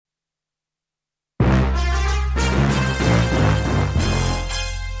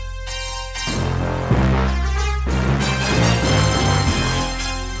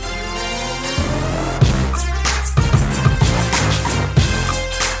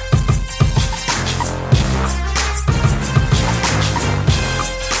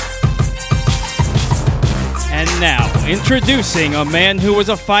now, introducing a man who was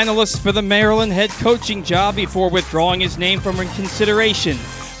a finalist for the Maryland head coaching job before withdrawing his name from consideration.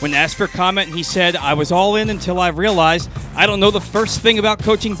 When asked for comment, he said, "I was all in until I realized I don't know the first thing about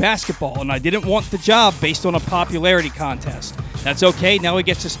coaching basketball, and I didn't want the job based on a popularity contest." That's okay. Now he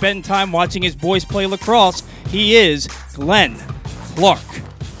gets to spend time watching his boys play lacrosse. He is Glenn Clark.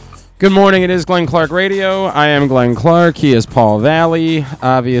 Good morning. It is Glenn Clark Radio. I am Glenn Clark. He is Paul Valley.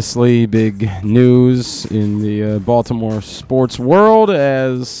 Obviously, big news in the Baltimore sports world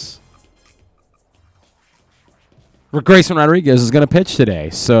as Grayson Rodriguez is going to pitch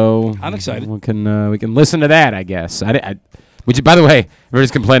today. So I'm excited. We can listen to that, I guess. Which, by the way, everybody's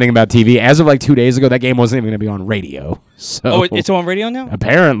complaining about TV. As of like 2 days ago, that game wasn't even going to be on radio. So it's on radio now?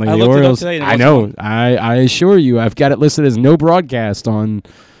 Apparently, I the looked Orioles. it up today and it I know. I assure you, I've got it listed as no broadcast on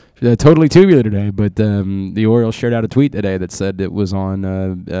Totally Tubular today. But the Orioles shared out a tweet today that said it was on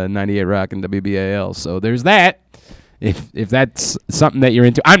 98 Rock and WBAL. So there's that. If that's something that you're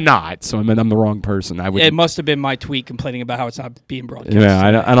into, I'm not. So I'm the wrong person. It must have been my tweet complaining about how it's not being broadcast.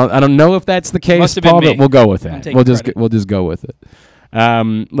 Yeah, I don't know if that's the case, Paul, but we'll go with that. We'll just go with it.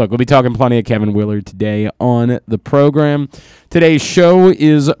 Look, we'll be talking plenty of Kevin Willard today on the program. Today's show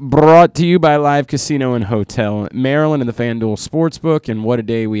is brought to you by Live Casino and Hotel Maryland and the FanDuel Sportsbook. And what a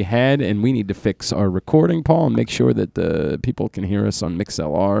day we had! And we need to fix our recording, Paul, and make sure that the people can hear us on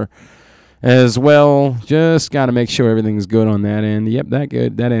MixLR as well. Just got to make sure everything's good on that end. Yep,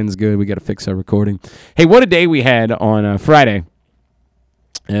 that end's good. We got to fix our recording. Hey, what a day we had on Friday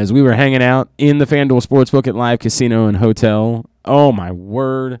as we were hanging out in the FanDuel Sportsbook at Live Casino and Hotel. Oh, my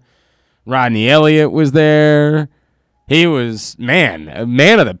word. Rodney Elliott was there. He was, a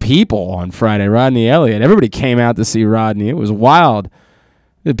man of the people on Friday, Rodney Elliott. Everybody came out to see Rodney. It was wild.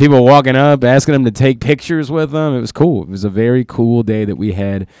 People walking up, asking him to take pictures with them. It was cool. It was a very cool day that we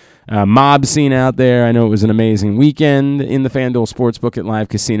had. Mob scene out there. I know it was an amazing weekend in the FanDuel Sportsbook at Live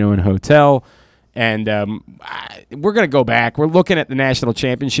Casino and Hotel. And we're going to go back. We're looking at the national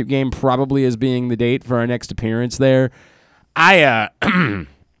championship game probably as being the date for our next appearance there. I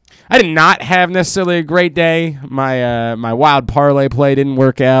did not have necessarily a great day. My wild parlay play didn't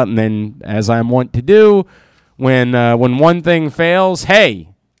work out. And then, as I'm wont to do, when one thing fails, hey,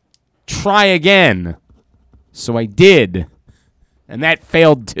 try again. So I did. And that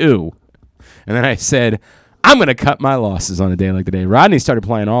failed too. And then I said, I'm going to cut my losses on a day like today. Rodney started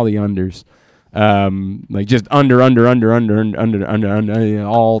playing all the unders. Like just under, all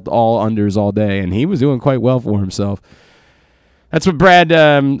unders all day. And he was doing quite well for himself. That's what Brad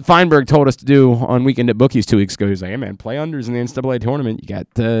Feinberg told us to do on Weekend at Bookies 2 weeks ago. He's like, hey, man, play unders in the NCAA tournament. You got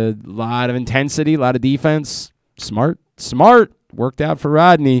a lot of intensity, a lot of defense. Smart. Worked out for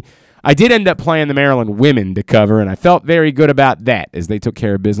Rodney. I did end up playing the Maryland women to cover, and I felt very good about that as they took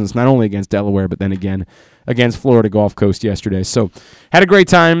care of business, not only against Delaware, but then again against Florida Gulf Coast yesterday. So had a great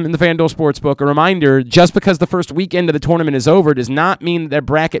time in the FanDuel Sportsbook. A reminder, just because the first weekend of the tournament is over does not mean that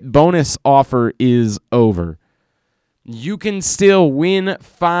bracket bonus offer is over. You can still win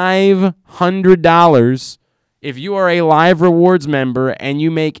 $500 if you are a Live Rewards member and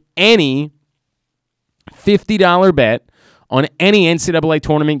you make any $50 bet on any NCAA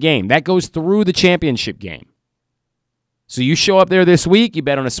tournament game. That goes through the championship game. So you show up there this week, you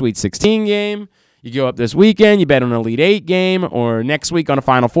bet on a Sweet 16 game. You go up this weekend, you bet on an Elite 8 game, or next week on a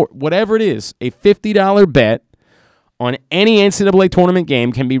Final Four. Whatever it is, a $50 bet on any NCAA tournament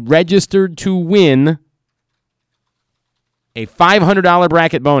game can be registered to win a $500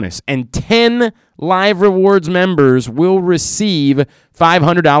 bracket bonus. And 10 Live Rewards members will receive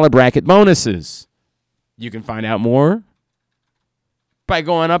 $500 bracket bonuses. You can find out more by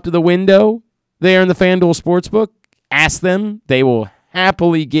going up to the window there in the FanDuel Sportsbook. Ask them. They will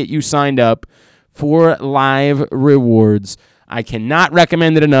happily get you signed up for Live Rewards. I cannot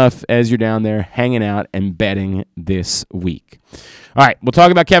recommend it enough as you're down there hanging out and betting this week. All right, we'll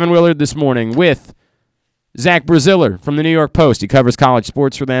talk about Kevin Willard this morning with Zach Braziller from the New York Post. He covers college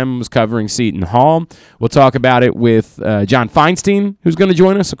sports for them, was covering Seton Hall. We'll talk about it with John Feinstein, who's going to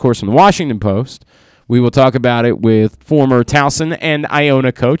join us, of course, from the Washington Post. We will talk about it with former Towson and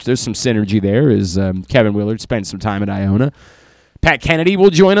Iona coach. There's some synergy there as Kevin Willard spent some time at Iona. Pat Kennedy will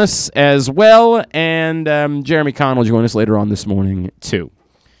join us as well, and Jeremy Kahn will join us later on this morning, too.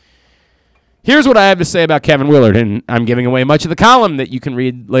 Here's what I have to say about Kevin Willard, and I'm giving away much of the column that you can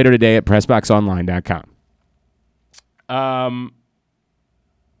read later today at PressBoxOnline.com. I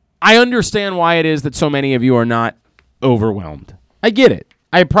understand why it is that so many of you are not overwhelmed. I get it.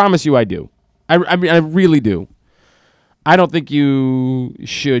 I promise you I do. I really do. I don't think you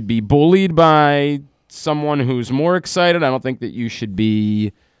should be bullied by someone who's more excited. I don't think that you should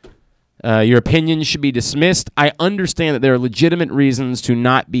be Your opinion should be dismissed. I understand that there are legitimate reasons to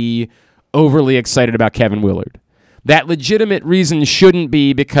not be overly excited about Kevin Willard. That legitimate reason shouldn't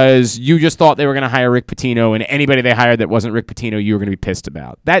be because you just thought they were going to hire Rick Pitino, and anybody they hired that wasn't Rick Pitino, you were going to be pissed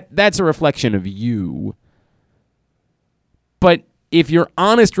about. That's a reflection of you. But if your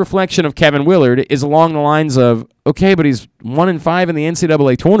honest reflection of Kevin Willard is along the lines of, okay, but he's 1-5 in the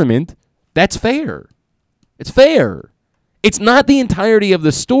NCAA tournament, that's fair. It's fair. It's not the entirety of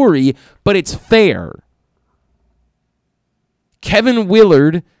the story, but it's fair. Kevin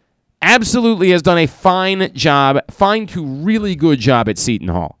Willard absolutely has done a fine to really good job at Seton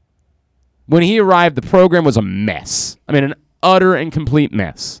Hall. When he arrived, the program was a mess. I mean, an utter and complete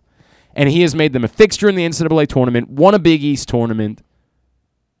mess. And he has made them a fixture in the NCAA tournament, won a Big East tournament.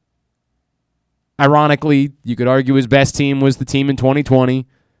 Ironically, you could argue his best team was the team in 2020.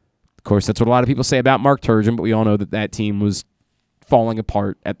 Of course, that's what a lot of people say about Mark Turgeon, but we all know that team was falling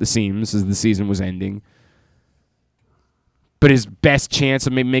apart at the seams as the season was ending. But his best chance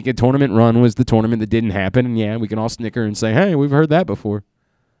of maybe making a tournament run was the tournament that didn't happen. And yeah, we can all snicker and say, hey, we've heard that before.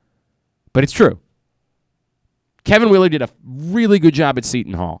 But it's true. Kevin Willard did a really good job at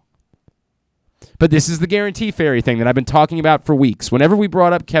Seton Hall. But this is the guarantee fairy thing that I've been talking about for weeks. Whenever we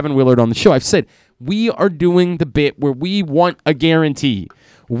brought up Kevin Willard on the show, I've said, we are doing the bit where we want a guarantee.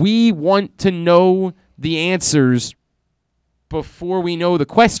 We want to know the answers before we know the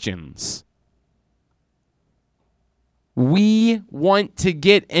questions. We want to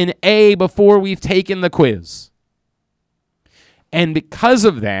get an A before we've taken the quiz. And because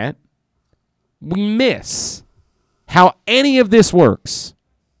of that, we miss how any of this works.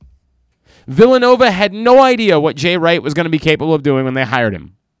 Villanova had no idea what Jay Wright was going to be capable of doing when they hired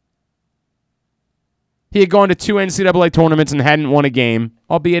him. He had gone to 2 NCAA tournaments and hadn't won a game,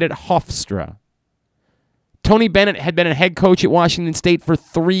 albeit at Hofstra. Tony Bennett had been a head coach at Washington State for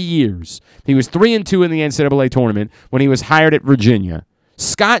 3 years. He was 3-2 in the NCAA tournament when he was hired at Virginia.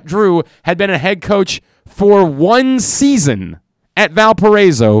 Scott Drew had been a head coach for 1 season at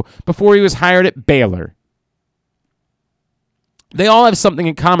Valparaiso before he was hired at Baylor. They all have something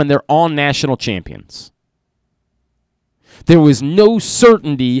in common. They're all national champions. There was no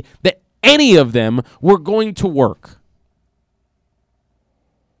certainty that any of them were going to work.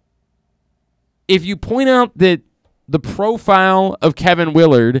 If you point out that the profile of Kevin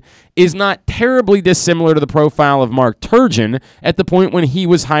Willard is not terribly dissimilar to the profile of Mark Turgeon at the point when he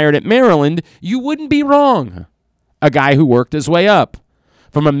was hired at Maryland, you wouldn't be wrong. A guy who worked his way up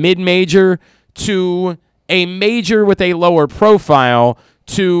from a mid-major to a major with a lower profile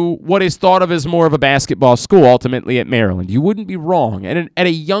to what is thought of as more of a basketball school, ultimately at Maryland. You wouldn't be wrong. And at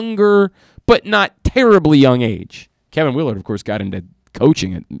a younger, but not terribly young age. Kevin Willard, of course, got into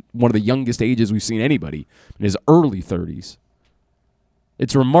coaching at one of the youngest ages we've seen anybody, in his early 30s.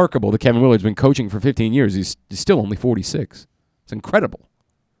 It's remarkable that Kevin Willard's been coaching for 15 years. He's still only 46. It's incredible.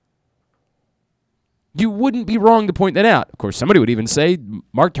 You wouldn't be wrong to point that out. Of course, somebody would even say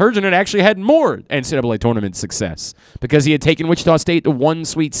Mark Turgeon had actually had more NCAA tournament success because he had taken Wichita State to 1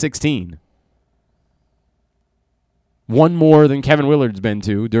 Sweet 16. One more than Kevin Willard's been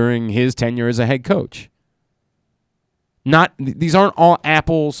to during his tenure as a head coach. These aren't all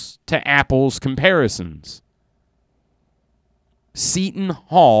apples to apples comparisons. Seton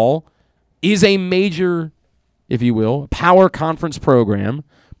Hall is a major, if you will, power conference program,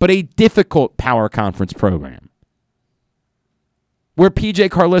 but a difficult power conference program. Where PJ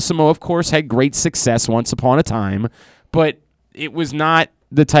Carlesimo, of course, had great success once upon a time, but it was not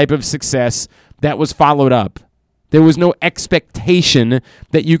the type of success that was followed up. There was no expectation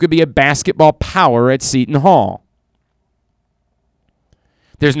that you could be a basketball power at Seton Hall.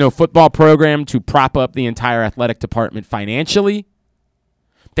 There's no football program to prop up the entire athletic department financially.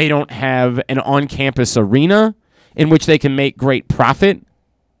 They don't have an on-campus arena in which they can make great profit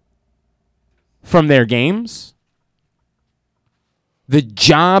from their games. The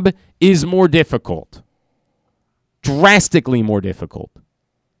job is more difficult. Drastically more difficult.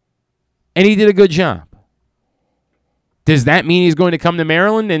 And he did a good job. Does that mean he's going to come to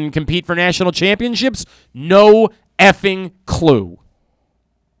Maryland and compete for national championships? No effing clue.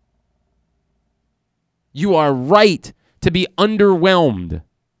 You are right to be underwhelmed.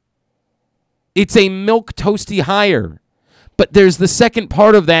 It's a milquetoasty hire. But there's the second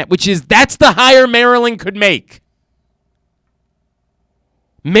part of that, which is that's the hire Maryland could make.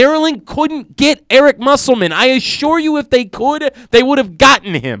 Maryland couldn't get Eric Musselman. I assure you if they could, they would have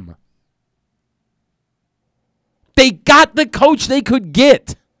gotten him. They got the coach they could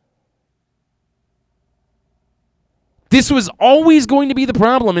get. This was always going to be the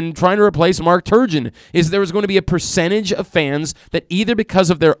problem in trying to replace Mark Turgeon, is there was going to be a percentage of fans that either because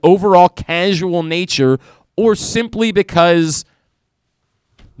of their overall casual nature or simply because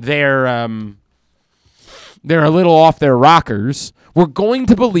they're a little off their rockers, were going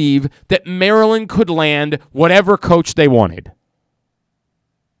to believe that Maryland could land whatever coach they wanted.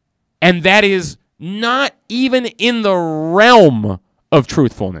 And that is not even in the realm of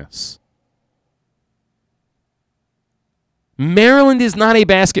truthfulness. Maryland is not a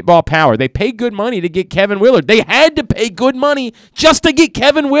basketball power. They pay good money to get Kevin Willard. They had to pay good money just to get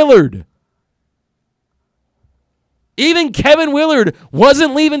Kevin Willard. Even Kevin Willard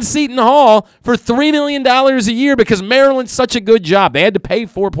wasn't leaving Seton Hall for $3 million a year because Maryland's such a good job. They had to pay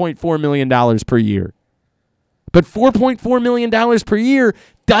 $4.4 million per year. But $4.4 million per year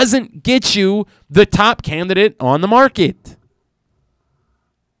doesn't get you the top candidate on the market.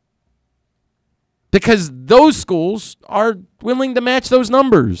 Because those schools are willing to match those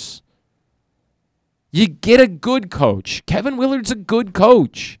numbers. You get a good coach. Kevin Willard's a good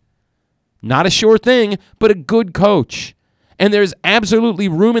coach. Not a sure thing, but a good coach. And there's absolutely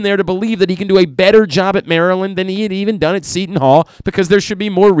room in there to believe that he can do a better job at Maryland than he had even done at Seton Hall because there should be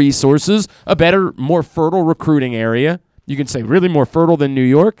more resources, a better, more fertile recruiting area. You can say really more fertile than New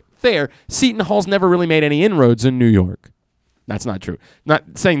York. Fair. Seton Hall's never really made any inroads in New York. That's not true.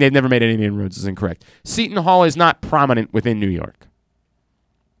 Not saying they've never made any inroads is incorrect. Seton Hall is not prominent within New York.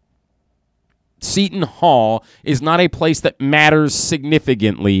 Seton Hall is not a place that matters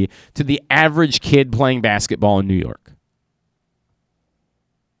significantly to the average kid playing basketball in New York.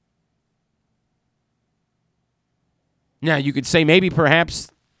 Now, you could say maybe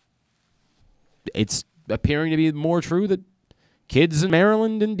perhaps it's appearing to be more true that kids in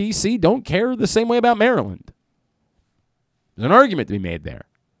Maryland and D.C. don't care the same way about Maryland. There's an argument to be made there.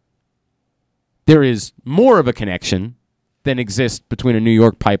 There is more of a connection than exists between a New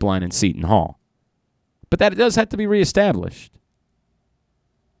York pipeline and Seton Hall. But that does have to be reestablished.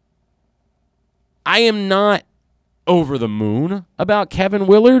 I am not over the moon about Kevin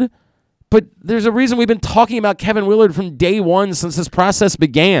Willard, but there's a reason we've been talking about Kevin Willard from day one since this process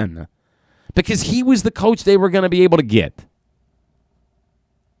began. Because he was the coach they were going to be able to get.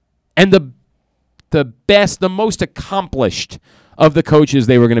 And the best, the most accomplished of the coaches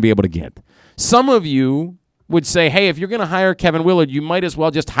they were going to be able to get. Some of you would say, hey, if you're going to hire Kevin Willard, you might as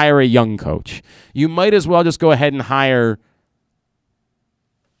well just hire a young coach. You might as well just go ahead and hire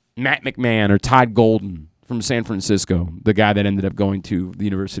Matt McMahon or Todd Golden from San Francisco, the guy that ended up going to the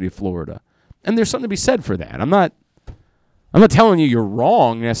University of Florida. And there's something to be said for that. I'm not telling you you're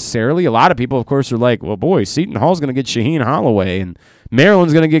wrong necessarily. A lot of people, of course, are like, well, boy, Seton Hall's going to get Shaheen Holloway, and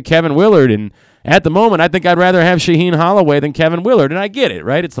Maryland's going to get Kevin Willard, and at the moment, I think I'd rather have Shaheen Holloway than Kevin Willard, and I get it,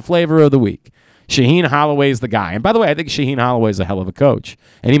 right? It's the flavor of the week. Shaheen Holloway is the guy. And by the way, I think Shaheen Holloway is a hell of a coach.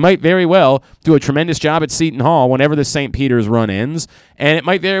 And he might very well do a tremendous job at Seton Hall whenever the St. Peter's run ends. And it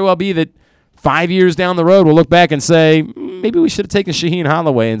might very well be that 5 years down the road, we'll look back and say, maybe we should have taken Shaheen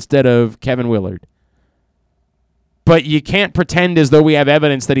Holloway instead of Kevin Willard. But you can't pretend as though we have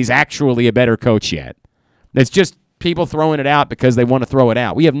evidence that he's actually a better coach yet. It's just people throwing it out because they want to throw it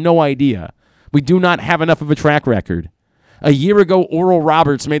out. We have no idea. We do not have enough of a track record. A year ago, Oral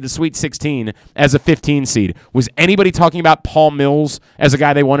Roberts made the Sweet 16 as a 15 seed. Was anybody talking about Paul Mills as a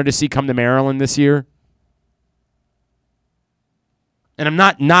guy they wanted to see come to Maryland this year? And I'm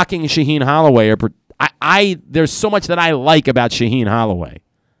not knocking Shaheen Holloway. There's so much that I like about Shaheen Holloway.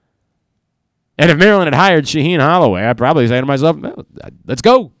 And if Maryland had hired Shaheen Holloway, I'd probably say to myself, let's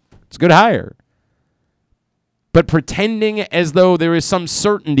go. It's a good hire. But pretending as though there is some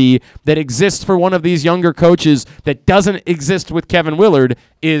certainty that exists for one of these younger coaches that doesn't exist with Kevin Willard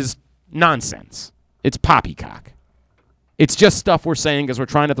is nonsense. It's poppycock. It's just stuff we're saying because we're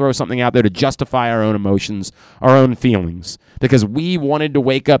trying to throw something out there to justify our own emotions, our own feelings. Because we wanted to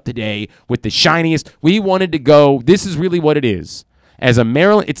wake up today with the shiniest. We wanted to go, this is really what it is. As a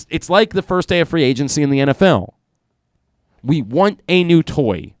Maryland, it's like the first day of free agency in the NFL. We want a new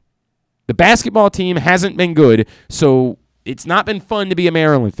toy. The basketball team hasn't been good, so it's not been fun to be a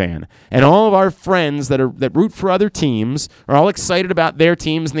Maryland fan. And all of our friends that root for other teams are all excited about their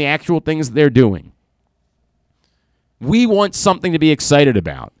teams and the actual things they're doing. We want something to be excited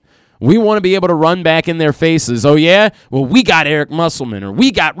about. We want to be able to run back in their faces. Oh, yeah? Well, we got Eric Musselman, or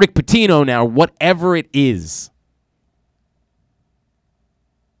we got Rick Pitino now, whatever it is.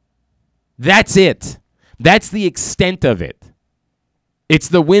 That's it. That's the extent of it. It's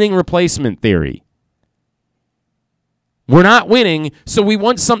the winning replacement theory. We're not winning, so we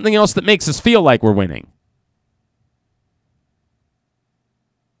want something else that makes us feel like we're winning.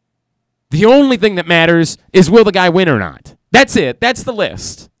 The only thing that matters is will the guy win or not. That's it. That's the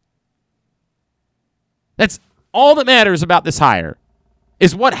list. That's all that matters about this hire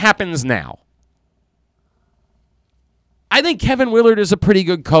is what happens now. I think Kevin Willard is a pretty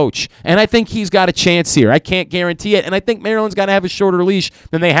good coach, and I think he's got a chance here. I can't guarantee it, and I think Maryland's got to have a shorter leash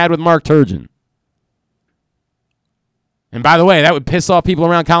than they had with Mark Turgeon. And by the way, that would piss off people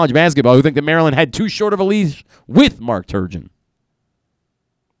around college basketball who think that Maryland had too short of a leash with Mark Turgeon.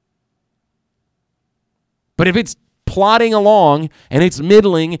 But if it's plodding along and it's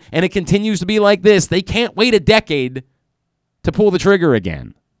middling and it continues to be like this, they can't wait a decade to pull the trigger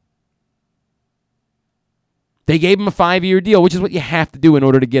again. They gave him a 5-year deal, which is what you have to do in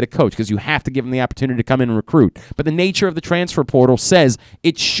order to get a coach, because you have to give him the opportunity to come in and recruit. But the nature of the transfer portal says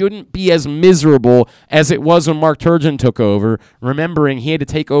it shouldn't be as miserable as it was when Mark Turgeon took over, remembering he had to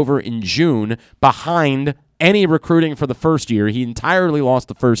take over in June behind any recruiting for the first year. He entirely lost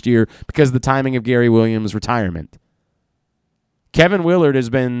the first year because of the timing of Gary Williams' retirement. Kevin Willard has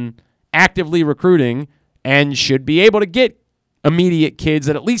been actively recruiting and should be able to get immediate kids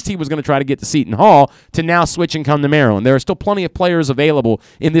that at least he was going to try to get to Seton Hall to now switch and come to Maryland. There are still plenty of players available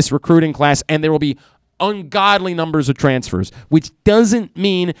in this recruiting class, and there will be ungodly numbers of transfers, which doesn't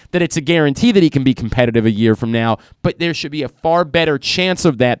mean that it's a guarantee that he can be competitive a year from now, but there should be a far better chance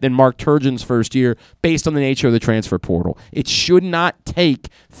of that than Mark Turgeon's first year based on the nature of the transfer portal. It should not take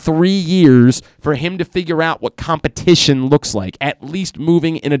 3 years for him to figure out what competition looks like, at least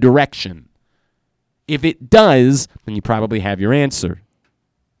moving in a direction. If it does, then you probably have your answer.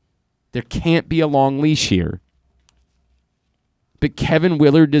 There can't be a long leash here. But Kevin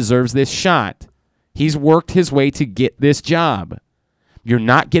Willard deserves this shot. He's worked his way to get this job. You're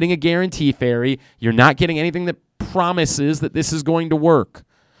not getting a guarantee, Ferry. You're not getting anything that promises that this is going to work.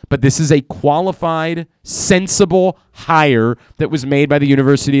 But this is a qualified, sensible hire that was made by the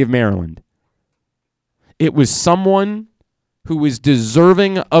University of Maryland. It was someone who was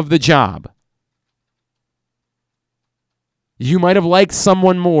deserving of the job. You might have liked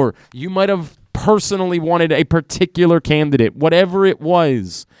someone more. You might have personally wanted a particular candidate, whatever it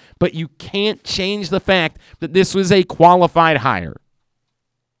was. But you can't change the fact that this was a qualified hire.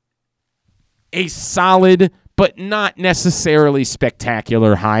 A solid, but not necessarily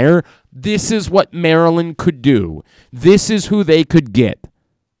spectacular hire. This is what Maryland could do. This is who they could get.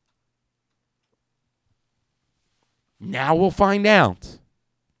 Now we'll find out.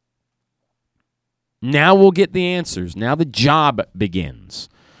 Now we'll get the answers. Now the job begins.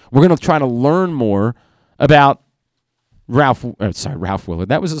 We're going to try to learn more about Ralph Willard.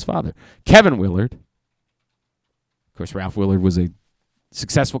 That was his father. Kevin Willard. Of course, Ralph Willard was a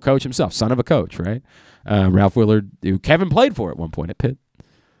successful coach himself, son of a coach, right? Ralph Willard, who Kevin played for at one point at Pitt.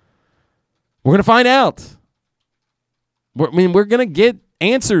 We're going to find out. We're going to get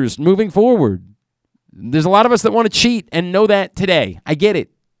answers moving forward. There's a lot of us that want to cheat and know that today. I get it.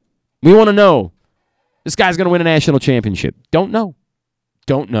 We want to know. This guy's going to win a national championship. Don't know.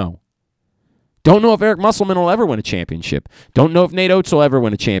 Don't know. Don't know if Eric Musselman will ever win a championship. Don't know if Nate Oates will ever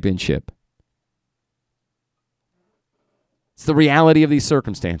win a championship. It's the reality of these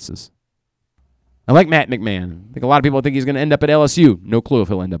circumstances. I like Matt McMahon. I think a lot of people think he's going to end up at LSU. No clue if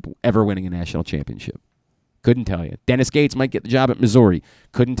he'll end up ever winning a national championship. Couldn't tell you. Dennis Gates might get the job at Missouri.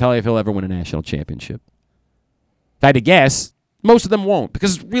 Couldn't tell you if he'll ever win a national championship. If I had to guess, most of them won't,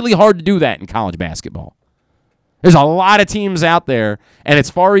 because it's really hard to do that in college basketball. There's a lot of teams out there, and it's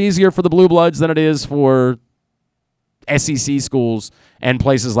far easier for the Blue Bloods than it is for SEC schools and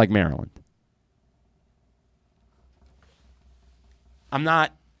places like Maryland. I'm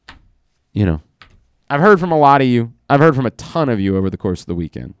not, I've heard from a lot of you. I've heard from a ton of you over the course of the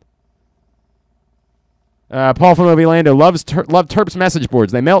weekend. Paul from Orlando loved Terp's message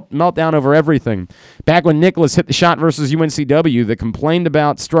boards. They melt down over everything. Back when Nicholas hit the shot versus UNCW, they complained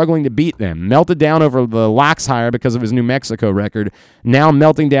about struggling to beat them. Melted down over the Locks hire because of his New Mexico record. Now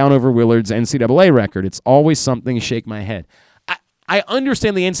melting down over Willard's NCAA record. It's always something to shake my head. I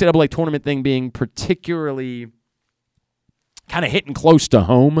understand the NCAA tournament thing being particularly kind of hitting close to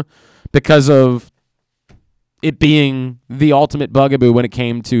home because of it being the ultimate bugaboo when it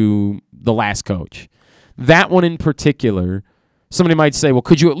came to the last coach. That one in particular, somebody might say, well,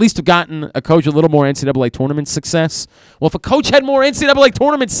 could you at least have gotten a coach with a little more NCAA tournament success? Well, if a coach had more NCAA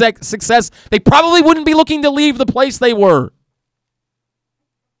tournament success, they probably wouldn't be looking to leave the place they were.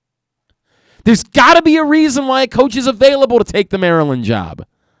 There's got to be a reason why a coach is available to take the Maryland job.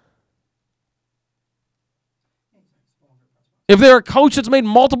 If they're a coach that's made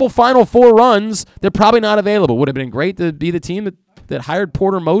multiple Final Four runs, they're probably not available. Would have been great to be the team that hired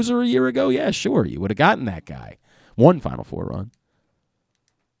Porter Moser a year ago? Yeah, sure. You would have gotten that guy. One Final Four run.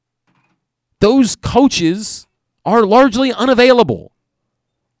 those coaches are largely unavailable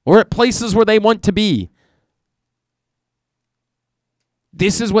or at places where they want to be.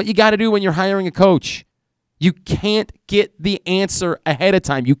 This is what you got to do when you're hiring a coach. You can't get the answer ahead of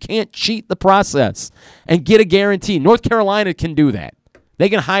time. You can't cheat the process and get a guarantee. North Carolina can do that. They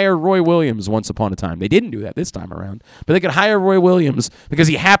can hire Roy Williams once upon a time. They didn't do that this time around, but they could hire Roy Williams because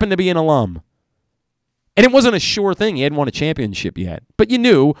he happened to be an alum. And it wasn't a sure thing. He hadn't won a championship yet. But you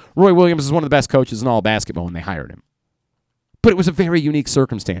knew Roy Williams is one of the best coaches in all basketball when they hired him. But it was a very unique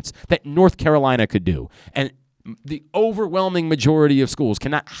circumstance that North Carolina could do. And the overwhelming majority of schools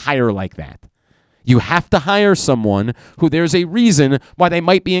cannot hire like that. You have to hire someone who there's a reason why they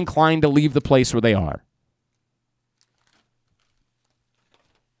might be inclined to leave the place where they are.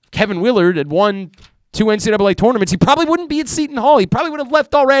 Kevin Willard had won 2 NCAA tournaments. He probably wouldn't be at Seton Hall. He probably would have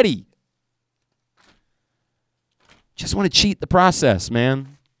left already. Just want to cheat the process,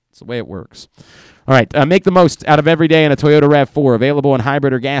 man. It's the way it works. All right, make the most out of every day in a Toyota RAV4, available in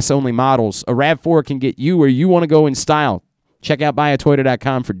hybrid or gas-only models. A RAV4 can get you where you want to go in style. Check out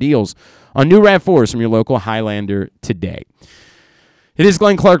buyatoyota.com for deals on new RAV4s from your local Highlander today. It is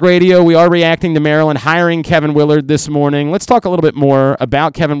Glenn Clark Radio. We are reacting to Maryland hiring Kevin Willard this morning. Let's talk a little bit more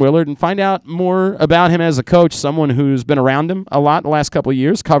about Kevin Willard and find out more about him as a coach, someone who's been around him a lot the last couple of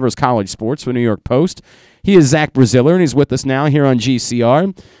years, covers college sports for New York Post. He is Zach Braziller, and he's with us now here on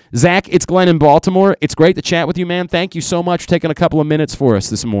GCR. Zach, it's Glenn in Baltimore. It's great to chat with you, man. Thank you so much for taking a couple of minutes for us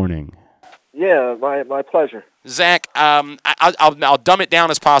this morning. Yeah, my pleasure. Zach, I'll dumb it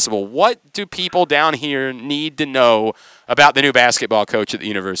down as possible. What do people down here need to know about the new basketball coach at the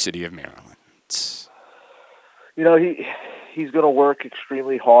University of Maryland? You know, he's going to work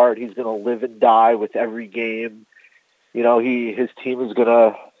extremely hard. He's going to live and die with every game. You know, his team is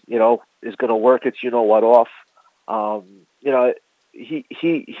going to work its you-know-what off. You know,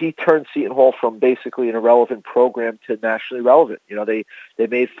 he turned Seton Hall from basically an irrelevant program to nationally relevant. You know, they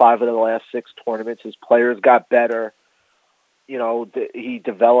made 5 of the last 6 tournaments. His players got better. You know, he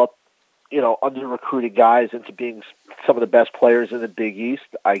developed, under-recruited guys into being some of the best players in the Big East.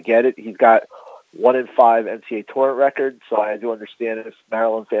 I get it. He's got 1-5 NCAA tournament record, so I do understand if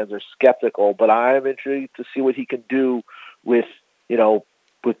Maryland fans are skeptical, but I am intrigued to see what he can do with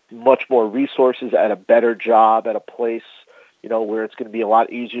much more resources, at a better job, at a place, where it's going to be a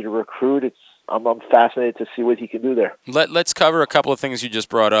lot easier to recruit. I'm fascinated to see what he can do there. Let's cover a couple of things you just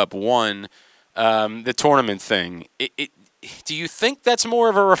brought up. One, the tournament thing. Do you think that's more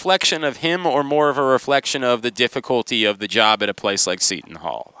of a reflection of him or more of a reflection of the difficulty of the job at a place like Seton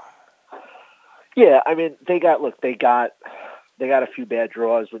Hall? Yeah, I mean, they got a few bad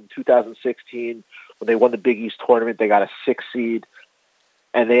draws. In 2016, when they won the Big East tournament, they got a 6 seed.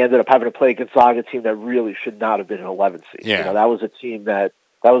 And they ended up having to play a Gonzaga team that really should not have been an 11 seed. Yeah. That was a team that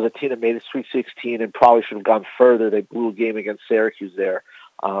made it Sweet 16 and probably should have gone further. They blew a game against Syracuse there.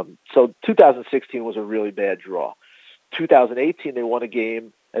 So 2016 was a really bad draw. 2018 they won a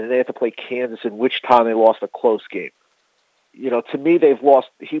game, and then they had to play Kansas, in which time they lost a close game. To me,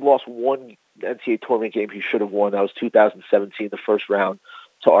 he lost one NCAA tournament game he should have won. That was 2017, the first round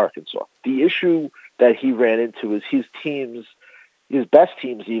to Arkansas. The issue that he ran into is his best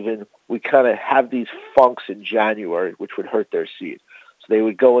teams even would kind of have these funks in January, which would hurt their seed. So they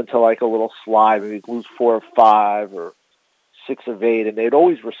would go into like a little slide, maybe lose 4 of 5 or 6 of 8, and they'd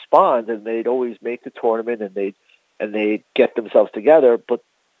always respond and they'd always make the tournament and they'd get themselves together. But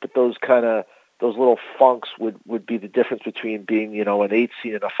those little funks would be the difference between being, an 8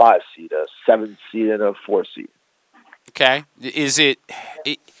 seed and a 5 seed, a 7 seed and a 4 seed. Okay.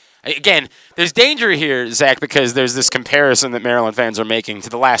 Again, there's danger here, Zach, because there's this comparison that Maryland fans are making to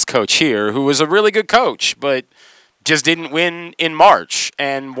the last coach here, who was a really good coach, but just didn't win in March.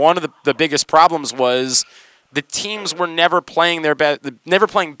 And one of the biggest problems was the teams were never playing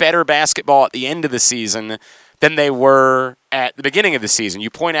better basketball at the end of the season than they were at the beginning of the season.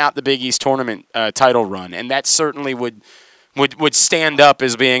 You point out the Big East tournament title run, and that certainly would stand up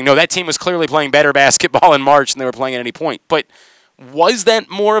as being, no, that team was clearly playing better basketball in March than they were playing at any point. But was that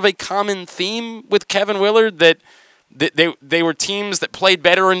more of a common theme with Kevin Willard, that they were teams that played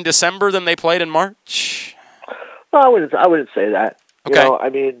better in December than they played in March? No, I wouldn't say that. Okay. I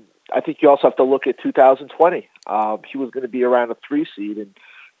mean, I think you also have to look at 2020. He was going to be around a 3 seed and,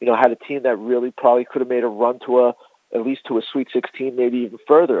 had a team that really probably could have made a run at least to a Sweet 16, maybe even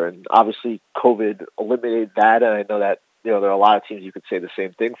further. And obviously COVID eliminated that. And I know that, there are a lot of teams you could say the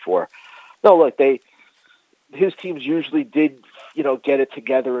same thing for. No, look, his teams usually did, get it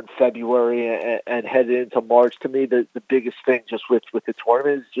together in February and headed into March. To me, the biggest thing just with the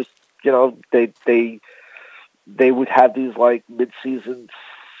tournament is just, they would have these like mid-season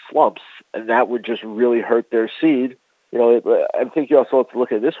slumps, and that would just really hurt their seed. I think you also have to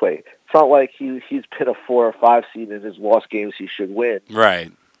look at it this way. It's not like he's been a 4 or 5 seed and has lost games he should win. Right.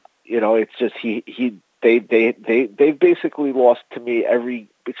 It's just they've basically lost to me every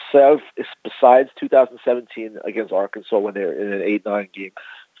besides 2017 against Arkansas when they're in an 8-9 game.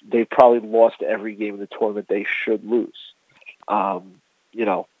 They've probably lost every game in the tournament they should lose. And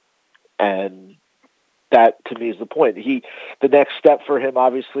that to me is the point. The next step for him,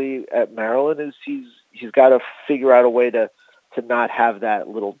 obviously, at Maryland is he's got to figure out a way to not have that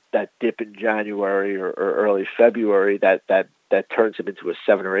dip in January or early February that turns him into a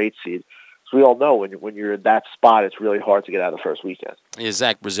 7 or 8 seed. So we all know when you're in that spot, it's really hard to get out of the first weekend. Yeah,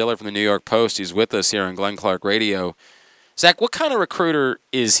 Zach Braziller from the New York Post. He's with us here on Glenn Clark Radio. Zach, what kind of recruiter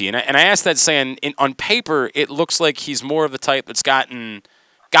is he? And I asked that saying, on paper, it looks like he's more of the type that's gotten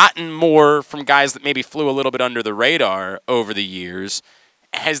more from guys that maybe flew a little bit under the radar over the years.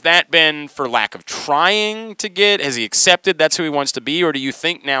 Has that been for lack of trying to get? Has he accepted that's who he wants to be? Or do you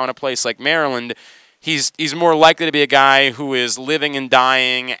think now in a place like Maryland, he's more likely to be a guy who is living and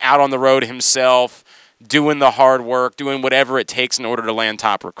dying, out on the road himself, doing the hard work, doing whatever it takes in order to land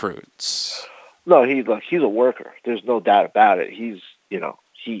top recruits? No, he's a worker. There's no doubt about it. He'll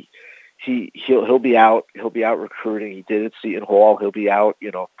be out. He'll be out recruiting. He did at Seton Hall. He'll be out,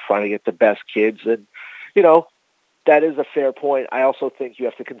 trying to get the best kids. And, that is a fair point. I also think you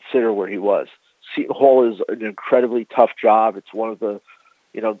have to consider where he was. Seton Hall is an incredibly tough job. It's one of the,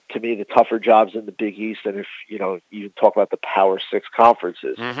 to me, the tougher jobs in the Big East. And if, you talk about the Power 6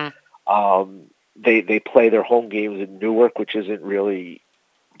 conferences, they play their home games in Newark, which isn't really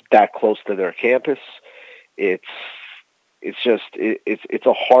that close to their campus. It's a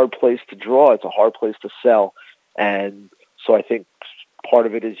hard place to draw. It's a hard place to sell. And so I think part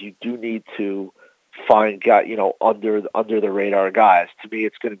of it is you do need to find under the radar guys. To me,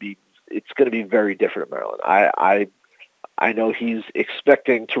 it's going to be very different in Maryland. I know he's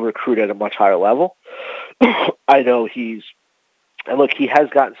expecting to recruit at a much higher level. I know he has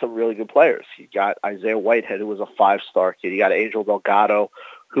gotten some really good players. He got Isaiah Whitehead, who was a 5-star kid. He got Angel Delgado,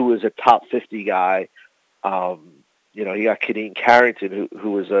 who was a top 50 guy. He got Kadeem Carrington,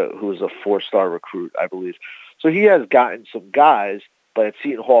 who was a 4-star recruit, I believe. So he has gotten some guys, but at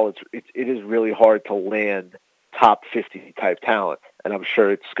Seton Hall, it is really hard to land top 50 type talent, and I'm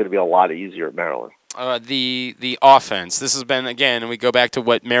sure it's going to be a lot easier at Maryland. The offense. This has been, again, and we go back to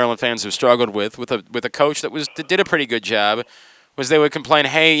what Maryland fans have struggled with a coach that did a pretty good job. Was they would complain,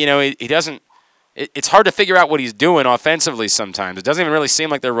 hey, he doesn't. It's hard to figure out what he's doing offensively sometimes. It doesn't even really seem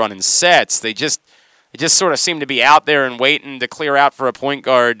like they're running sets. They just sort of seem to be out there and waiting to clear out for a point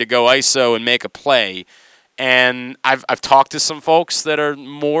guard to go ISO and make a play. And I've talked to some folks that are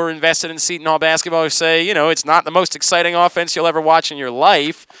more invested in Seton Hall basketball who say, it's not the most exciting offense you'll ever watch in your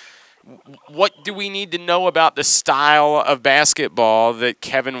life. What do we need to know about the style of basketball that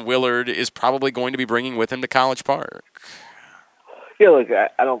Kevin Willard is probably going to be bringing with him to College Park? Yeah, look,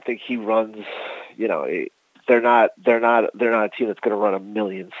 I don't think he runs. They're not a team that's going to run a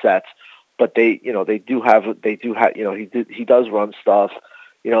million sets, but they do have. He does run stuff.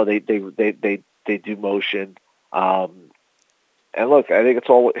 They do motion. And look, I think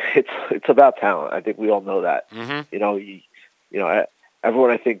it's about talent. I think we all know that. Mm-hmm.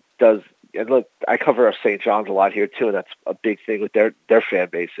 Everyone I think does. And look, I cover our St. John's a lot here too, and that's a big thing with their fan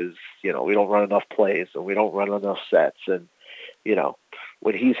base is, we don't run enough plays and we don't run enough sets. And, when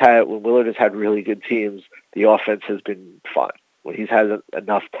Willard has had really good teams, the offense has been fun. When he's had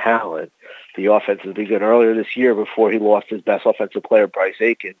enough talent, the offense has been good. Earlier this year, before he lost his best offensive player, Bryce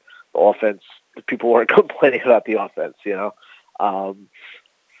Aiken, the people weren't complaining about the offense, So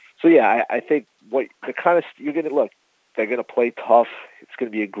yeah, I think you're going to look. They're going to play tough. It's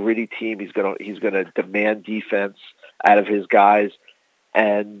going to be a gritty team. He's going to demand defense out of his guys,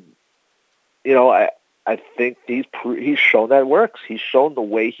 and I think he's shown that it works. He's shown the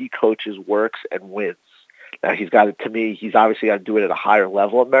way he coaches works and wins. Now he's obviously got to do it at a higher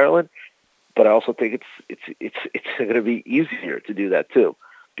level at Maryland, but I also think it's going to be easier to do that too,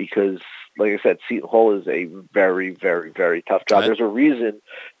 because like I said, Seton Hall is a very, very, very tough job. There's a reason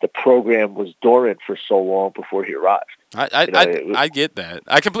the program was dormant for so long before he arrived. I get that.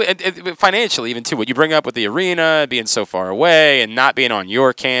 I completely financially even too. What you bring up with the arena being so far away and not being on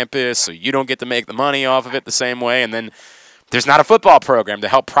your campus, so you don't get to make the money off of it the same way, and then there's not a football program to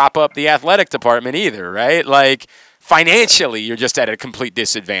help prop up the athletic department either, right? Like financially, you're just at a complete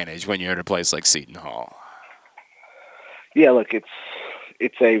disadvantage when you're at a place like Seton Hall. Yeah, look, it's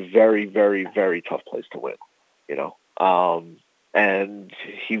a very, very, very tough place to win. And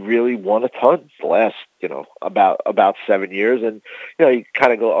he really won a ton the last, about 7 years. And, you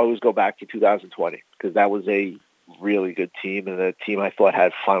kind of always go back to 2020 because that was a really good team and a team I thought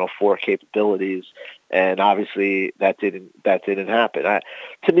had Final Four capabilities. And obviously that didn't happen.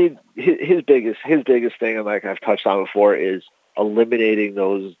 To me, his biggest thing, and like I've touched on before, is eliminating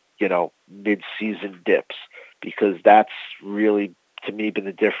those, mid-season dips, because that's really, to me, been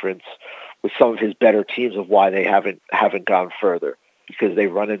the difference with some of his better teams of why they haven't gone further, because they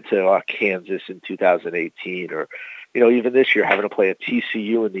run into Kansas in 2018, or even this year having to play a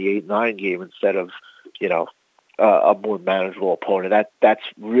TCU in the 8-9 game instead of a more manageable opponent. That's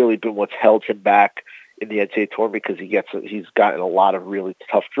really been what's held him back in the NCAA tournament, because he's gotten a lot of really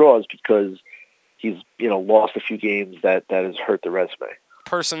tough draws because he's lost a few games that has hurt the resume.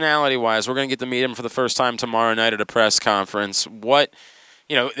 Personality-wise, we're going to get to meet him for the first time tomorrow night at a press conference. What,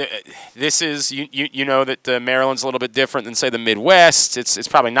 this is, you know that Maryland's a little bit different than, say, the Midwest. It's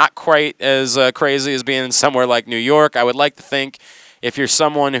probably not quite as crazy as being somewhere like New York. I would like to think if you're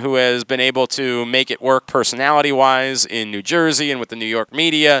someone who has been able to make it work personality-wise in New Jersey and with the New York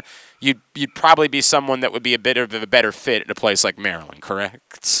media, you'd probably be someone that would be a bit of a better fit at a place like Maryland,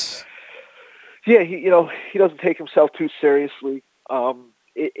 correct? Yeah, he doesn't take himself too seriously.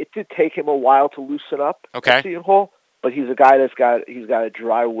 It did take him a while to loosen up at Seton Hall, but he's a guy he's got a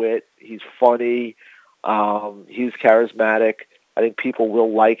dry wit. He's funny. He's charismatic. I think people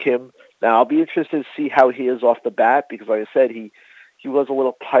will like him. Now, I'll be interested to see how he is off the bat, because like I said, he was a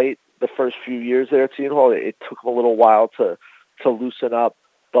little tight the first few years there at Seton Hall. It took him a little while to loosen up,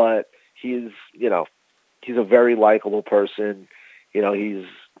 but he's a very likable person. He's,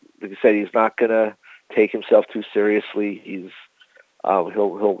 like I said, he's not gonna take himself too seriously.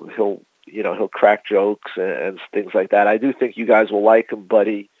 He'll crack jokes and things like that. I do think you guys will like him, but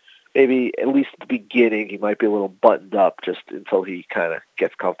maybe at least at the beginning he might be a little buttoned up just until he kind of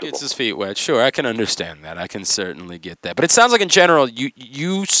gets comfortable. Gets his feet wet. Sure, I can understand that. I can certainly get that. But it sounds like in general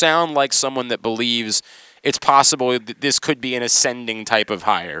you sound like someone that believes it's possible that this could be an ascending type of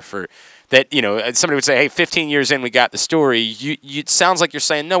hire for that. Somebody would say, hey, 15 years in, we got the story. It sounds like you're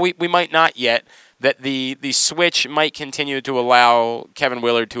saying, no, we might not yet, that the switch might continue to allow Kevin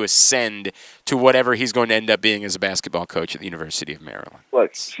Willard to ascend to whatever he's going to end up being as a basketball coach at the University of Maryland.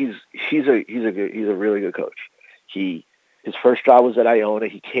 Look, he's a really good coach. His first job was at Iona.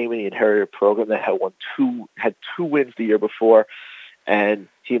 He came in, he inherited a program that had two wins the year before, and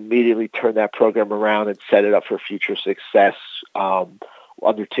he immediately turned that program around and set it up for future success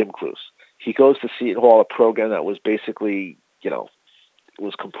under Tim Cruz. He goes to Seton Hall, a program that was basically,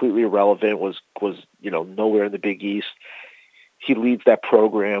 was completely irrelevant, was nowhere in the Big East. He leads that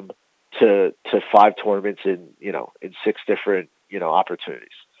program to 5 tournaments in 6 different opportunities.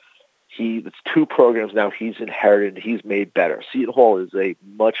 It's 2 programs now he's inherited, he's made better. Seton Hall is a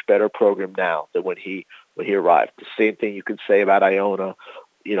much better program now than when he arrived. The same thing you can say about Iona,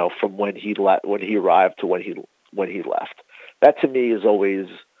 from when he arrived to when he left. That to me is always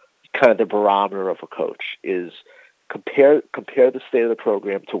kind of the barometer of a coach, is compare the state of the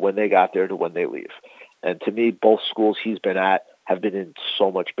program to when they got there to when they leave. And to me, both schools he's been at have been in so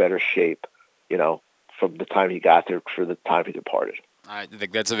much better shape, from the time he got there for the time he departed. I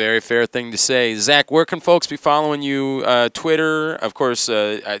think that's a very fair thing to say. Zach, where can folks be following you? Twitter, of course,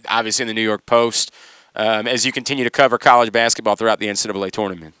 obviously in the New York Post, as you continue to cover college basketball throughout the NCAA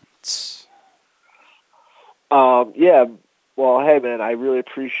tournament. Yeah. Well, hey, man, I really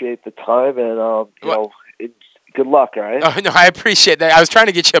appreciate the time, and, good luck, all right? Oh, no, I appreciate that. I was trying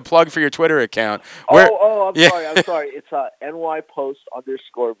to get you a plug for your Twitter account. I'm sorry. It's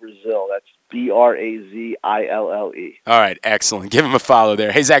NY_Post_Brazil. That's BRAZILLE. All right, excellent. Give him a follow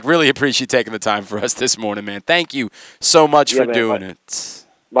there. Hey, Zach, really appreciate you taking the time for us this morning, man. Thank you so much for doing it.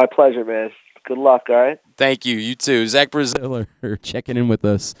 My pleasure, man. Good luck, all right? Thank you. You too. Zach Braziller checking in with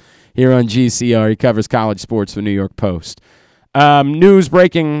us here on GCR. He covers college sports for New York Post. News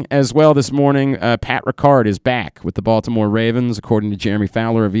breaking as well this morning. Pat Ricard is back with the Baltimore Ravens. According to Jeremy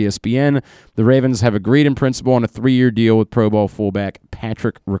Fowler of ESPN, the Ravens have agreed in principle on a 3-year deal with Pro Bowl fullback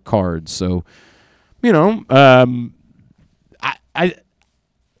Patrick Ricard. So, I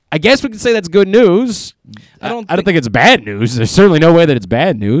guess we can say that's good news. I don't think it's bad news. There's certainly no way that it's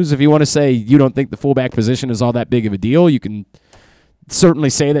bad news. If you want to say you don't think the fullback position is all that big of a deal, you can certainly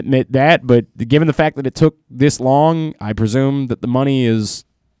say that, but given the fact that it took this long, I presume that the money is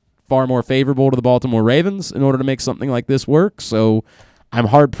far more favorable to the Baltimore Ravens in order to make something like this work. So I'm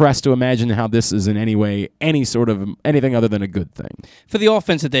hard-pressed to imagine how this is in any way anything other than a good thing. For the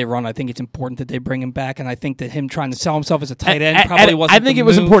offense that they run, I think it's important that they bring him back, and I think that him trying to sell himself as a tight end probably wasn't I think it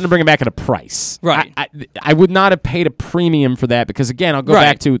was important to bring him back at a price. Right. I would not have paid a premium for that because, again, I'll go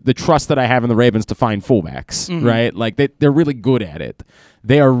back to the trust that I have in the Ravens to find fullbacks, right? Like, they're really good at it.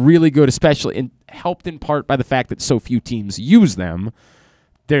 They are really good, especially helped in part by the fact that so few teams use them.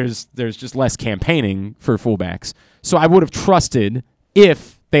 There's just less campaigning for fullbacks. So I would have trusted,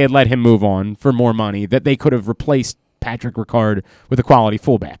 if they had let him move on for more money, that they could have replaced Patrick Ricard with a quality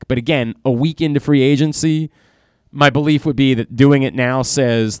fullback. But again, a week into free agency, my belief would be that doing it now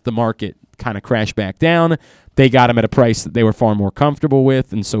says the market kind of crashed back down. They got him at a price that they were far more comfortable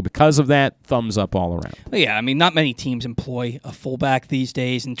with, and so because of that, thumbs up all around. Yeah, I mean, not many teams employ a fullback these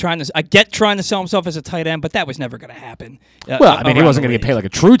days, and trying to sell himself as a tight end, but that was never going to happen. He wasn't going to get paid like a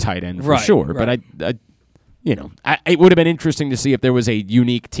true tight end for sure, right. But it would have been interesting to see if there was a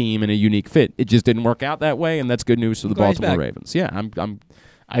unique team and a unique fit. It just didn't work out that way, and that's good news for the Baltimore Ravens. Yeah,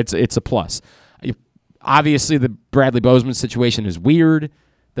 it's a plus. Obviously, the Bradley Bozeman situation is weird.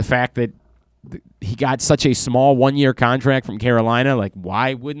 The fact that he got such a small one-year contract from Carolina, like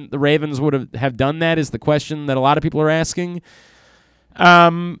why wouldn't the Ravens have done that is the question that a lot of people are asking.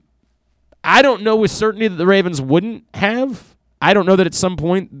 I don't know with certainty that the Ravens wouldn't have. I don't know that at some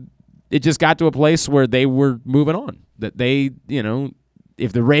point it just got to a place where they were moving on. That they,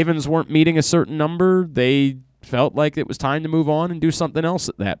 if the Ravens weren't meeting a certain number, they felt like it was time to move on and do something else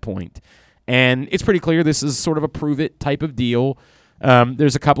at that point. And it's pretty clear this is sort of a prove-it type of deal.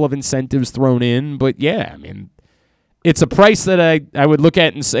 There's a couple of incentives thrown in, but yeah, I mean, it's a price that I would look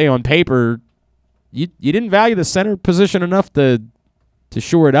at and say on paper, you didn't value the center position enough to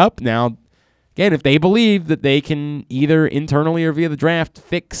shore it up. Now, again, if they believe that they can either internally or via the draft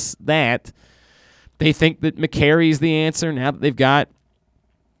fix that, they think that McCary's the answer now that they've got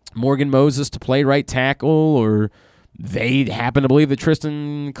Morgan Moses to play right tackle, or they happen to believe that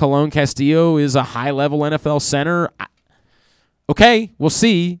Tristan Colon-Castillo is a high-level NFL center. Okay, we'll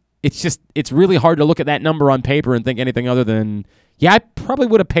see. It's really hard to look at that number on paper and think anything other than, I probably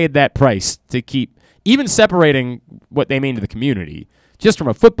would have paid that price to keep, even separating what they mean to the community, just from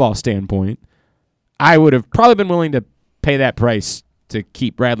a football standpoint, I would have probably been willing to pay that price to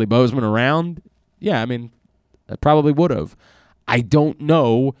keep Bradley Bozeman around. Yeah, I mean, I probably would have. I don't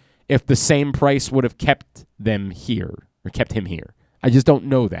know if the same price would have kept them here or kept him here. I just don't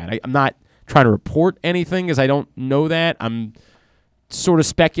know that. I'm not trying to report anything as I don't know that. I'm sort of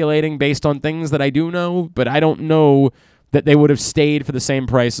speculating based on things that I do know, but I don't know that they would have stayed for the same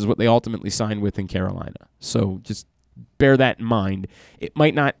price as what they ultimately signed with in Carolina. So just bear that in mind. It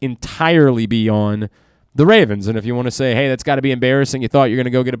might not entirely be on the Ravens, and if you want to say, hey, that's got to be embarrassing, you thought you were going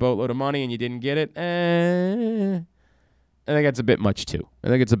to go get a boatload of money and you didn't get it, I think that's a bit much too.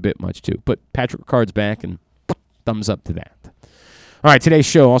 But Patrick Ricard's back, and thumbs up to that. All right, today's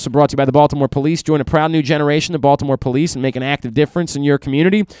show also brought to you by the Baltimore Police. Join a proud new generation of Baltimore Police and make an active difference in your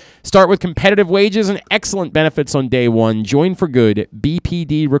community. Start with competitive wages and excellent benefits on day one. Join for good at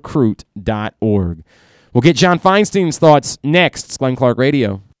bpdrecruit.org. We'll get John Feinstein's thoughts next. It's Glenn Clark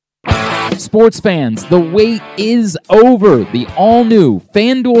Radio. Sports fans, the wait is over. The all-new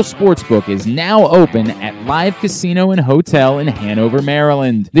FanDuel Sportsbook is now open at Live Casino and Hotel in Hanover,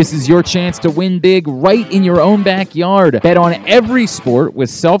 Maryland. This is your chance to win big right in your own backyard. Bet on every sport with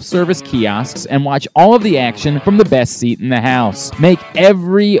self-service kiosks and watch all of the action from the best seat in the house. Make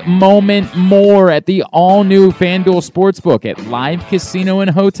every moment more at the all-new FanDuel Sportsbook at Live Casino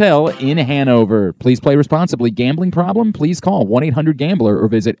and Hotel in Hanover. Please play responsibly. Gambling problem? Please call 1-800-GAMBLER or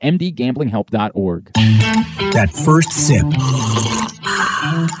visit mdgamblinghelp.org. That first sip.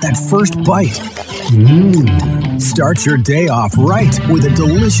 That first bite. Start your day off right with a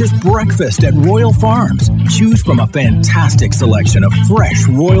delicious breakfast at Royal Farms. Choose from a fantastic selection of fresh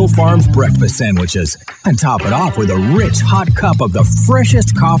Royal Farms breakfast sandwiches and top it off with a rich hot cup of the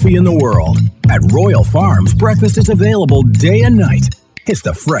freshest coffee in the world. At Royal Farms, breakfast is available day and night. It's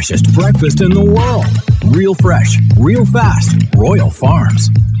the freshest breakfast in the world. Real fresh, real fast. Royal Farms.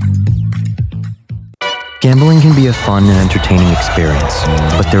 Gambling can be a fun and entertaining experience,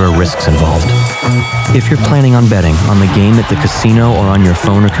 but there are risks involved. If you're planning on betting on the game at the casino or on your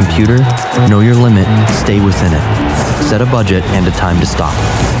phone or computer, know your limit, stay within it. Set a budget and a time to stop.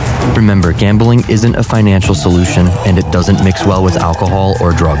 Remember, gambling isn't a financial solution, and it doesn't mix well with alcohol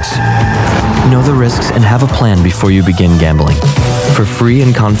or drugs. Know the risks and have a plan before you begin gambling. For free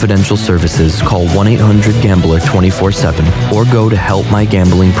and confidential services, call 1-800-GAMBLER 24/7 or go to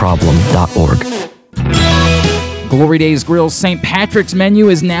helpmygamblingproblem.org. Glory Days Grill's St. Patrick's menu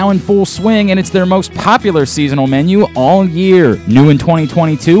is now in full swing, and it's their most popular seasonal menu all year. New in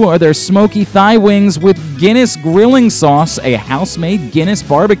 2022 are their smoky thigh wings with Guinness grilling sauce, a house-made Guinness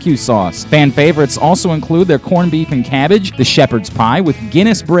barbecue sauce. Fan favorites also include their corned beef and cabbage, the shepherd's pie with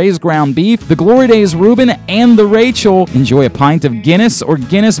Guinness braised ground beef, the Glory Days Reuben, and the Rachel. Enjoy a pint of Guinness or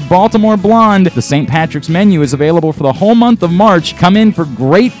Guinness Baltimore Blonde. The St. Patrick's menu is available for the whole month of March. Come in for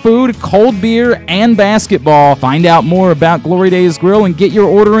great food, cold beer, and basketball. Find out more about Glory Days Grill and get your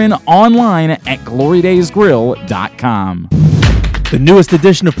order in online at glorydaysgrill.com. The newest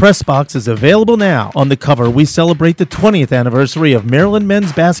edition of PressBox is available now. On the cover, we celebrate the 20th anniversary of Maryland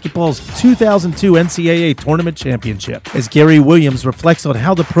men's basketball's 2002 NCAA Tournament Championship, as Gary Williams reflects on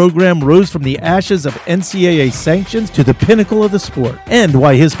how the program rose from the ashes of NCAA sanctions to the pinnacle of the sport, and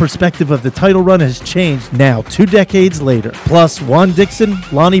why his perspective of the title run has changed now 2 decades later. Plus, Juan Dixon,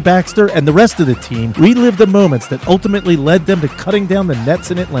 Lonnie Baxter, and the rest of the team relive the moments that ultimately led them to cutting down the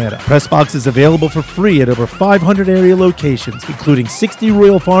nets in Atlanta. PressBox is available for free at over 500 area locations, including 60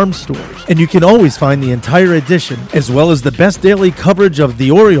 Royal Farms stores. And you can always find the entire edition, as well as the best daily coverage of the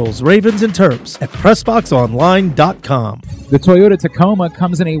Orioles, Ravens, and Terps at PressBoxOnline.com. The Toyota Tacoma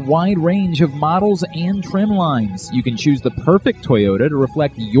comes in a wide range of models and trim lines. You can choose the perfect Toyota to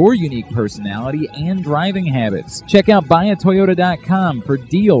reflect your unique personality and driving habits. Check out buyatoyota.com for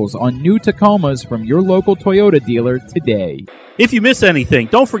deals on new Tacomas from your local Toyota dealer today. If you miss anything,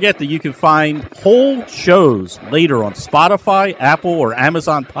 don't forget that you can find whole shows later on Spotify, Apple, or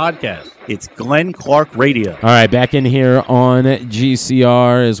Amazon Podcasts. It's Glenn Clark Radio. All right, back in here on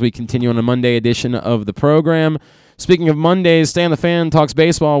GCR as we continue on a Monday edition of the program. Speaking of Mondays, Stay on the Fan talks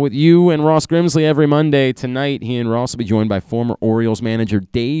baseball with you and Ross Grimsley every Monday. Tonight, he and Ross will be joined by former Orioles manager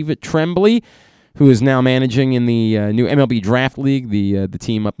Dave Tremblay, who is now managing in the new MLB Draft League, the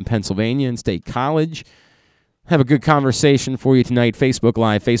team up in Pennsylvania and State College. Have a good conversation for you tonight. Facebook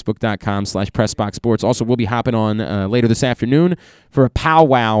Live, facebook.com/PressBoxSports. Also, we'll be hopping on later this afternoon for a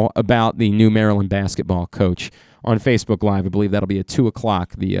powwow about the new Maryland basketball coach on Facebook Live. I believe that'll be at 2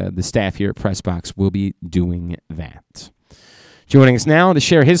 o'clock. The staff here at PressBox will be doing that. Joining us now to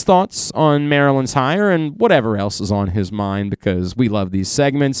share his thoughts on Maryland's hire and whatever else is on his mind, because we love these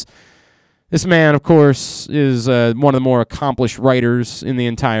segments. This man, of course, is one of the more accomplished writers in the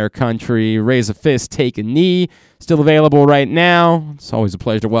entire country. Raise a Fist, Take a Knee. Still available right now. It's always a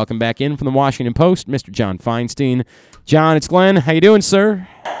pleasure to welcome back in from the Washington Post, Mr. John Feinstein. John, it's Glenn. How you doing, sir?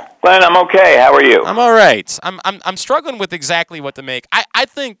 Glenn, I'm okay. How are you? I'm all right. I'm struggling with exactly what to make. I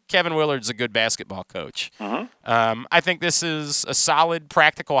think Kevin Willard's a good basketball coach. Mm-hmm. I think this is a solid,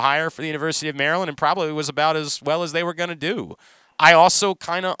 practical hire for the University of Maryland, and probably was about as well as they were going to do. I also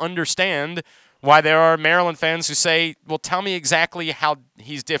kind of understand why there are Maryland fans who say, well, tell me exactly how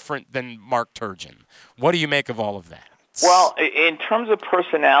he's different than Mark Turgeon. What do you make of all of that? Well, in terms of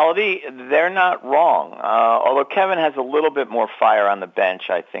personality, they're not wrong. Although Kevin has a little bit more fire on the bench,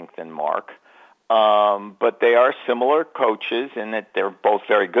 I think, than Mark. But they are similar coaches in that they're both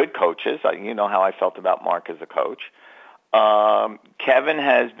very good coaches. You know how I felt about Mark as a coach. Kevin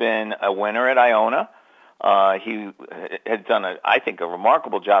has been a winner at Iona. He had done, I think, a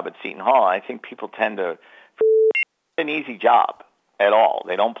remarkable job at Seton Hall. I think people tend to an easy job at all.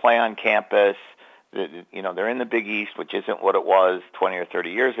 They don't play on campus. You know, they're in the Big East, which isn't what it was 20 or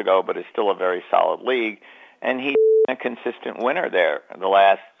 30 years ago, but is still a very solid league. And he's been a consistent winner there in the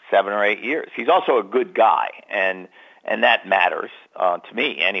last 7 or 8 years. He's also a good guy, and that matters to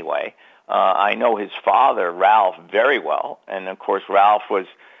me anyway. I know his father, Ralph, very well, and of course Ralph was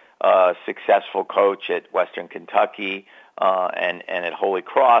a successful coach at Western Kentucky and at Holy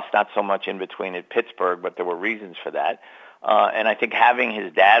Cross, not so much in between at Pittsburgh, but there were reasons for that. And I think having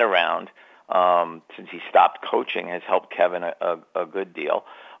his dad around since he stopped coaching has helped Kevin a good deal.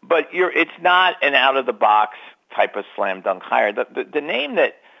 But it's not an out-of-the-box type of slam-dunk hire. The name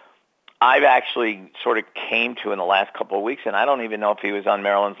that I've actually sort of came to in the last couple of weeks, and I don't even know if he was on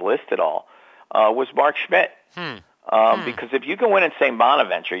Maryland's list at all, was Mark Schmidt. Because if you can win at St.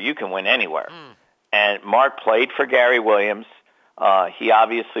 Bonaventure, you can win anywhere. And Mark played for Gary Williams. He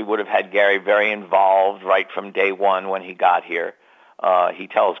obviously would have had Gary very involved right from day one when he got here. He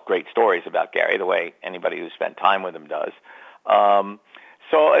tells great stories about Gary, the way anybody who spent time with him does. I'm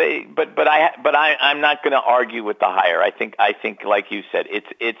not going to argue with the hire. I think, like you said,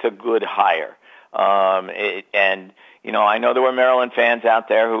 it's a good hire. You know, I know there were Maryland fans out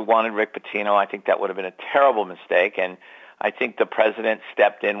there who wanted Rick Pitino. I think that would have been a terrible mistake, and I think the president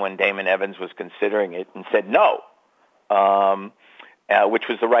stepped in when Damon Evans was considering it and said no, which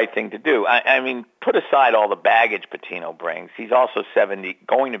was the right thing to do. I mean, put aside all the baggage Pitino brings. He's also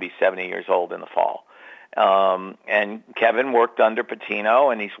going to be 70 years old in the fall. And Kevin worked under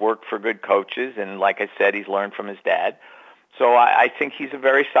Pitino, and he's worked for good coaches. And like I said, he's learned from his dad. So I think he's a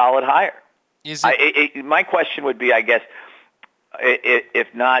very solid hire. My question would be, I guess, if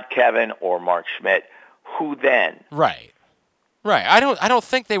not Kevin or Mark Schmidt, who then? Right. I don't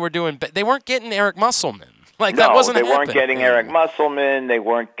think they were doing. They weren't getting Eric Musselman. That wasn't happening. They weren't getting Eric Musselman. They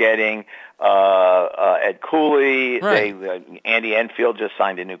weren't getting Ed Cooley. Right. Andy Enfield just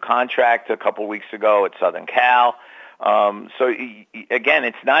signed a new contract a couple weeks ago at Southern Cal. So again,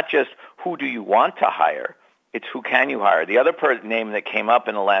 it's not just who do you want to hire. It's who can you hire. The other name that came up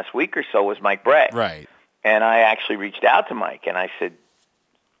in the last week or so was Mike Bray. Right. And I actually reached out to Mike, and I said,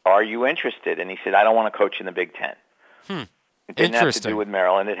 are you interested? And he said, I don't want to coach in the Big Ten. It didn't have to do with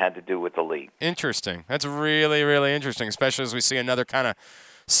Maryland. It had to do with the league. Interesting. That's really, really interesting, especially as we see another kind of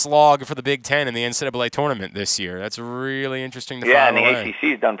slog for the Big Ten in the NCAA tournament this year. That's really interesting to follow. And the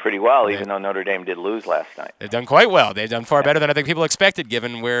ACC has done pretty well, even though Notre Dame did lose last night. They've done quite well. They've done far better than I think people expected,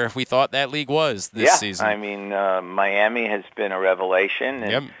 given where we thought that league was this season. I mean, Miami has been a revelation,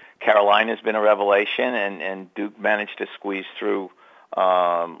 and Carolina's been a revelation, and Duke managed to squeeze through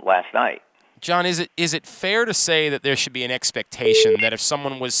last night. John, is it fair to say that there should be an expectation that if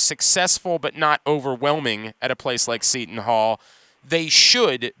someone was successful but not overwhelming at a place like Seton Hall, they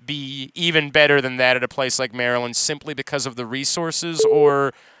should be even better than that at a place like Maryland simply because of the resources?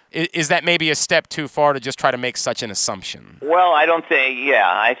 Or is that maybe a step too far to just try to make such an assumption? Well, I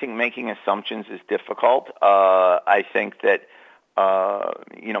think making assumptions is difficult. I think that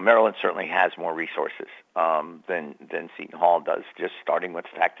Maryland certainly has more resources than Seton Hall does. Just starting with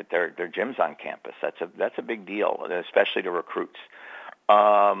the fact that their gym's on campus, that's a big deal, especially to recruits.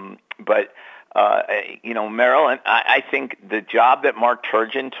 But Maryland, I think the job that Mark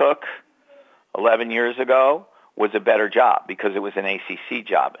Turgeon took 11 years ago was a better job because it was an ACC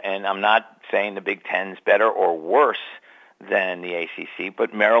job. And I'm not saying the Big Ten's better or worse than the ACC,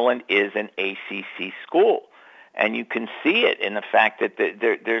 but Maryland is an ACC school. And you can see it in the fact that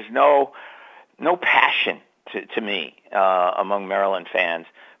there's no passion to me among Maryland fans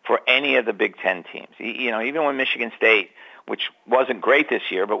for any of the Big Ten teams. Even when Michigan State, which wasn't great this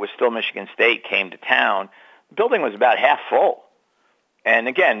year, but was still Michigan State, came to town, the building was about half full. And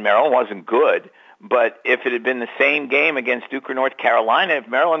again, Maryland wasn't good, but if it had been the same game against Duke or North Carolina, if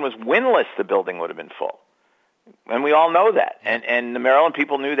Maryland was winless, the building would have been full. And we all know that. And the Maryland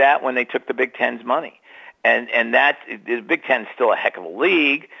people knew that when they took the Big Ten's money. And that the Big Ten is still a heck of a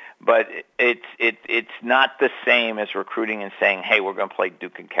league, but it's not the same as recruiting and saying, hey, we're going to play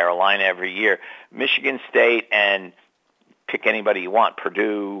Duke and Carolina every year. Michigan State and pick anybody you want,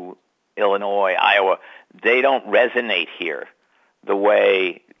 Purdue, Illinois, Iowa, they don't resonate here the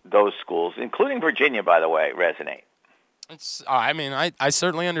way those schools, including Virginia, by the way, resonate. I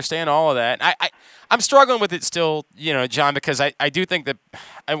certainly understand all of that. I'm struggling with it still, John, because I do think that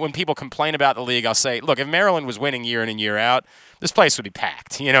when people complain about the league, I'll say, look, if Maryland was winning year in and year out, this place would be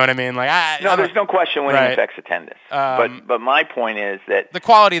packed. You know what I mean? There's no question winning affects attendance. But my point is that the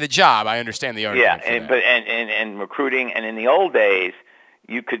quality of the job, I understand the argument. And recruiting, and in the old days,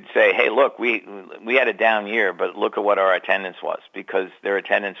 you could say, hey, look, we had a down year, but look at what our attendance was, because their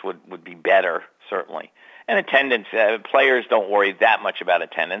attendance would be better, certainly. And attendance, players don't worry that much about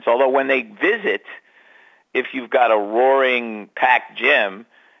attendance, although when they visit, if you've got a roaring packed gym,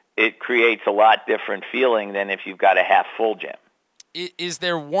 it creates a lot different feeling than if you've got a half-full gym. Is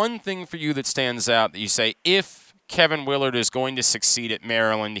there one thing for you that stands out that you say, if Kevin Willard is going to succeed at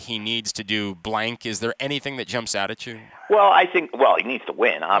Maryland, he needs to do blank? Is there anything that jumps out at you? Well, I think, he needs to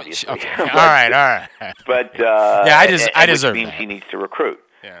win, obviously. Okay. All right. But I deserve which means that. he needs to recruit.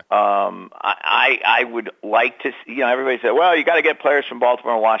 Yeah. I would like to, everybody said, well, you got to get players from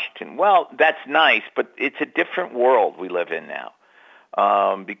Baltimore and Washington. Well, that's nice, but it's a different world we live in now.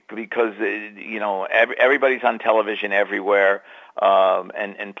 Because, everybody's on television everywhere,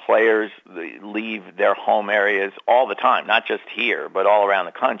 and players leave their home areas all the time, not just here, but all around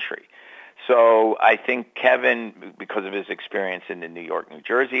the country. So I think Kevin, because of his experience in the New York, New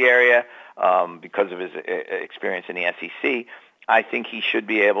Jersey area, because of his experience in the SEC, I think he should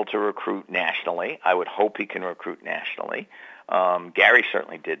be able to recruit nationally. I would hope he can recruit nationally. Gary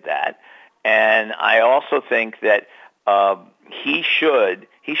certainly did that. And I also think that he should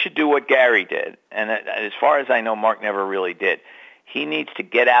do what Gary did. And as far as I know, Mark never really did. He needs to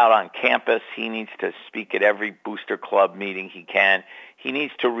get out on campus. He needs to speak at every booster club meeting he can. He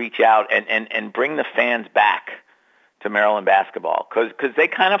needs to reach out and bring the fans back to Maryland basketball, because they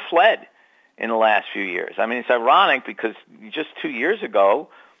kind of fled in the last few years. I mean, it's ironic because just 2 years ago,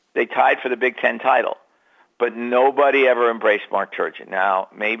 they tied for the Big Ten title, but nobody ever embraced Mark Turgeon. Now,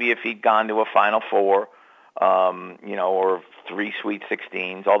 maybe if he'd gone to a Final Four or 3 Sweet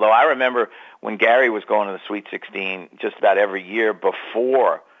 16s. Although I remember when Gary was going to the Sweet 16 just about every year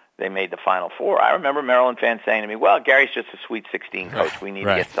before they made the Final Four, I remember Maryland fans saying to me, well, Gary's just a Sweet 16 coach. We need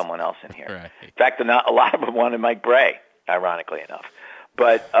to get someone else in here. Right. In fact, a lot of them wanted Mike Bray, ironically enough.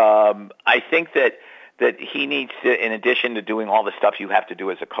 But I think that he needs to, in addition to doing all the stuff you have to do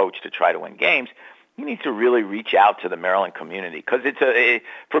as a coach to try to win games, he needs to really reach out to the Maryland community because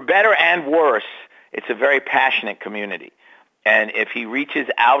for better and worse, it's a very passionate community. And if he reaches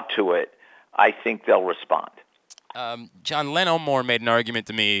out to it, I think they'll respond. John, Len Elmore made an argument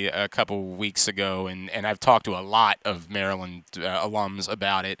to me a couple weeks ago, and I've talked to a lot of Maryland alums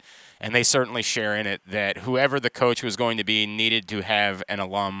about it, and they certainly share in it that whoever the coach was going to be needed to have an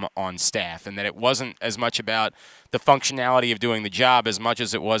alum on staff, and that it wasn't as much about the functionality of doing the job as much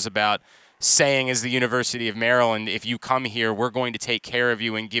as it was about saying as the University of Maryland, if you come here, we're going to take care of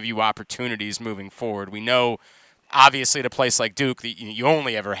you and give you opportunities moving forward. We know, obviously, at a place like Duke, that you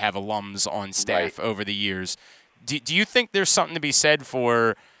only ever have alums on staff over the years. Do you think there's something to be said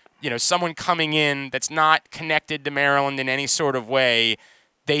for, someone coming in that's not connected to Maryland in any sort of way?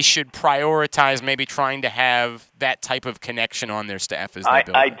 They should prioritize maybe trying to have that type of connection on their staff as they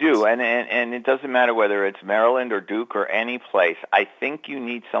build. I do, and it doesn't matter whether it's Maryland or Duke or any place. I think you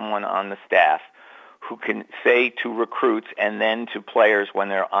need someone on the staff who can say to recruits and then to players when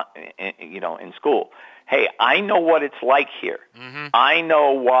they're in school, hey, I know what it's like here. Mm-hmm. I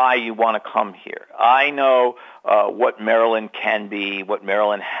know why you want to come here. I know what Maryland can be, what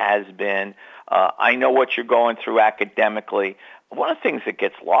Maryland has been. I know what you're going through academically. One of the things that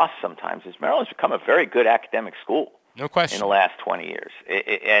gets lost sometimes is Maryland's become a very good academic school. No question. In the last 20 years.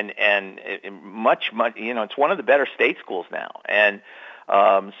 Much, it's one of the better state schools now. And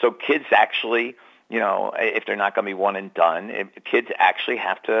so kids actually, if they're not going to be one and done, kids actually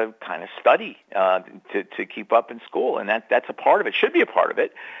have to kind of study to keep up in school. And that's a part of it, should be a part of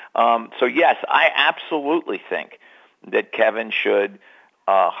it. So, yes, I absolutely think that Kevin should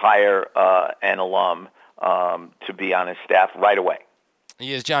hire an alum to be on his staff right away.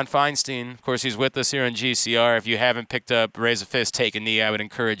 He is John Feinstein. Of course, he's with us here on GCR. If you haven't picked up Raise a Fist, Take a Knee, I would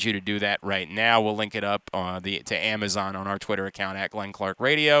encourage you to do that right now. We'll link it up to Amazon on our Twitter account at Glenn Clark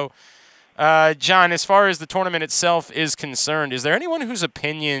Radio. John, as far as the tournament itself is concerned, is there anyone whose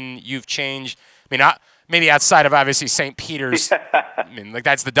opinion you've changed? I mean, maybe outside of obviously St. Peter's. I mean,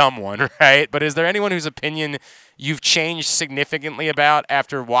 that's the dumb one, right? But is there anyone whose opinion you've changed significantly about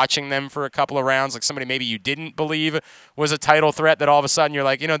after watching them for a couple of rounds? Like somebody maybe you didn't believe was a title threat that all of a sudden you're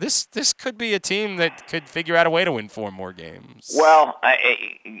like, this could be a team that could figure out a way to win 4 more games. Well,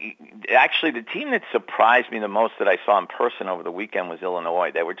 actually, the team that surprised me the most that I saw in person over the weekend was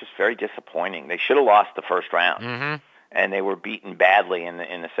Illinois. They were just very disappointing. They should have lost the first round, and they were beaten badly in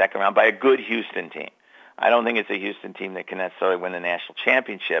the second round by a good Houston team. I don't think it's a Houston team that can necessarily win the national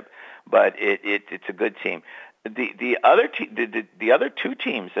championship, but it's a good team. The other two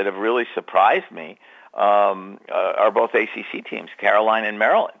teams that have really surprised me are both ACC teams, Carolina and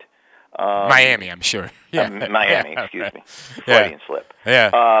Maryland. Miami, I'm sure. Yeah. Miami, excuse me. Freudian slip.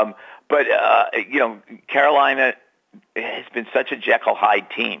 Yeah. But Carolina has been such a Jekyll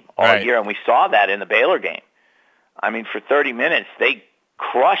Hyde team all year, and we saw that in the Baylor game. I mean, for 30 minutes, they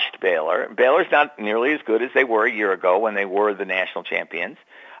crushed Baylor. Baylor's not nearly as good as they were a year ago when they were the national champions,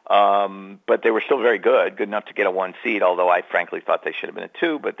 but they were still very good enough to get a 1 seed, although I frankly thought they should have been a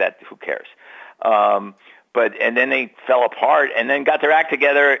 2, but who cares? And then they fell apart and then got their act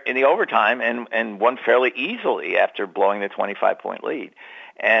together in the overtime and won fairly easily after blowing the 25-point lead.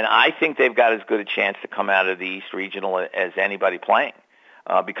 And I think they've got as good a chance to come out of the East Regional as anybody playing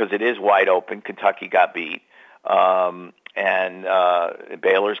because it is wide open. Kentucky got beat. And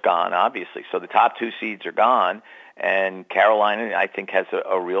Baylor's gone, obviously. So the top 2 seeds are gone, and Carolina, I think, has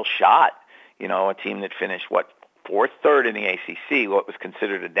a real shot. A team that finished, 4th, 3rd in the ACC, what was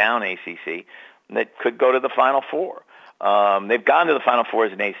considered a down ACC, that could go to the Final Four. They've gone to the Final Four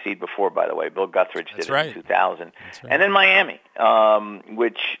as an 8th seed before, by the way. Bill Guthridge did it in 2000. And then Miami,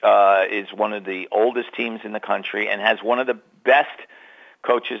 which is one of the oldest teams in the country and has one of the best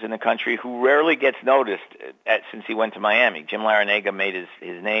coaches in the country who rarely gets noticed since he went to Miami. Jim Larrañaga made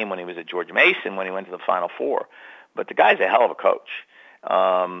his name when he was at George Mason when he went to the Final Four. But the guy's a hell of a coach.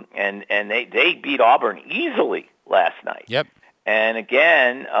 And they beat Auburn easily last night. Yep. And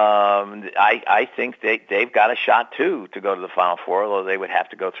again, I think they've got a shot, too, to go to the Final Four, although they would have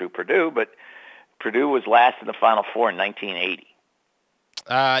to go through Purdue. But Purdue was last in the Final Four in 1980.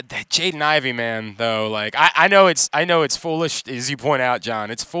 Jaden Ivey, man, though, I know it's foolish, as you point out,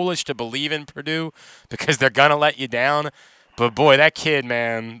 John. It's foolish to believe in Purdue because they're gonna let you down. But boy, that kid,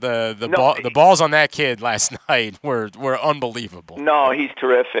 man, the balls on that kid last night were unbelievable. No, he's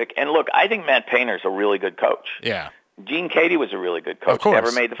terrific. And look, I think Matt Painter's a really good coach. Yeah. Gene Cady was a really good coach. Of course.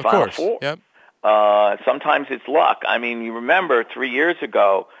 Never made the Final Four. Yep. Sometimes it's luck. I mean, you remember 3 years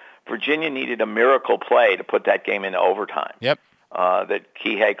ago, Virginia needed a miracle play to put that game into overtime. Yep. That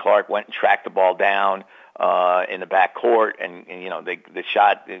Kihei Clark went and tracked the ball down in the back court, and the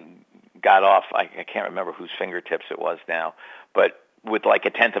shot got off. I can't remember whose fingertips it was now, but with like a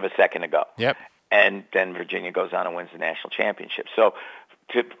tenth of a second to go. Yep. And then Virginia goes on and wins the national championship. So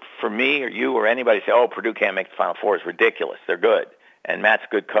for me or you or anybody say, oh, Purdue can't make the Final Four is ridiculous. They're good. And Matt's a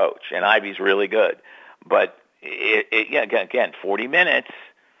good coach, and Ivy's really good. But, again, 40 minutes,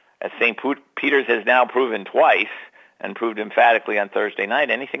 as St. Peter's has now proven twice and proved emphatically on Thursday night,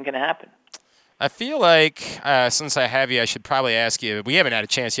 anything can happen. I feel like, since I have you, I should probably ask you, we haven't had a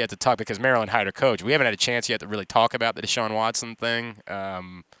chance yet to talk, because Maryland hired a coach. We haven't had a chance yet to really talk about the Deshaun Watson thing.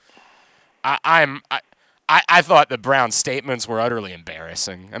 I thought the Brown statements were utterly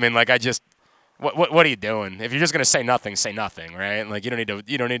embarrassing. I mean, like, what are you doing? If you're just going to say nothing, right? Like, you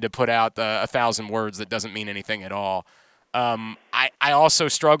don't need to put out 1,000 words that doesn't mean anything at all. I also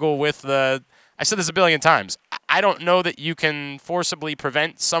struggle with I said this a billion times. I don't know that you can forcibly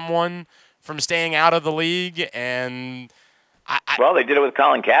prevent someone from staying out of the league, and well, they did it with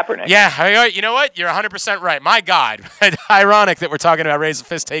Colin Kaepernick. Yeah, you know what? You're 100% right. My God. Ironic that we're talking about raise a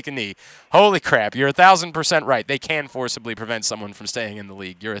fist, take a knee. Holy crap. You're 1,000% right. They can forcibly prevent someone from staying in the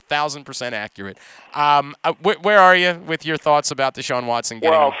league. You're 1,000% accurate. Where are you with your thoughts about Deshaun Watson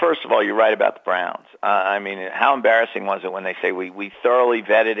getting... Well, first of all, you're right about the Browns. I mean, how embarrassing was it when they say we thoroughly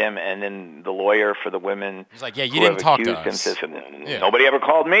vetted him, and then the lawyer for the women... He's like, yeah, you didn't talk to us. Says, nobody ever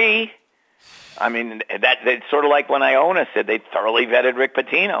called me. I mean, it's sort of like when Iona said they thoroughly vetted Rick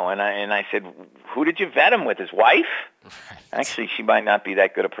Pitino, and I said, who did you vet him with? His wife? Right. Actually, she might not be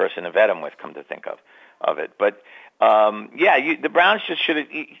that good a person to vet him with, come to think of it. But the Browns just should have.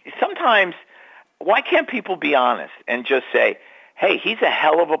 Sometimes, why can't people be honest and just say, hey, he's a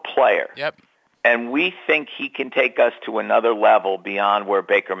hell of a player. Yep. And we think he can take us to another level beyond where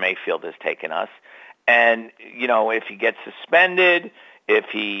Baker Mayfield has taken us. And if he gets suspended, if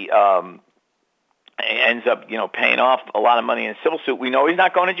he ends up, paying off a lot of money in a civil suit. We know he's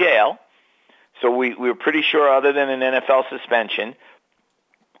not going to jail, so we were pretty sure, other than an NFL suspension.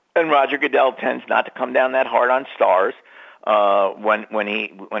 And Roger Goodell tends not to come down that hard on stars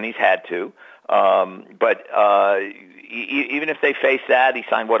when he's had to. But even if they face that, he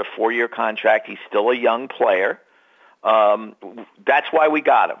signed a 4-year contract. He's still a young player. That's why we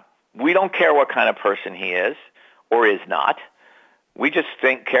got him. We don't care what kind of person he is or is not. We just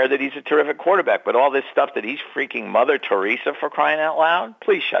care that he's a terrific quarterback. But all this stuff that he's freaking Mother Teresa, for crying out loud,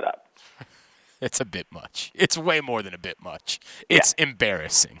 please shut up. It's a bit much. It's way more than a bit much. It's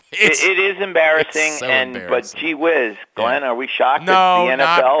embarrassing. It is embarrassing. It's so embarrassing. But gee whiz, Glenn, are we shocked that the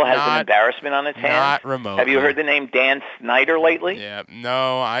NFL has an embarrassment on its hands? Not remotely. Have you heard the name Dan Snyder lately? Yeah.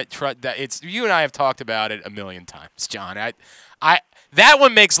 No, I try that. It's you and I have talked about it a million times, John. That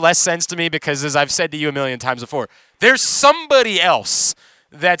one makes less sense to me because, as I've said to you a million times before, there's somebody else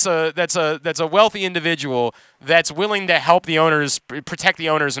that's a wealthy individual that's willing to help the owners, protect the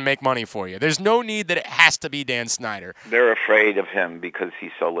owners, and make money for you. There's no need that it has to be Dan Snyder. They're afraid of him because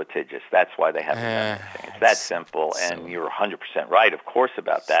he's so litigious. That's why they haven't done anything. It's that simple, and you're 100% right, of course,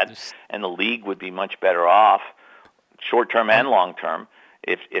 about that. And the league would be much better off, short-term and long-term,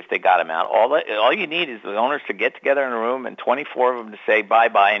 if they got him out. All you need is the owners to get together in a room and 24 of them to say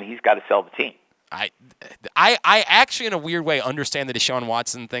bye-bye, and he's got to sell the team. I actually, in a weird way, understand the Deshaun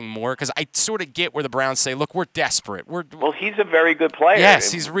Watson thing more because I sort of get where the Browns say, look, we're desperate. Well, he's a very good player.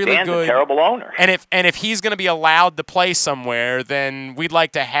 Yes, he's really Dan's good. A terrible owner. And if he's going to be allowed to play somewhere, then we'd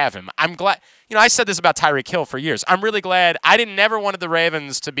like to have him. I'm glad. I said this about Tyreek Hill for years. I'm really glad. I never wanted the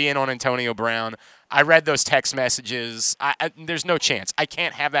Ravens to be in on Antonio Brown. I read those text messages. There's no chance. I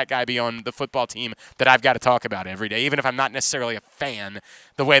can't have that guy be on the football team that I've got to talk about every day, even if I'm not necessarily a fan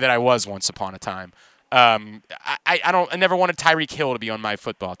the way that I was once upon a time. I never wanted Tyreek Hill to be on my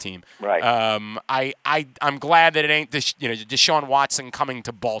football team. Right. I'm glad that it ain't Deshaun Watson coming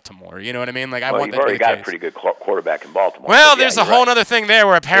to Baltimore. You know what I mean? Like, I want that to be the case. You've already got a pretty good quarterback in Baltimore. Well, there's a whole other thing there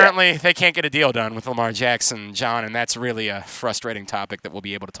where apparently they can't get a deal done with Lamar Jackson, John, and that's really a frustrating topic that we'll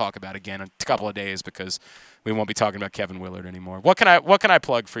be able to talk about again in a couple of days because we won't be talking about Kevin Willard anymore. What can I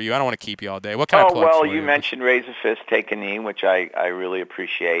plug for you? I don't want to keep you all day. What can I plug for you? Well, you mentioned Raise a Fist, Take a Knee, which I really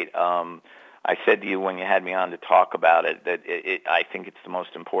appreciate. I said to you when you had me on to talk about it that I think it's the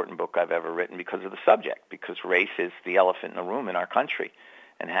most important book I've ever written because of the subject, because race is the elephant in the room in our country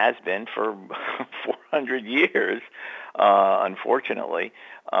and has been for 100 years, unfortunately.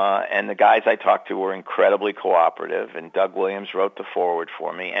 And the guys I talked to were incredibly cooperative, and Doug Williams wrote the foreword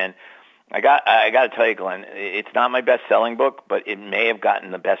for me. And I got to tell you, Glenn, it's not my best-selling book, but it may have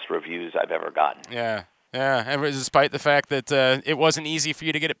gotten the best reviews I've ever gotten. Yeah, and despite the fact that it wasn't easy for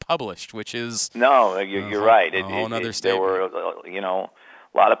you to get it published, which is... No, you're right. A whole other statement. There were,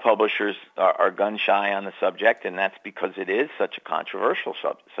 a lot of publishers are gun-shy on the subject, and that's because it is such a controversial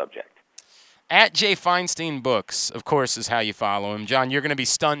subject. At Jay Feinstein Books, of course, is how you follow him. John, you're going to be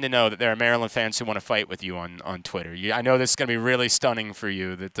stunned to know that there are Maryland fans who want to fight with you on Twitter. I know this is going to be really stunning for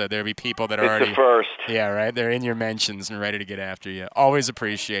you, that there'll be people that are already... It's the first. Yeah, right? They're in your mentions and ready to get after you. Always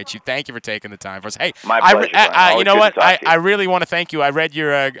appreciate you. Thank you for taking the time for us. Hey, my pleasure, you know what? I really want to thank you. I read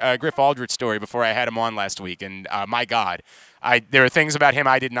your Griff Aldrich story before I had him on last week, and my God... there are things about him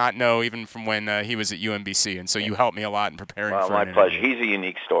I did not know even from when he was at UMBC, and so you helped me a lot in preparing for my pleasure. He's a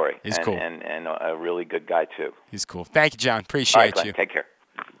unique story. He's cool. And a really good guy, too. He's cool. Thank you, John. Appreciate you. You. Take care.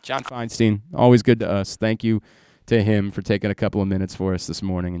 John Feinstein, always good to us. Thank you to him for taking a couple of minutes for us this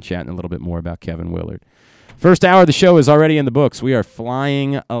morning and chatting a little bit more about Kevin Willard. First hour of the show is already in the books. We are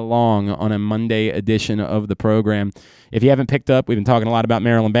flying along on a Monday edition of the program. If you haven't picked up, we've been talking a lot about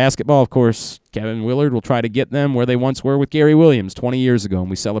Maryland basketball. Of course, Kevin Willard will try to get them where they once were with Gary Williams 20 years ago, and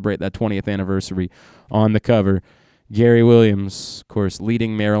we celebrate that 20th anniversary on the cover. Gary Williams, of course,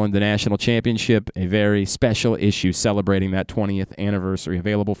 leading Maryland to national championship, a very special issue celebrating that 20th anniversary.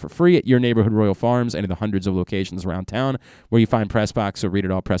 Available for free at your neighborhood Royal Farms and in the hundreds of locations around town where you find PressBox, so read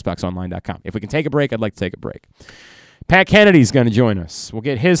it all, PressBoxOnline.com. If we can take a break, I'd like to take a break. Pat Kennedy's going to join us. We'll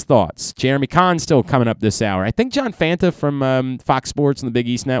get his thoughts. Jeremy Kahn's still coming up this hour. I think John Fanta from Fox Sports and the Big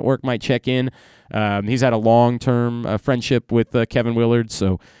East Network might check in. He's had a long-term friendship with Kevin Willard,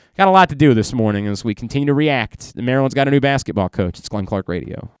 so got a lot to do this morning as we continue to react. Maryland's got a new basketball coach. It's Glenn Clark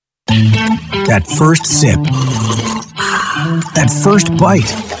Radio. That first sip. That first bite.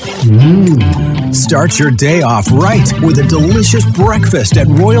 Start your day off right with a delicious breakfast at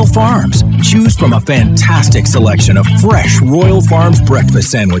Royal Farms. Choose from a fantastic selection of fresh Royal Farms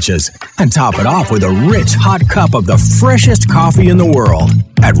breakfast sandwiches and top it off with a rich hot cup of the freshest coffee in the world.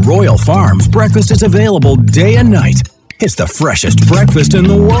 At Royal Farms, breakfast is available day and night. It's the freshest breakfast in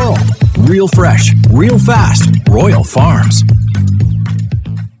the world. Real fresh, real fast. Royal Farms.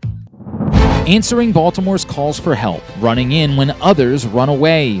 Answering Baltimore's calls for help, running in when others run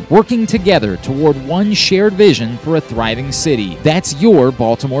away, working together toward one shared vision for a thriving city. That's your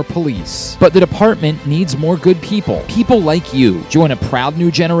Baltimore Police. But the department needs more good people, people like you. Join a proud new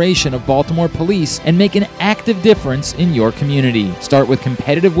generation of Baltimore Police and make an active difference in your community. Start with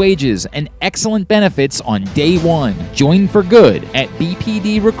competitive wages and excellent benefits on day one. Join for good at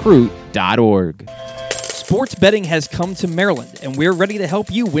bpdrecruit.org. Sports betting has come to Maryland, and we're ready to help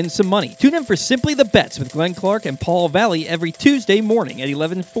you win some money. Tune in for Simply the Bets with Glenn Clark and Paul Valley every Tuesday morning at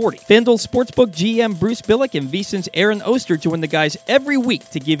 11:40. FanDuel Sportsbook GM Bruce Billick and VSiN's Aaron Oster join the guys every week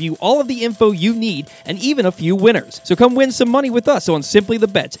to give you all of the info you need and even a few winners. So come win some money with us on Simply the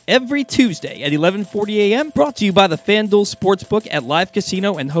Bets every Tuesday at 11:40 a.m. Brought to you by the FanDuel Sportsbook at Live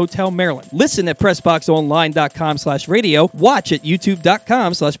Casino and Hotel Maryland. Listen at PressBoxOnline.com/radio. Watch at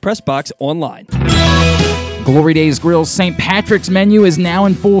YouTube.com/PressBoxOnline. Glory Days Grill's St. Patrick's menu is now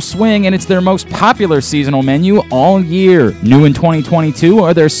in full swing, and it's their most popular seasonal menu all year. New in 2022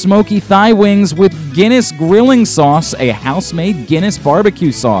 are their smoky thigh wings with Guinness grilling sauce, a house-made Guinness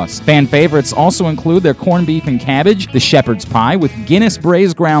barbecue sauce. Fan favorites also include their corned beef and cabbage, the shepherd's pie with Guinness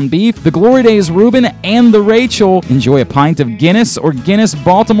braised ground beef, the Glory Days Reuben, and the Rachel. Enjoy a pint of Guinness or Guinness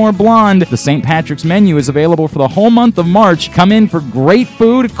Baltimore Blonde. The St. Patrick's menu is available for the whole month of March. Come in for great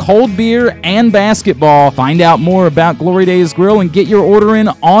food, cold beer, and basketball. Find out more about Glory Days Grill and get your order in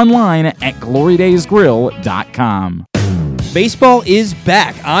online at glorydaysgrill.com. Baseball is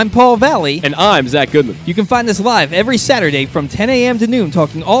back. I'm Paul Valley. And I'm Zach Goodman. You can find us live every Saturday from 10 a.m. to noon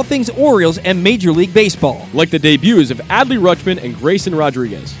talking all things Orioles and Major League Baseball. Like the debuts of Adley Rutschman and Grayson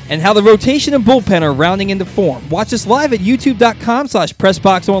Rodriguez. And how the rotation and bullpen are rounding into form. Watch us live at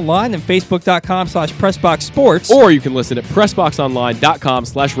youtube.com/PressBoxOnline and facebook.com/PressBoxSports. Or you can listen at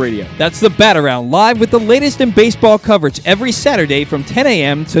PressBoxOnline.com/radio. That's the Bat Around, live with the latest in baseball coverage every Saturday from 10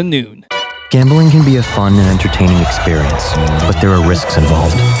 a.m. to noon. Gambling can be a fun and entertaining experience, but there are risks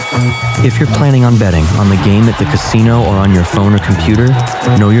involved. If you're planning on betting on the game at the casino or on your phone or computer,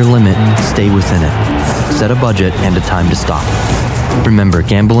 know your limit, stay within it. Set a budget and a time to stop. Remember,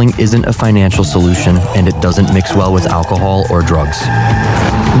 gambling isn't a financial solution, and it doesn't mix well with alcohol or drugs.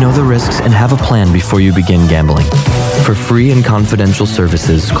 Know the risks and have a plan before you begin gambling. For free and confidential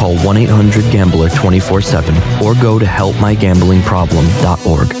services, call 1-800-GAMBLER 24/7 or go to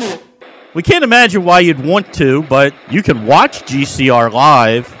helpmygamblingproblem.org. We can't imagine why you'd want to, but you can watch GCR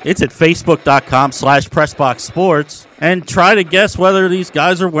live. It's at facebook.com/PressBoxSports and try to guess whether these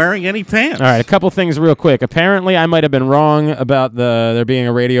guys are wearing any pants. All right, a couple things real quick. Apparently, I might have been wrong about there being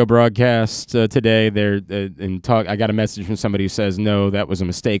a radio broadcast today. I got a message from somebody who says, no, that was a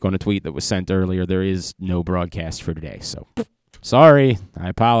mistake on a tweet that was sent earlier. There is no broadcast for today. So, sorry, I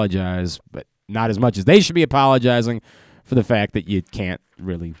apologize, but not as much as they should be apologizing for the fact that you can't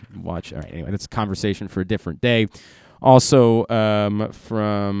really watch. All right, anyway, that's a conversation for a different day. Also,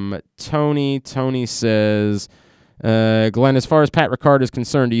 from Tony. Tony says, Glenn, as far as Pat Ricard is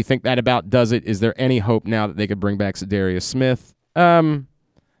concerned, do you think that about does it? Is there any hope now that they could bring back Za'Darius Smith? I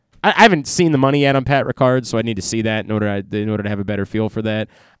haven't seen the money yet on Pat Ricard, so I need to see that in order to have a better feel for that.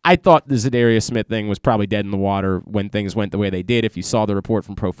 I thought the Za'Darius Smith thing was probably dead in the water when things went the way they did. If you saw the report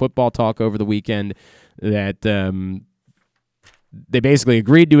from Pro Football Talk over the weekend that they basically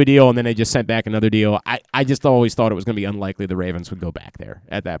agreed to a deal and then they just sent back another deal. I just always thought it was going to be unlikely the Ravens would go back there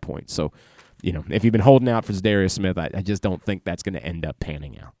at that point. So, if you've been holding out for Za'Darius Smith, I just don't think that's going to end up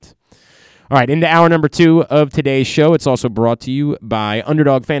panning out. All right, into hour number 2 of today's show. It's also brought to you by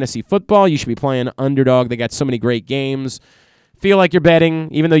Underdog Fantasy Football. You should be playing Underdog. They got so many great games. Feel like you're betting,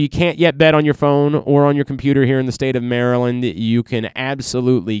 even though you can't yet bet on your phone or on your computer here in the state of Maryland. You can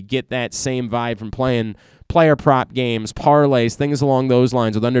absolutely get that same vibe from playing player prop games, parlays, things along those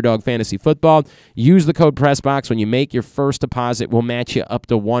lines with Underdog Fantasy Football. Use the code PRESSBOX when you make your first deposit. We'll match you up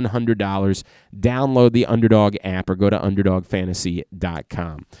to $100. Download the Underdog app or go to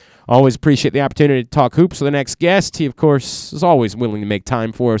UnderdogFantasy.com. Always appreciate the opportunity to talk hoops with the next guest. He, of course, is always willing to make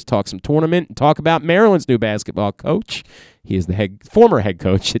time for us, talk some tournament, and talk about Maryland's new basketball coach. He is the former head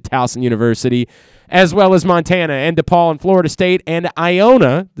coach at Towson University, as well as Montana and DePaul and Florida State and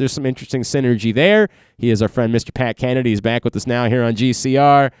Iona. There's some interesting synergy there. He is our friend, Mr. Pat Kennedy. He's back with us now here on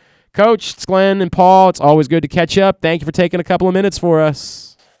GCR. Coach, it's Glenn and Paul. It's always good to catch up. Thank you for taking a couple of minutes for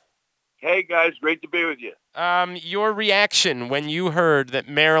us. Hey, guys. Great to be with you. Your reaction when you heard that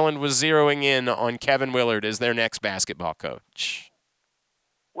Maryland was zeroing in on Kevin Willard as their next basketball coach?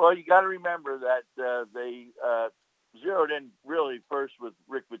 Well, you got to remember that they zeroed in really first with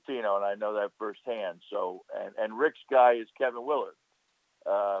Rick Pitino, and I know that firsthand. So, and Rick's guy is Kevin Willard.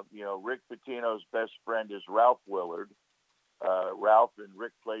 Rick Pitino's best friend is Ralph Willard. Ralph and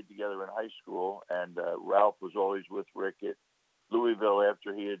Rick played together in high school, and Ralph was always with Rick at Louisville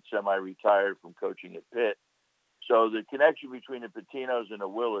after he had semi-retired from coaching at Pitt. So the connection between the Patinos and the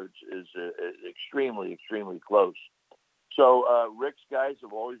Willards is extremely, extremely close. So Rick's guys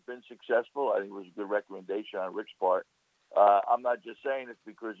have always been successful. I think it was a good recommendation on Rick's part. I'm not just saying it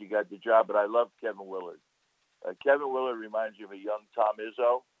because he got the job, but I love Kevin Willard. Kevin Willard reminds me of a young Tom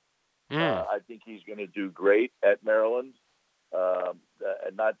Izzo. I think he's going to do great at Maryland. And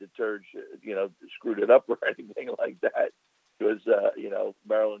not that Turge, screwed it up or anything like that. Because,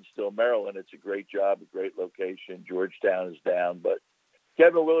 Maryland's still Maryland. It's a great job, a great location. Georgetown is down. But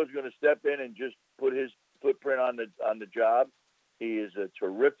Kevin Willard's going to step in and just put his footprint on the job. He is a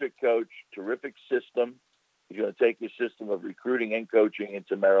terrific coach, terrific system. He's going to take his system of recruiting and coaching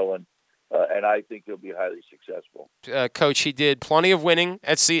into Maryland. And I think he'll be highly successful. Coach, he did plenty of winning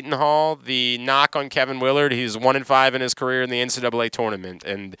at Seton Hall. The knock on Kevin Willard, he's 1-5 in his career in the NCAA tournament.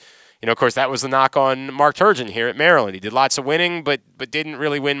 And, of course, that was the knock on Mark Turgeon here at Maryland. He did lots of winning, but didn't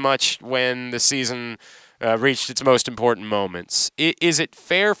really win much when the season reached its most important moments. Is it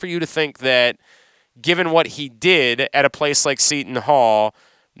fair for you to think that, given what he did at a place like Seton Hall,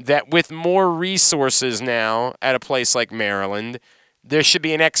 that with more resources now at a place like Maryland, there should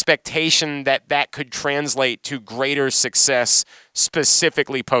be an expectation that could translate to greater success,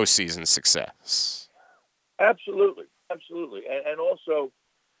 specifically postseason success? Absolutely. And also,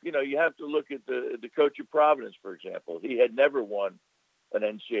 you have to look at the coach of Providence, for example. He had never won an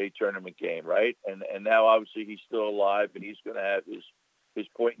NCAA tournament game, right? And now, obviously, he's still alive, and he's going to have his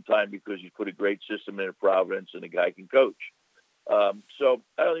point in time because he's put a great system into Providence, and the guy can coach. So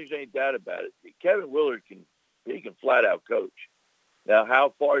I don't think there's any doubt about it. Kevin Willard can flat out coach. Now, how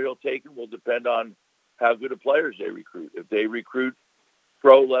far he'll take him will depend on how good of players they recruit. If they recruit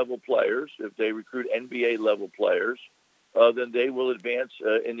pro-level players, if they recruit NBA-level players, then they will advance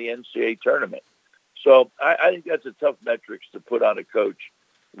in the NCAA tournament. So I think that's a tough metrics to put on a coach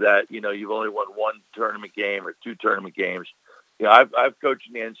that, you've only won one tournament game or two tournament games. I've coached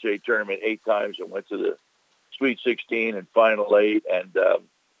in the NCAA tournament 8 times and went to the Sweet 16 and Final 8, and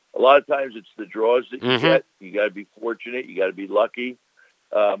a lot of times it's the draws that you get. You got to be fortunate. You got to be lucky.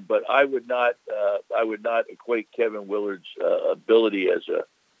 But I would not equate Kevin Willard's ability as a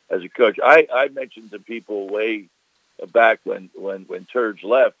coach. I mentioned to people way back when Turge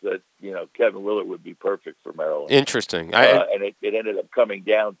left that, Kevin Willard would be perfect for Maryland. Interesting. And it ended up coming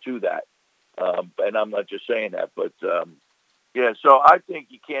down to that. And I'm not just saying that, but so I think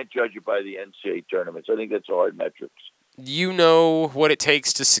you can't judge it by the NCAA tournaments. I think that's hard metrics. You know what it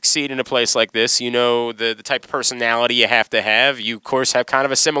takes to succeed in a place like this. You know the type of personality you have to have. You, of course, have kind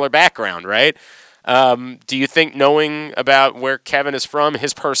of a similar background, right? Do you think, knowing about where Kevin is from,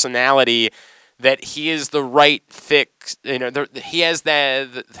 his personality, that he is the right fit? He has that.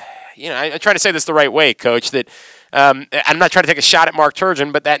 I'm trying to say this the right way, Coach. That I'm not trying to take a shot at Mark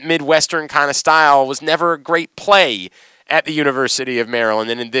Turgeon, but that Midwestern kind of style was never a great play at the University of Maryland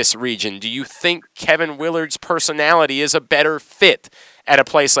and in this region. Do you think Kevin Willard's personality is a better fit at a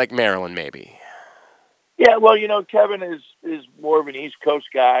place like Maryland, maybe? Yeah, well, Kevin is more of an East Coast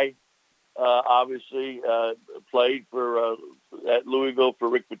guy. Obviously, played for at Louisville for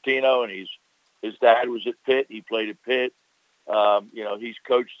Rick Pitino, and his dad was at Pitt. He played at Pitt. He's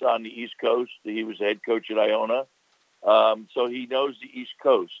coached on the East Coast. He was head coach at Iona. So he knows the East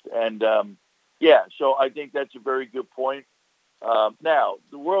Coast. And, so I think that's a very good point. Now,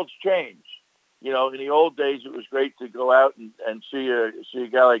 the world's changed. In the old days, it was great to go out and see a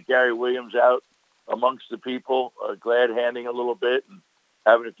guy like Gary Williams out amongst the people, glad-handing a little bit and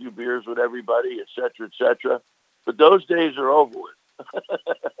having a few beers with everybody, et cetera, et cetera. But those days are over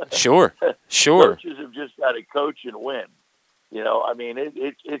with. Sure. Coaches have just got to coach and win.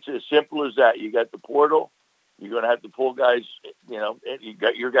 It's as simple as that. You got the portal. You're going to have to pull guys, you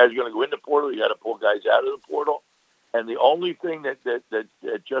got your guys going to go in the portal. You got to pull guys out of the portal. And the only thing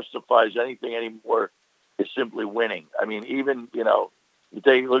that justifies anything anymore is simply winning. I mean, even, you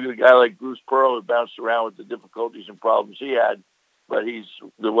take a look at a guy like Bruce Pearl who bounced around with the difficulties and problems he had, but he's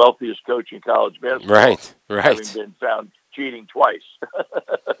the wealthiest coach in college basketball. Right. Having been found cheating twice.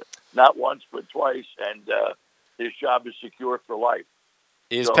 Not once, but twice. And his job is secure for life.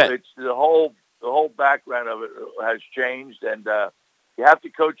 It's the whole background of it has changed, and you have to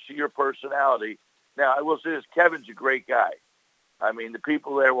coach to your personality. Now, I will say this, Kevin's a great guy. I mean, the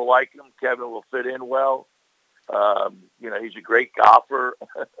people there will like him. Kevin will fit in well. He's a great golfer.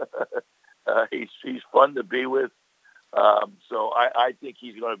 He's fun to be with. So I think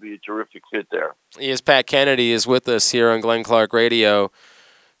he's going to be a terrific fit there. Pat Kennedy is with us here on Glenn Clark Radio.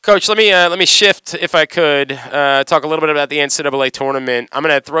 Coach, let me shift, if I could, talk a little bit about the NCAA tournament. I'm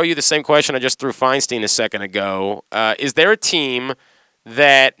going to throw you the same question I just threw Feinstein a second ago. Is there a team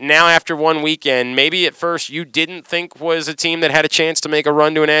that now, after one weekend, maybe at first you didn't think was a team that had a chance to make a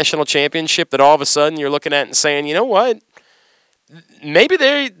run to a national championship, that all of a sudden you're looking at and saying, you know what, maybe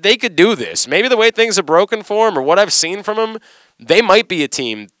they could do this. Maybe the way things are broken for them or what I've seen from them, they might be a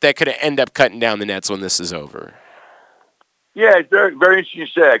team that could end up cutting down the nets when this is over. Yeah, it's very, very interesting you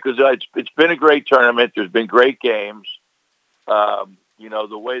say that, because it's been a great tournament. There's been great games.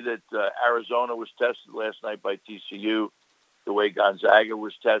 The way that Arizona was tested last night by TCU, the way Gonzaga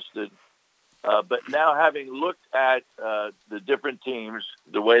was tested. But now, having looked at the different teams,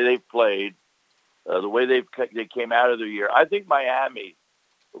 the way they've played, the way they came out of the year, I think Miami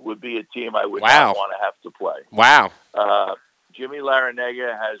would be a team I would not want to have to play. Wow. Jimmy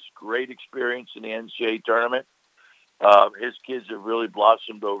Larrañaga has great experience in the NCAA tournament. His kids have really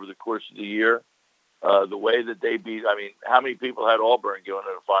blossomed over the course of the year. The way that they beat, how many people had Auburn going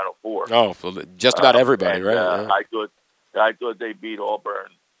to the Final Four? Oh, just about everybody, right? Yeah. I thought they beat Auburn,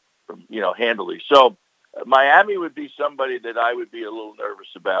 handily. So Miami would be somebody that I would be a little nervous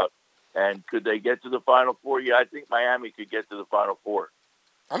about. And could they get to the Final Four? Yeah, I think Miami could get to the Final Four.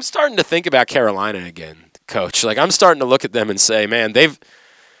 I'm starting to think about Carolina again, Coach. I'm starting to look at them and say, man, they've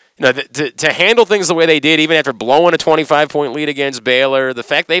to handle things the way they did, even after blowing a 25-point lead against Baylor, the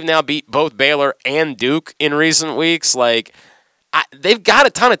fact they've now beat both Baylor and Duke in recent weeks, they've got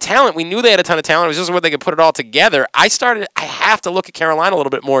a ton of talent. We knew they had a ton of talent. It was just whether they could put it all together. I have to look at Carolina a little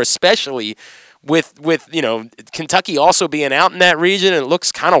bit more, especially with Kentucky also being out in that region, and it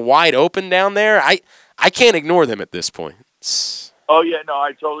looks kind of wide open down there. I can't ignore them at this point. Oh, yeah, no,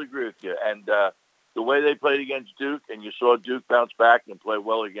 I totally agree with you. And the way they played against Duke, and you saw Duke bounce back and play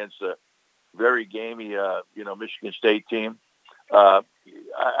well against a very gamey, Michigan State team. I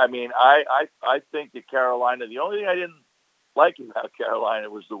think that Carolina, the only thing I didn't like about Carolina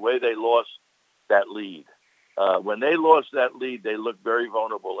was the way they lost that lead. When they lost that lead, they looked very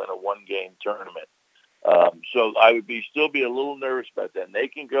vulnerable in a one-game tournament. So I would still be a little nervous about that. And they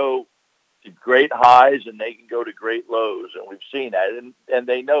can go to great highs and they can go to great lows, and we've seen that, and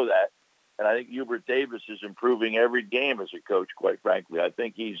they know that. And I think Hubert Davis is improving every game as a coach, quite frankly. I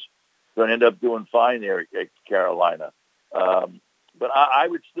think he's going to end up doing fine there at Carolina. But I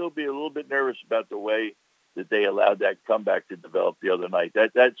would still be a little bit nervous about the way that they allowed that comeback to develop the other night.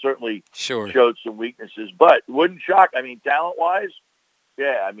 That certainly sure showed some weaknesses, but wouldn't shock. I mean, talent-wise,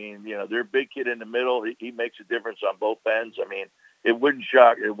 yeah, I mean, their big kid in the middle, he makes a difference on both ends. I mean, it wouldn't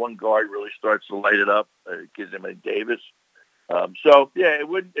shock if one guard really starts to light it up, gives him a Davis. So yeah, it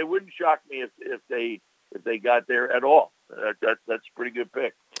wouldn't shock me if they got there at all. That's a pretty good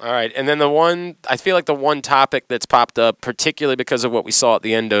pick. All right, and then I feel like the one topic that's popped up, particularly because of what we saw at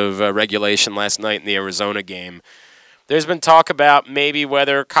the end of regulation last night in the Arizona game, there's been talk about maybe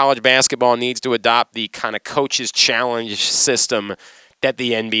whether college basketball needs to adopt the kind of coaches challenge system that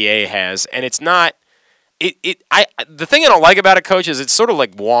the NBA has, and it's not. The thing I don't like about it, Coach, is it's sort of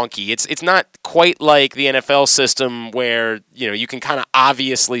like wonky. It's not quite like the NFL system where you can kind of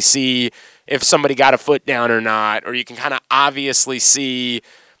obviously see if somebody got a foot down or not, or you can kind of obviously see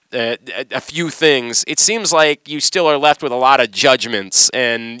a few things. It seems like you still are left with a lot of judgments,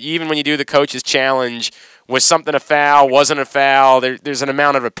 and even when you do the coach's challenge, was something a foul, wasn't a foul, there's an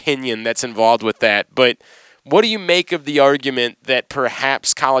amount of opinion that's involved with that. But what do you make of the argument that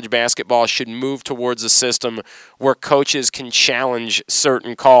perhaps college basketball should move towards a system where coaches can challenge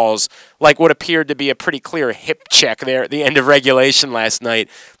certain calls, like what appeared to be a pretty clear hip check there at the end of regulation last night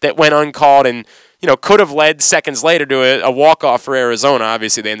that went uncalled and could have led seconds later to a walk-off for Arizona?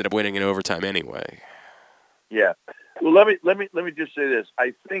 Obviously, they ended up winning in overtime anyway. Yeah. Well, let me just say this.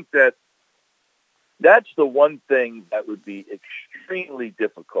 I think that's the one thing that would be extremely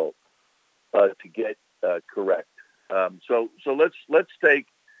difficult to get correct. So let's take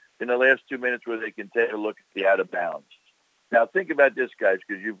in the last 2 minutes where they can take a look at the out of bounds. Now think about this, guys,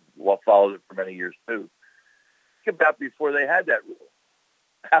 because you've followed it for many years too. Think about before they had that rule.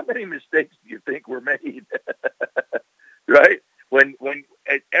 How many mistakes do you think were made? Right? When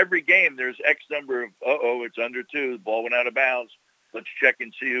at every game there's X number of it's under 2, the ball went out of bounds. Let's check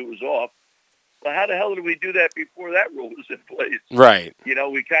and see who was off. Well, how the hell did we do that before that rule was in place? Right.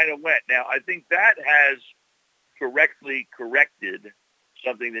 We kind of went. Now, I think that has correctly corrected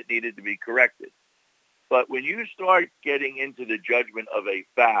something that needed to be corrected. But when you start getting into the judgment of a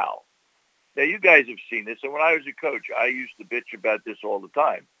foul, now you guys have seen this, and when I was a coach, I used to bitch about this all the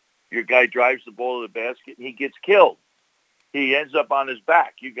time. Your guy drives the ball to the basket, and he gets killed. He ends up on his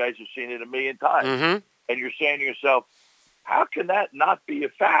back. You guys have seen it a million times. Mm-hmm. And you're saying to yourself, how can that not be a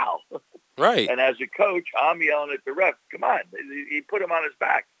foul? Right. And as a coach, I'm yelling at the ref, come on, he put him on his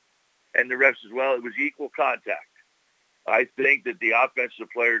back. And the ref says, well, it was equal contact. I think that the offensive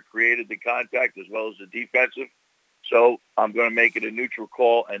player created the contact as well as the defensive. So I'm going to make it a neutral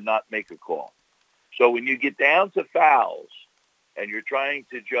call and not make a call. So when you get down to fouls and you're trying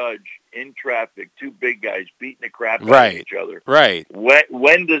to judge in traffic 2 big guys beating the crap out of each other, right?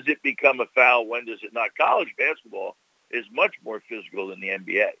 When does it become a foul? When does it not? College basketball is much more physical than the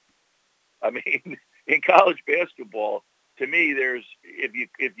NBA. I mean, in college basketball, to me, there's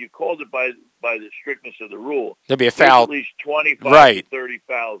if you called it by the strictness of the rule, there'd be a foul. At least 25 to 30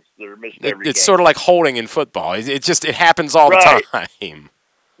 fouls that are missed every game. It's sort of like holding in football. It happens all the time.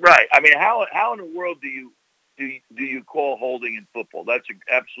 Right. I mean, how in the world do you call holding in football? That's an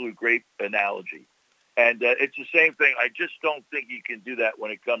absolute great analogy, and it's the same thing. I just don't think you can do that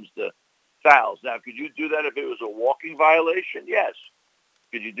when it comes to fouls. Now, could you do that if it was a walking violation? Yes.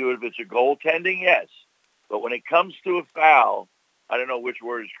 Could you do it if it's a goaltending? Yes. But when it comes to a foul, I don't know which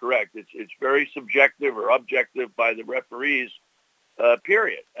word is correct. It's very subjective or objective by the referees,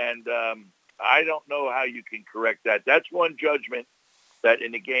 period. And I don't know how you can correct that. That's one judgment that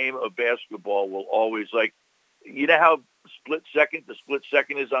in the game of basketball will always, like, you know how the split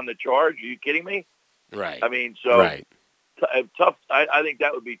second is on the charge? Are you kidding me? Right. I mean, so tough. I think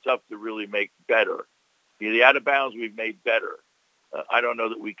that would be tough to really make better. The out of bounds we've made better. I don't know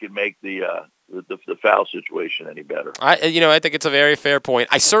that we can make the foul situation any better. I think it's a very fair point.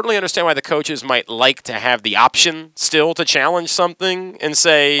 I certainly understand why the coaches might like to have the option still to challenge something and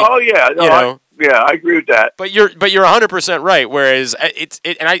say, "Oh yeah, I agree with that." But you're 100% right. Whereas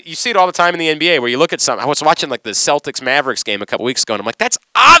you see it all the time in the NBA where you look at something. I was watching like the Celtics Mavericks game a couple weeks ago, and I'm like, "That's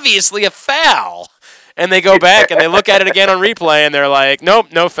obviously a foul." And they go back and they look at it again on replay, and they're like, "Nope,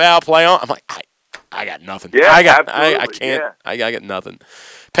 no foul. Play on." I'm like, I got nothing. Yeah, I can't. Yeah. I got nothing.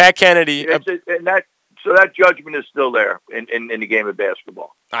 Pat Kennedy. So that judgment is still there in the game of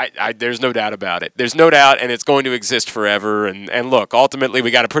basketball. There's no doubt about it. There's no doubt, and it's going to exist forever. And look, ultimately,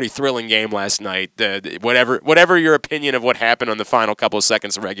 we got a pretty thrilling game last night. Whatever your opinion of what happened on the final couple of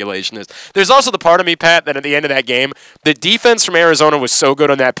seconds of regulation is, there's also the part of me, Pat, that at the end of that game, the defense from Arizona was so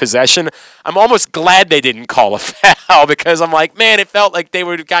good on that possession. I'm almost glad they didn't call a foul because I'm like, man, it felt like they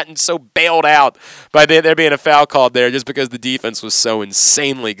would have gotten so bailed out by there being a foul called there just because the defense was so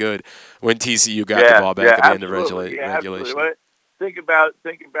insanely good when TCU got the ball back at the end of regulation. Absolutely. Think about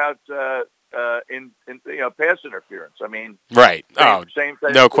in pass interference. I mean, right? Same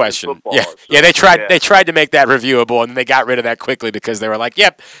no question. Football, yeah. They tried to make that reviewable, and they got rid of that quickly because they were like,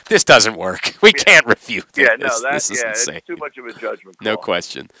 "Yep, this doesn't work. We can't review this. This is insane. It's too much of a judgment call." No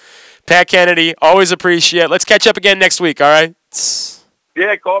question. Pat Kennedy, always appreciate it. Let's catch up again next week. All right?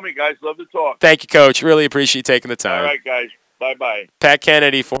 Yeah, call me, guys. Love to talk. Thank you, Coach. Really appreciate you taking the time. All right, guys. Bye-bye. Pat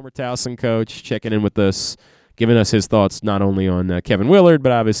Kennedy, former Towson coach, checking in with us, giving us his thoughts not only on Kevin Willard,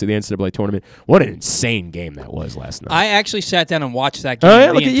 but obviously the NCAA tournament. What an insane game that was last night. I actually sat down and watched that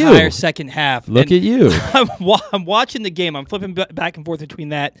game the entire second half. Look at you. I'm watching the game. I'm flipping back and forth between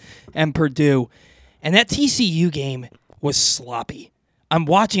that and Purdue. And that TCU game was sloppy. I'm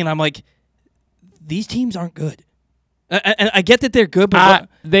watching and I'm like, these teams aren't good. And I get that they're good, but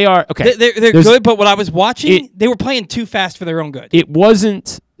they are. Okay. They're good, but what I was watching, they were playing too fast for their own good. It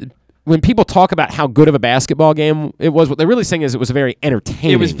wasn't... When people talk about how good of a basketball game it was, what they're really saying is it was a very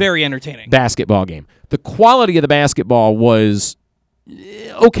entertaining. It was very entertaining basketball game. The quality of the basketball was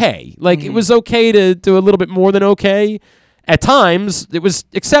okay. Like, it was okay to a little bit more than okay. At times, it was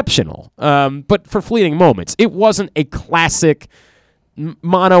exceptional. But for fleeting moments, it wasn't a classic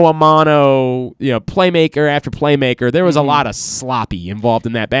mano-a-mano, playmaker after playmaker. There was a lot of sloppy involved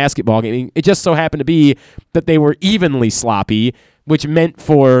in that basketball game. It just so happened to be that they were evenly sloppy, which meant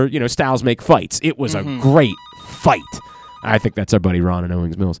for, styles make fights. It was a great fight. I think that's our buddy Ron and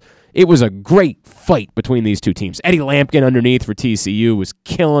Owings Mills. It was a great fight between these two teams. Eddie Lampkin underneath for TCU was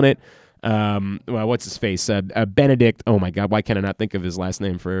killing it. What's his face? Benedict. Oh, my God. Why can I not think of his last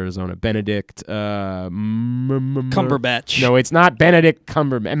name for Arizona? Benedict. Cumberbatch. No, it's not Benedict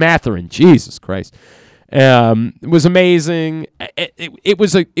Cumberbatch. Matherin. Jesus Christ. It was amazing. It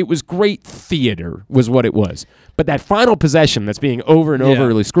was great theater was what it was. But that final possession that's being over and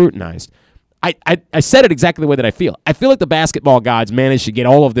overly scrutinized, I said it exactly the way that I feel. I feel like the basketball gods managed to get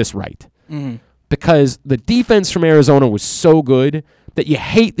all of this right. Because the defense from Arizona was so good that you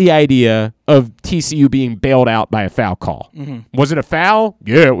hate the idea of TCU being bailed out by a foul call. Was it a foul?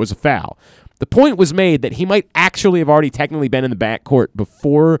 Yeah, it was a foul. The point was made that he might actually have already technically been in the backcourt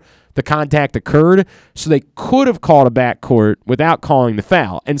before the contact occurred, so they could have called a backcourt without calling the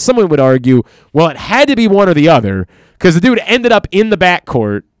foul. And someone would argue, well, it had to be one or the other, because the dude ended up in the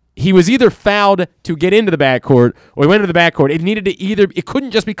backcourt. He was either fouled to get into the backcourt, or he went into the backcourt. It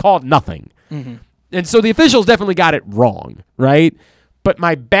couldn't just be called nothing. And so the officials definitely got it wrong, right? But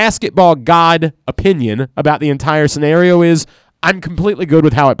my basketball god opinion about the entire scenario is I'm completely good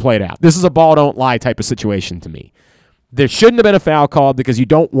with how it played out. This is a ball don't lie type of situation to me. There shouldn't have been a foul called because you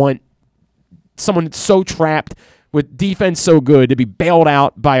don't want someone so trapped with defense so good to be bailed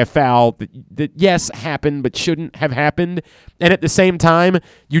out by a foul that yes, happened but shouldn't have happened. And at the same time,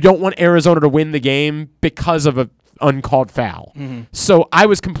 you don't want Arizona to win the game because of an uncalled foul. So I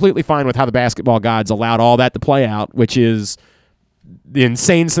was completely fine with how the basketball gods allowed all that to play out, which is the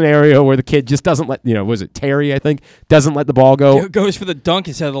insane scenario where the kid just doesn't let, was it Terry, I think, doesn't let the ball go. Goes for the dunk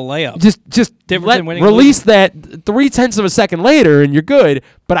instead of the layup. Just release that 0.3 of a second later and you're good.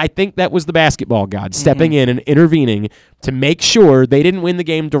 But I think that was the basketball god stepping in and intervening to make sure they didn't win the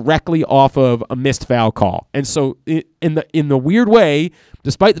game directly off of a missed foul call. And so in the weird way,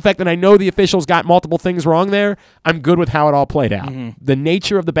 despite the fact that I know the officials got multiple things wrong there, I'm good with how it all played out. The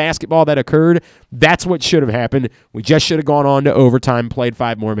nature of the basketball that occurred, that's what should have happened. We just should have gone on to overtime, played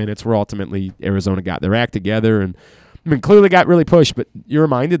 5 more minutes, where ultimately Arizona got their act together and clearly got really pushed, but you're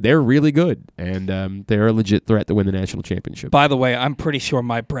reminded they're really good, and they're a legit threat to win the national championship. By the way, I'm pretty sure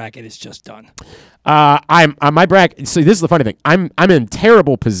my bracket is just done. I'm my bracket. See, this is the funny thing. I'm in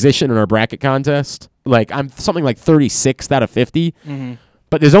terrible position in our bracket contest. Like I'm something like 36th out of 50.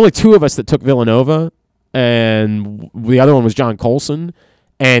 But there's only 2 of us that took Villanova, and the other one was John Colson,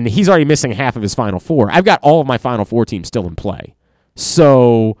 and he's already missing half of his Final Four. I've got all of my Final Four teams still in play.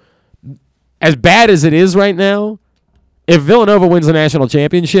 So as bad as it is right now, if Villanova wins the national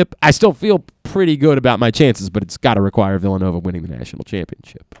championship, I still feel pretty good about my chances, but it's got to require Villanova winning the national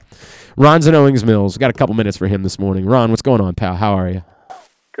championship. Ron's in Owings Mills. Got a couple minutes for him this morning. Ron, what's going on, pal? How are you?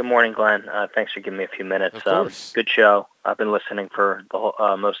 Good morning, Glenn. Thanks for giving me a few minutes. Of course. Good show. I've been listening for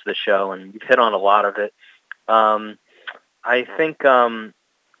the most of the show, and you've hit on a lot of it. I think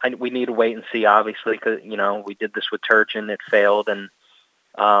we need to wait and see, obviously, because we did this with Turgeon, it failed, and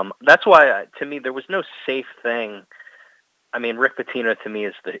that's why to me there was no safe thing. I mean, Rick Pitino to me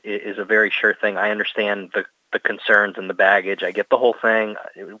is a very sure thing. I understand the concerns and the baggage. I get the whole thing.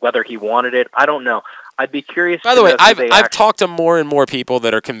 Whether he wanted it, I don't know. I'd be curious. By the way, I've talked to more and more people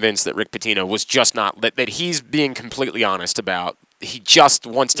that are convinced that Rick Pitino was just not that he's being completely honest about. He just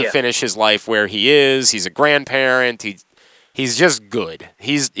wants to finish his life where he is. He's a grandparent. He's just good.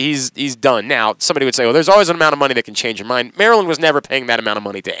 He's done. Now, somebody would say, well, there's always an amount of money that can change your mind. Maryland was never paying that amount of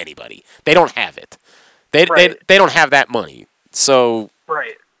money to anybody. They don't have it. They don't have that money. So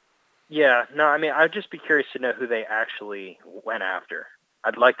right. Yeah. No, I mean, I'd just be curious to know who they actually went after.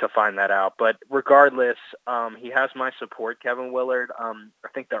 I'd like to find that out. But regardless, he has my support, Kevin Willard. I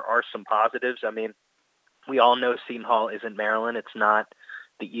think there are some positives. I mean, we all know Seton Hall isn't Maryland. It's not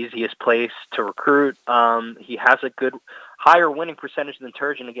the easiest place to recruit. He has a good, higher winning percentage than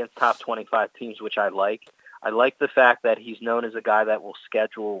Turgeon against top 25 teams, which I like. I like the fact that he's known as a guy that will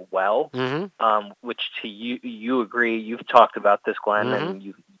schedule well, which to you agree. You've talked about this, Glenn,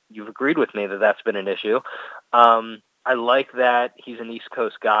 and you've agreed with me that that's been an issue. I like that he's an East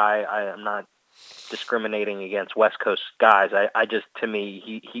Coast guy. I'm not discriminating against West Coast guys. I just, to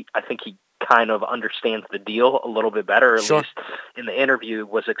me, I think he kind of understands the deal a little bit better. At least in the interview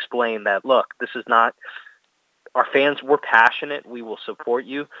was explained that, look, this is not, our fans, we're passionate, we will support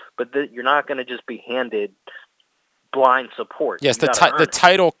you, but you're not going to just be handed blind support. Yes, the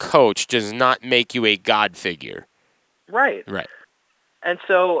title coach does not make you a god figure. Right. Right. And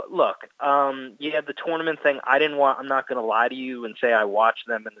so, look, the tournament thing, I'm not going to lie to you and say I watched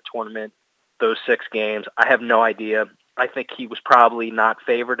them in the tournament, those 6 games. I have no idea. I think he was probably not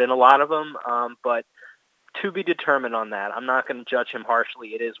favored in a lot of them, but to be determined on that. I'm not going to judge him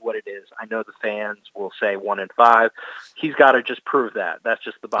harshly. It is what it is. I know the fans will say 1-5. He's got to just prove that. That's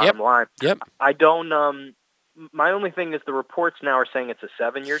just the bottom line. Yep. I don't. My only thing is the reports now are saying it's a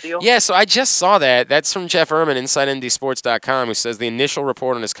 7-year deal. Yeah, so I just saw that. That's from Jeff Ehrman, InsideNDSports.com, who says the initial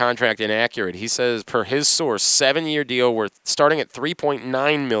report on his contract inaccurate. He says, per his source, 7-year deal worth starting at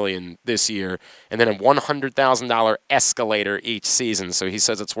 $3.9 million this year, and then a $100,000 escalator each season. So he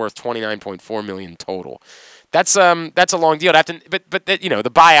says it's worth $29.4 million total. That's a long deal. But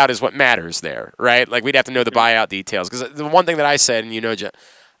the buyout is what matters there, right? Like we'd have to know the buyout details because the one thing that I said, and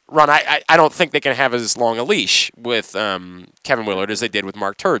Ron, I don't think they can have as long a leash with Kevin Willard as they did with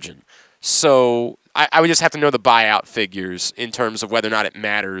Mark Turgeon. So I would just have to know the buyout figures in terms of whether or not it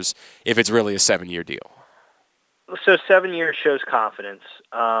matters if it's really a 7-year deal. So 7 years shows confidence.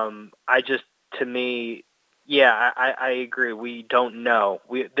 I agree. We don't know.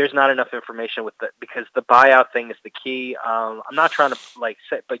 There's not enough information because the buyout thing is the key. I'm not trying to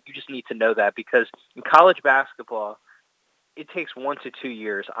say, but you just need to know that because in college basketball, it takes 1 to 2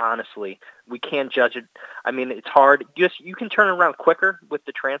 years, honestly. We can't judge it. I mean, it's hard. You can turn around quicker with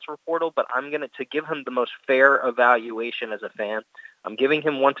the transfer portal, but I'm going to give him the most fair evaluation as a fan. I'm giving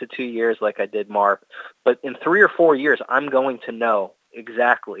him 1 to 2 years like I did Mark. But in 3 or 4 years, I'm going to know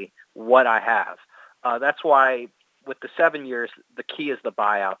exactly what I have. That's why with the 7 years, the key is the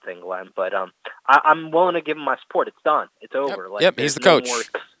buyout thing, Glenn. But I'm willing to give him my support. It's done. It's over. Yep, he's the coach.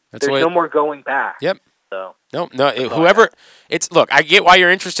 There's no more going back. Yep. So No. I get why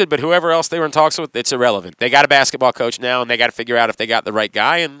you're interested, but whoever else they were in talks with, it's irrelevant. They got a basketball coach now, and they got to figure out if they got the right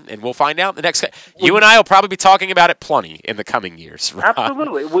guy, and we'll find out the next. You and I will probably be talking about it plenty in the coming years.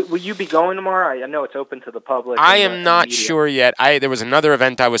 Absolutely. Will you be going tomorrow? I know it's open to the public. I am not sure yet. There was another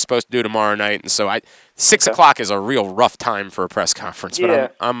event I was supposed to do tomorrow night, and so 6 o'clock is a real rough time for a press conference.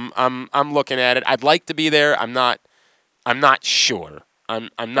 But I'm looking at it. I'd like to be there. I'm not sure. I'm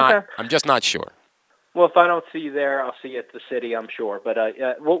just not sure. Well, if I don't see you there, I'll see you at the city, I'm sure. But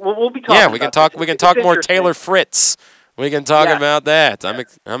we'll be talking. Yeah, we can talk. We can talk more Taylor Fritz. We can talk about that.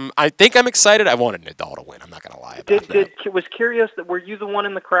 I think I'm excited. I wanted Nadal to win. I'm not going to lie about that. Was curious that were you the one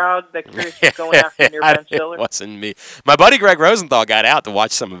in the crowd that curious was going after near Ben Stiller? It wasn't me. My buddy Greg Rosenthal got out to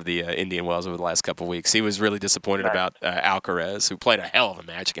watch some of the Indian Wells over the last couple of weeks. He was really disappointed about Alcaraz, who played a hell of a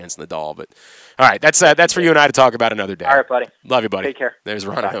match against Nadal. But all right, that's for you and I to talk about another day. All right, buddy. Love you, buddy. Take care. There's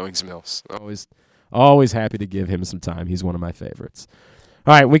Ron Owings Mills. Always happy to give him some time. He's one of my favorites.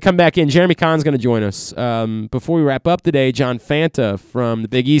 All right, we come back in. Jeremy Kahn's going to join us. Before we wrap up today, John Fanta from the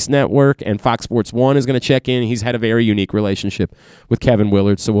Big East Network and Fox Sports 1 is going to check in. He's had a very unique relationship with Kevin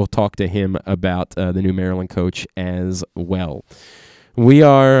Willard, so we'll talk to him about the new Maryland coach as well. We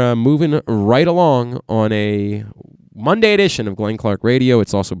are moving right along on a Monday edition of Glenn Clark Radio.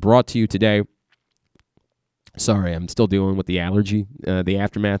 It's also brought to you today. Sorry, I'm still dealing with the allergy, the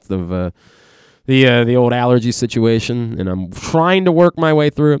aftermath of the old allergy situation, and I'm trying to work my way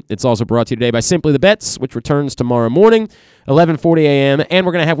through it. It's also brought to you today by Simply the Bets, which returns tomorrow morning, 11:40 a.m., and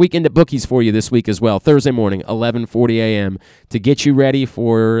we're going to have Weekend at Bookies for you this week as well, Thursday morning, 11:40 a.m., to get you ready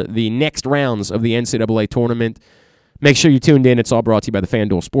for the next rounds of the NCAA tournament. Make sure you tuned in. It's all brought to you by the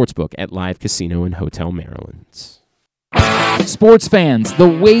FanDuel Sportsbook at Live Casino and Hotel Maryland. Sports fans, the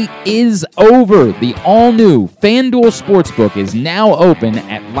wait is over. The all-new FanDuel Sportsbook is now open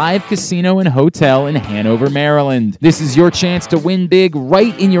at Live Casino and Hotel in Hanover, Maryland. This is your chance to win big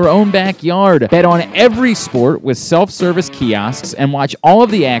right in your own backyard. Bet on every sport with self-service kiosks and watch all of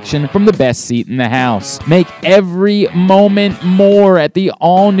the action from the best seat in the house. Make every moment more at the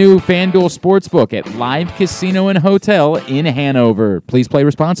all-new FanDuel Sportsbook at Live Casino and Hotel in Hanover. Please play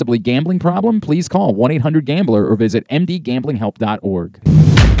responsibly. Gambling problem? Please call 1-800-GAMBLER or visit mdgamblinghelp.org.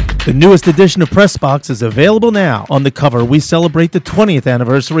 The newest edition of PressBox is available now. On the cover, we celebrate the 20th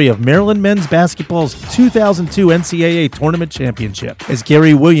anniversary of Maryland men's basketball's 2002 NCAA Tournament Championship, as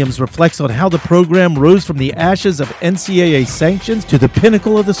Gary Williams reflects on how the program rose from the ashes of NCAA sanctions to the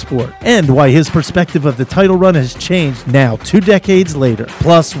pinnacle of the sport, and why his perspective of the title run has changed now 2 decades later.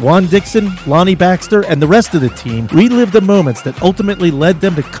 Plus, Juan Dixon, Lonnie Baxter, and the rest of the team relive the moments that ultimately led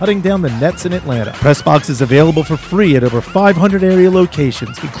them to cutting down the nets in Atlanta. PressBox is available for free at over 500 area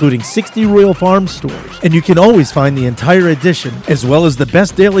locations, including 60 Royal Farms stores. And you can always find the entire edition, as well as the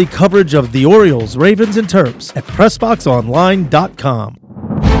best daily coverage of the Orioles, Ravens, and Terps at PressBoxOnline.com.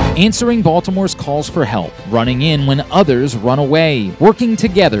 Answering Baltimore's calls for help, running in when others run away, working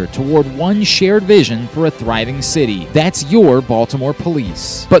together toward one shared vision for a thriving city. That's your Baltimore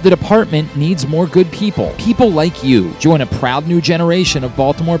Police. But the department needs more good people, people like you. Join a proud new generation of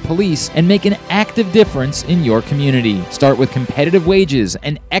Baltimore Police and make an active difference in your community. Start with competitive wages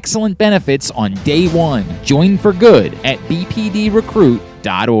and excellent benefits on day one. Join for good at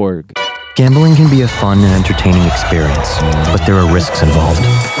bpdrecruit.org. Gambling can be a fun and entertaining experience, but there are risks involved.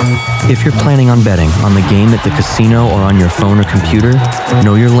 If you're planning on betting on the game at the casino or on your phone or computer,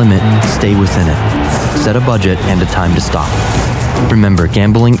 know your limit, stay within it. Set a budget and a time to stop. Remember,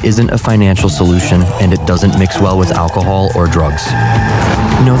 gambling isn't a financial solution, and it doesn't mix well with alcohol or drugs.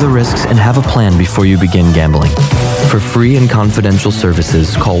 Know the risks and have a plan before you begin gambling. For free and confidential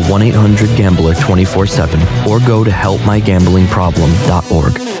services, call 1-800-GAMBLER 24/7 or go to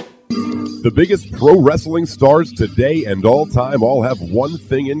helpmygamblingproblem.org. The biggest pro wrestling stars today and all time all have one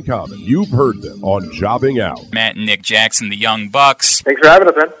thing in common. You've heard them on Jobbing Out. Matt and Nick Jackson, the Young Bucks. Thanks for having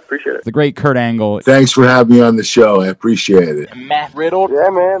us, man. Appreciate it. The great Kurt Angle. Thanks for having me on the show. I appreciate it. Matt Riddle.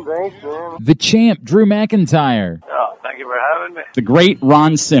 Yeah, man. Thanks, man. The champ, Drew McIntyre. Oh, thank you for having me. The great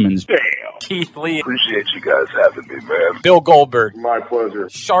Ron Simmons. Damn. Keith Lee. Appreciate you guys having me, man. Bill Goldberg. My pleasure.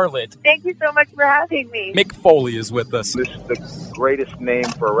 Charlotte. Thank you so much for having me. Mick Foley is with us. This is the greatest name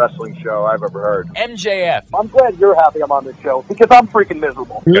for a wrestling show I've ever heard. MJF. I'm glad you're happy I'm on this show because I'm freaking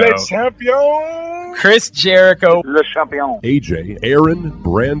miserable. Le Champion! Chris Jericho. Le Champion. AJ, Aaron,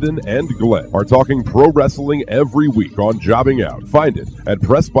 Brandon, and Glenn are talking pro wrestling every week on Jobbing Out. Find it at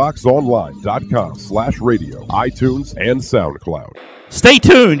PressBoxOnline.com/radio, iTunes, and SoundCloud. Stay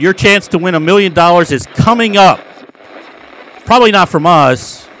tuned. Your chance to win $1 million is coming up. Probably not from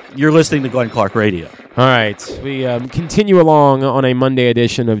us. You're listening to Glenn Clark Radio. All right. We continue along on a Monday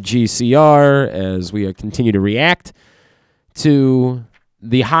edition of GCR as we continue to react to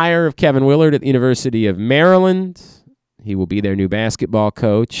the hire of Kevin Willard at the University of Maryland. He will be their new basketball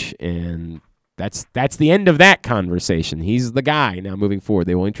coach, and that's the end of that conversation. He's the guy now moving forward.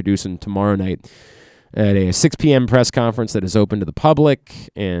 They will introduce him tomorrow night at a 6 p.m. press conference that is open to the public,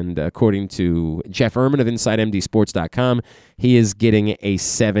 and according to Jeff Erman of InsideMDSports.com, he is getting a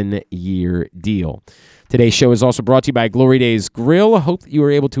 7-year deal. Today's show is also brought to you by Glory Days Grill. I hope that you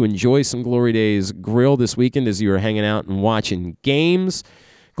were able to enjoy some Glory Days Grill this weekend as you were hanging out and watching games.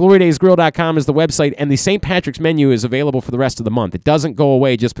 GloryDaysGrill.com is the website, and the St. Patrick's menu is available for the rest of the month. It doesn't go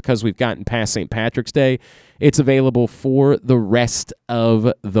away just because we've gotten past St. Patrick's Day. It's available for the rest of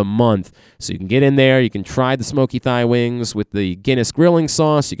the month. So you can get in there. You can try the smoky thigh wings with the Guinness grilling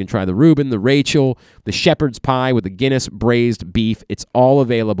sauce. You can try the Reuben, the Rachel, the shepherd's pie with the Guinness braised beef. It's all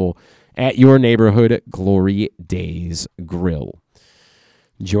available at your neighborhood Glory Days Grill.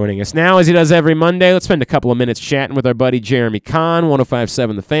 Joining us now, as he does every Monday, let's spend a couple of minutes chatting with our buddy Jeremy Kahn,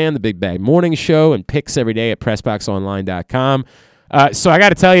 105.7 The Fan, the Big Bag Morning Show, and picks every day at PressBoxOnline.com. So I got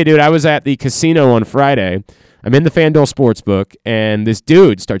to tell you, dude, I was at the casino on Friday. I'm in the FanDuel Sportsbook, and this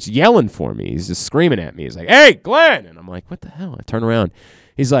dude starts yelling for me. He's just screaming at me. He's like, "Hey, Glenn!" And I'm like, "What the hell?" I turn around.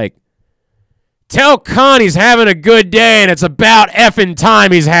 He's like, "Tell Kahn he's having a good day, and it's about effing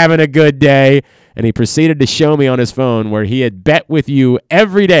time he's having a good day." And he proceeded to show me on his phone where he had bet with you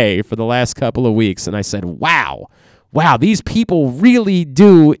every day for the last couple of weeks. And I said, wow, these people really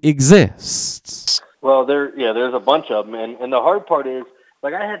do exist. Well, there's a bunch of them. And the hard part is,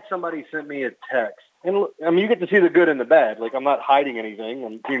 like, I had somebody send me a text. And, I mean, you get to see the good and the bad. Like, I'm not hiding anything.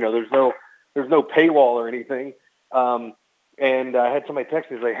 And, there's no paywall or anything. And I had somebody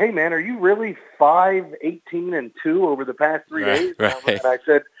text me, like, hey, man, are you really 5-18-2 over the past 3 days? Right. And I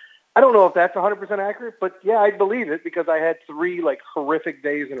said, I don't know if that's 100% accurate, but, yeah, I believe it because I had 3, like, horrific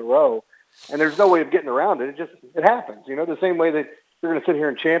days in a row. And there's no way of getting around it. It happens. The same way that you're going to sit here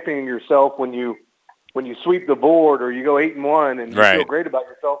and champion yourself when you sweep the board or you go 8-1 and you feel great about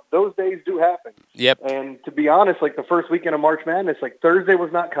yourself. Those days do happen. Yep. And to be honest, like the first weekend of March Madness, like Thursday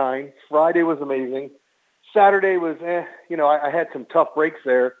was not kind. Friday was amazing. Saturday was, I had some tough breaks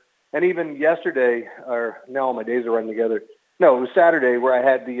there. And even yesterday, or now all my days are running together. No, it was Saturday where I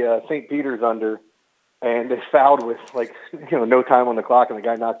had the St. Peter's under, and they fouled with, no time on the clock, and the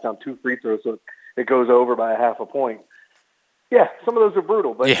guy knocks down 2 free throws, so it goes over by a half a point. Yeah, some of those are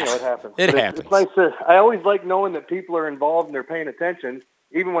brutal, but, it happens. It happens. It's nice I always like knowing that people are involved and they're paying attention,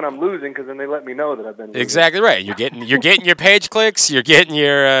 even when I'm losing, because then they let me know that I've been losing. Exactly right. You're getting your page clicks. You're getting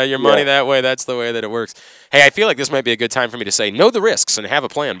your money that way. That's the way that it works. Hey, I feel like this might be a good time for me to say, know the risks and have a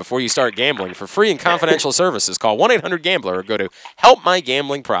plan before you start gambling. For free and confidential services, call 1-800-GAMBLER or go to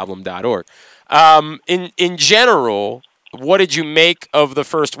helpmygamblingproblem.org. In general, what did you make of the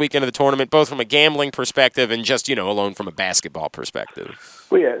first weekend of the tournament, both from a gambling perspective and just, alone from a basketball perspective?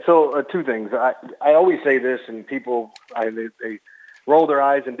 Well, yeah, so 2 things. I always say this, and people, they roll their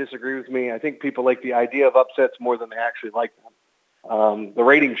eyes and disagree with me. I think people like the idea of upsets more than they actually like them. The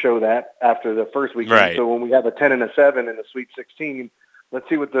ratings show that after the first weekend. Right. So when we have a 10 and a 7 in the Sweet 16, let's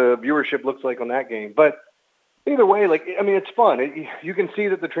see what the viewership looks like on that game. But either way, it's fun. You can see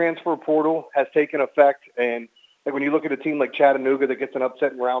that the transfer portal has taken effect. And like when you look at a team like Chattanooga that gets an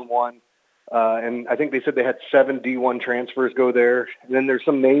upset in round 1, and I think they said they had 7 D1 transfers go there. And then there's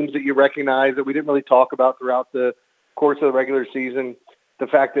some names that you recognize that we didn't really talk about throughout the course of the regular season. The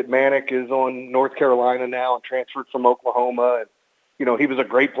fact that Manick is on North Carolina now and transferred from Oklahoma. And, he was a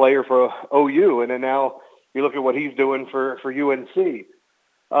great player for OU. And then now you look at what he's doing for UNC.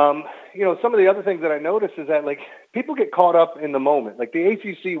 Some of the other things that I noticed is that, people get caught up in the moment. Like, the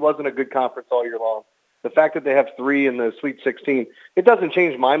ACC wasn't a good conference all year long. The fact that they have 3 in the Sweet 16, it doesn't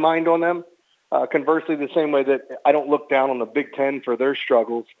change my mind on them. Conversely, the same way that I don't look down on the Big Ten for their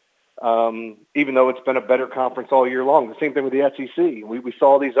struggles, even though it's been a better conference all year long. The same thing with the SEC. We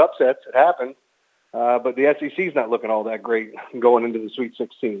saw these upsets. It happened. But the SEC is not looking all that great going into the Sweet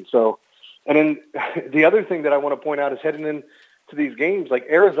 16. So, and then the other thing that I want to point out is heading into these games, like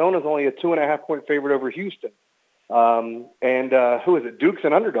Arizona's only a 2.5-point favorite over Houston. And who is it? Duke's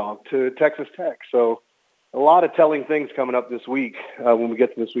an underdog to Texas Tech. So a lot of telling things coming up this week when we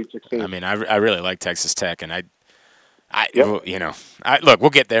get to the Sweet 16. I mean, I really like Texas Tech, and look, we'll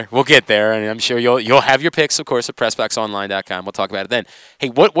get there. We'll get there, and I'm sure you'll have your picks, of course, at PressBoxOnline.com. We'll talk about it then. Hey,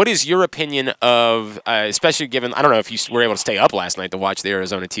 what is your opinion of, especially given, I don't know if you were able to stay up last night to watch the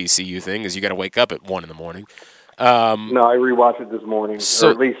Arizona TCU thing, because you got to wake up at 1 in the morning. No, I rewatched it this morning, or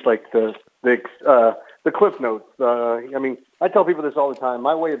at least the cliff notes. I tell people this all the time.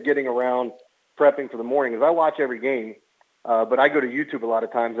 My way of getting around prepping for the morning is I watch every game. But I go to YouTube a lot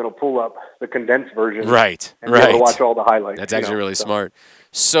of times and it'll pull up the condensed version. Right, and be able to watch all the highlights. That's actually really smart.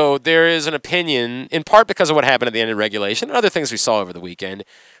 So there is an opinion, in part because of what happened at the end of regulation and other things we saw over the weekend,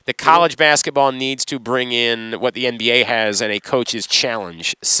 that college basketball needs to bring in what the NBA has in a coach's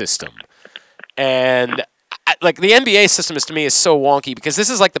challenge system. And the NBA system to me is so wonky because this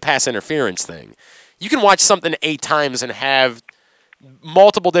is like the pass interference thing. You can watch something 8 times and have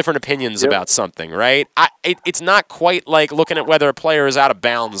multiple different opinions about something, right? It's not quite like looking at whether a player is out of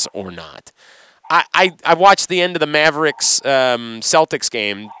bounds or not. I watched the end of the Mavericks Celtics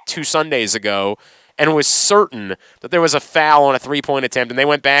game 2 Sundays ago and was certain that there was a foul on a 3-point attempt, and they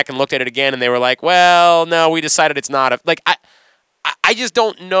went back and looked at it again, and they were like, well, no, we decided it's not. I just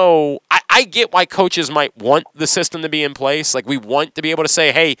don't know. I get why coaches might want the system to be in place. Like, we want to be able to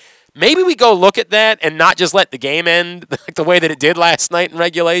say, hey, maybe we go look at that and not just let the game end like the way that it did last night in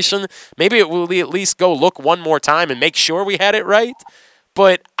regulation. Maybe it will at least go look one more time and make sure we had it right.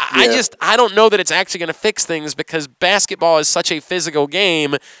 But I don't know that it's actually going to fix things because basketball is such a physical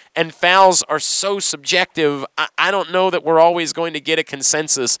game and fouls are so subjective. I don't know that we're always going to get a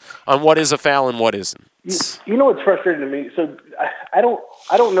consensus on what is a foul and what isn't. You know what's frustrating to me? So I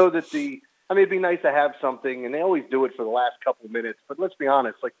don't know that it'd be nice to have something, and they always do it for the last couple of minutes. But let's be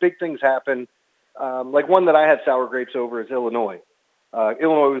honest, big things happen. One that I had sour grapes over is Illinois.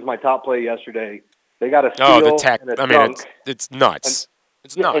 Illinois was my top play yesterday. They got a steal. Oh, the tech. And a I mean, dunk. it's nuts.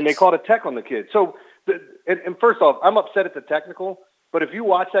 It's nuts. And they called a tech on the kid. So, and first off, I'm upset at the technical. But if you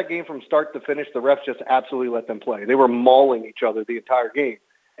watch that game from start to finish, the refs just absolutely let them play. They were mauling each other the entire game.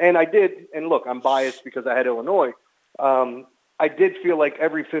 And I did, and look, I'm biased because I had Illinois. I did feel like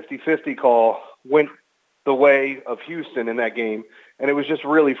every 50-50 call went the way of Houston in that game, and it was just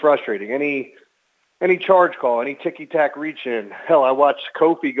really frustrating. Any charge call, any ticky-tack reach-in. Hell, I watched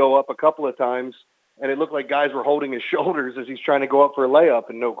Kofi go up a couple of times, and it looked like guys were holding his shoulders as he's trying to go up for a layup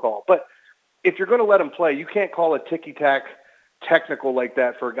and no call. But if you're going to let him play, you can't call a ticky-tack technical like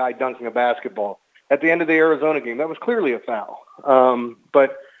that for a guy dunking a basketball. At the end of the Arizona game, that was clearly a foul.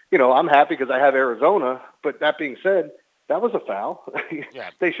 But, you know, I'm happy because I have Arizona. But that being said, that was a foul.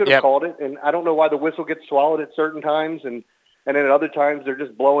 They should have called it. And I don't know why the whistle gets swallowed at certain times. And then at other times, they're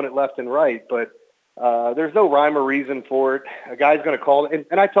just blowing it left and right. But there's no rhyme or reason for it. A guy's going to call it.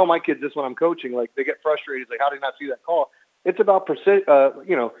 And I tell my kids this when I'm coaching. Like, they get frustrated. It's like, how did I not see that call? It's about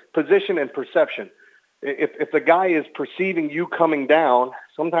position and perception. If the guy is perceiving you coming down,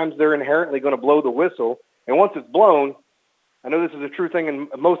 sometimes they're inherently going to blow the whistle. And once it's blown, I know this is a true thing in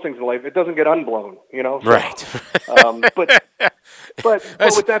most things in life, it doesn't get unblown, you know? Right. But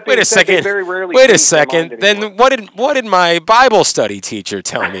with that being said, they very rarely Wait a second. Then what did my Bible study teacher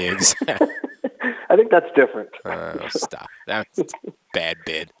tell me exactly? I think that's different. Stop. That's bad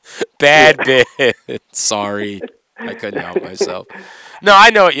bid. Bad bid. Sorry. I couldn't help myself. No,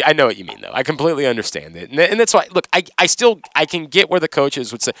 I know what you mean, though. I completely understand it. And that's why, look, I can get where the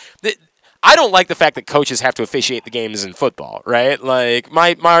coaches would say. I don't like the fact that coaches have to officiate the games in football, right? Like,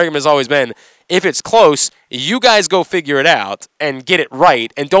 my argument has always been, if it's close, you guys go figure it out and get it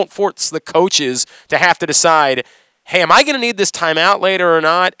right, and don't force the coaches to have to decide, hey, am I going to need this timeout later or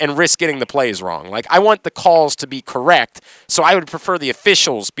not, and risk getting the plays wrong. Like, I want the calls to be correct, so I would prefer the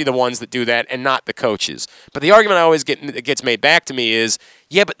officials be the ones that do that and not the coaches. But the argument I always that gets made back to me is,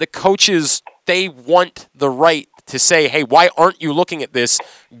 yeah, but the coaches, they want the right to say, hey, why aren't you looking at this?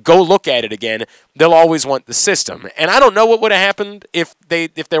 Go look at it again. They'll always want the system. And I don't know what would have happened if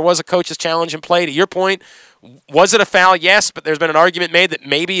there was a coach's challenge in play. To your point, was it a foul? Yes, but there's been an argument made that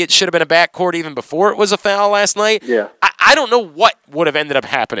maybe it should have been a backcourt even before it was a foul last night. Yeah. I don't know what would have ended up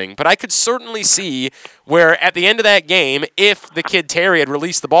happening, but I could certainly see where at the end of that game, if the kid Terry had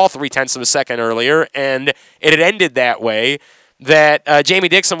released the ball 0.3 of a second earlier and it had ended that way, that Jamie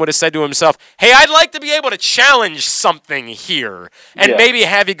Dixon would have said to himself, hey, I'd like to be able to challenge something here and maybe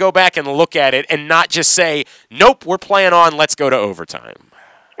have you go back and look at it and not just say, nope, we're playing on, let's go to overtime.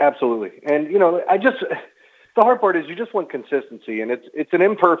 Absolutely. And, you know, the hard part is you just want consistency, and it's an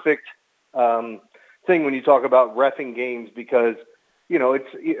imperfect thing when you talk about reffing games because, you know,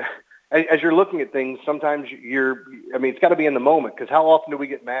 as you're looking at things, sometimes it's got to be in the moment because how often do we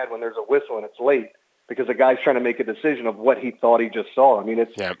get mad when there's a whistle and it's late? Because the guy's trying to make a decision of what he thought he just saw. I mean, you're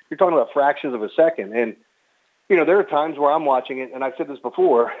talking about fractions of a second. And, you know, there are times where I'm watching it, and I've said this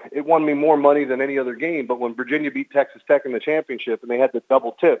before, it won me more money than any other game. But when Virginia beat Texas Tech in the championship and they had the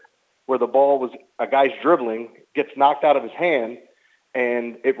double tip where the ball was a guy's dribbling, gets knocked out of his hand,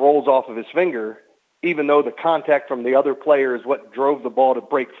 and it rolls off of his finger, even though the contact from the other player is what drove the ball to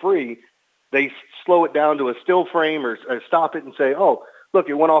break free, they slow it down to a still frame or stop it and say, oh, look,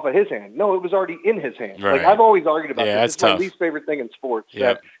 it went off of his hand. No, it was already in his hand. Right. Like I've always argued about this. It's tough. my least favorite thing in sports.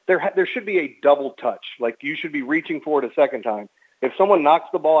 That there should be a double touch. Like you should be reaching for it a second time. If someone knocks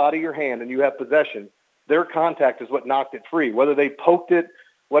the ball out of your hand and you have possession, their contact is what knocked it free. Whether they poked it,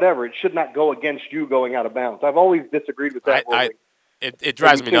 whatever, it should not go against you going out of bounds. I've always disagreed with that. It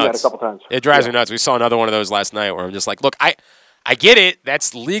drives me nuts. That a couple times. It drives me nuts. We saw another one of those last night where I'm just like, look, I get it.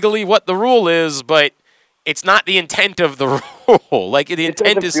 That's legally what the rule is, but it's not the intent of the rule. Like the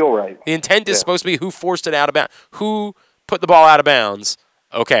intent is right. The intent is supposed to be who forced it out of bounds, who put the ball out of bounds.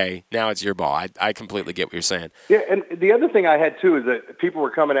 Okay, now it's your ball. I completely get what you're saying. Yeah, and the other thing I had too is that people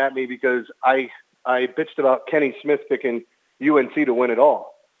were coming at me because I bitched about Kenny Smith picking UNC to win it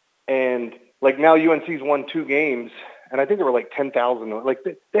all, and like now UNC's won 2 games, and I think there were like 10,000. Like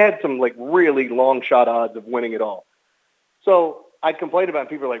they had some like really long shot odds of winning it all. So I complained about it.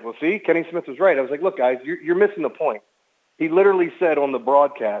 People were like, well, see, Kenny Smith was right. I was like, look, guys, you're missing the point. He literally said on the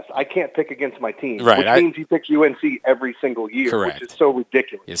broadcast, I can't pick against my team. Right. Which means he picks UNC every single year, Correct. Which is so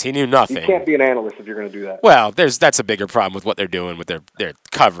ridiculous. Yes, he knew nothing. You can't be an analyst if you're going to do that. Well, that's a bigger problem with what they're doing with their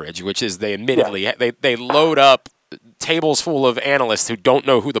coverage, which is they admittedly they load up tables full of analysts who don't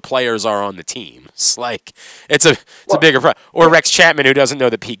know who the players are on the team. It's like it's a bigger problem. Or Rex Chapman, who doesn't know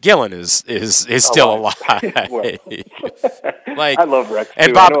that Pete Gillen is still alive. Like, I love Rex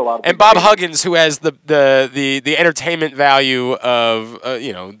and too. Bob Huggins, who has the entertainment value of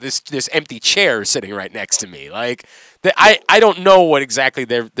this empty chair sitting right next to me. Like, I don't know what exactly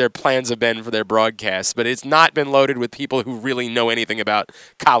their plans have been for their broadcast, but it's not been loaded with people who really know anything about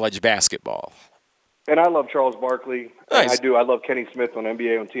college basketball. And I love Charles Barkley. Nice. I do. I love Kenny Smith on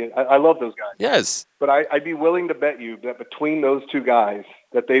NBA on TNT. I love those guys. Yes. But I'd be willing to bet you that between those two guys,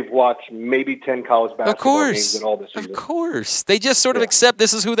 that they've watched maybe 10 college basketball games in all this season. Of course. They just sort of accept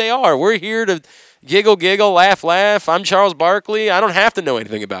this is who they are. We're here to giggle, laugh. I'm Charles Barkley. I don't have to know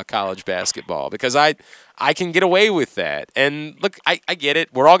anything about college basketball because I can get away with that. And look, I get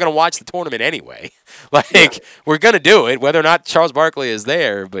it. We're all going to watch the tournament anyway. We're going to do it, whether or not Charles Barkley is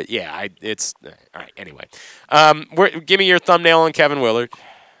there. But yeah, it's all right. Anyway, give me your thumbnail on Kevin Willard.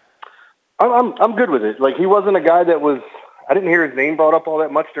 I'm good with it. Like, he wasn't a guy that was. I didn't hear his name brought up all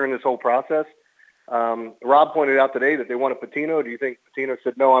that much during this whole process. Rob pointed out today that they wanted Pitino. Do you think Pitino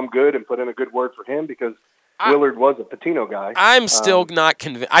said no, I'm good, and put in a good word for him because Willard was a Pitino guy? I'm still not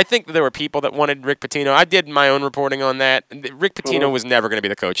convinced. I think there were people that wanted Rick Pitino. I did my own reporting on that. Rick Pitino was never going to be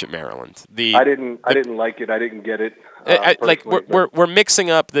the coach at Maryland. I didn't like it. I didn't get it. We're mixing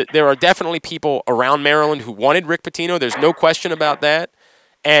up that there are definitely people around Maryland who wanted Rick Pitino. There's no question about that.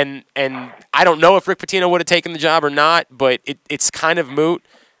 And I don't know if Rick Pitino would have taken the job or not, but it's kind of moot.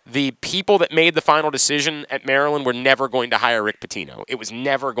 The people that made the final decision at Maryland were never going to hire Rick Pitino. It was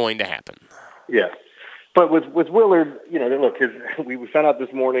never going to happen. Yeah. But with Willard, look, we found out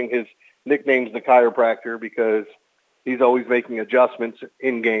this morning his nickname's the chiropractor because he's always making adjustments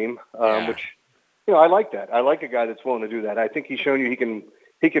in game, which, I like that. I like a guy that's willing to do that. I think he's shown you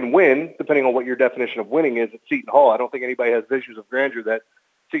he can win, depending on what your definition of winning is at Seton Hall. I don't think anybody has visions of grandeur that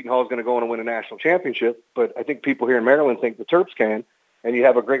Seton Hall is going to go on and win a national championship, but I think people here in Maryland think the Terps can, and you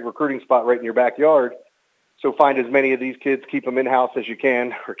have a great recruiting spot right in your backyard. So find as many of these kids, keep them in-house as you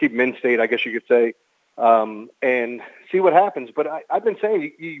can, or keep them in-state, I guess you could say, and see what happens. But I've been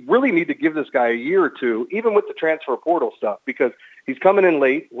saying you really need to give this guy a year or two, even with the transfer portal stuff, because he's coming in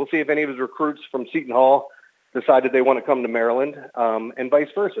late. We'll see if any of his recruits from Seton Hall decided they want to come to Maryland, and vice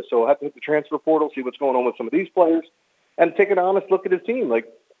versa. So we'll have to hit the transfer portal, see what's going on with some of these players, and take an honest look at his team. Like,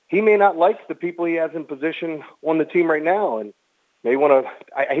 he may not like the people he has in position on the team right now, and may want to,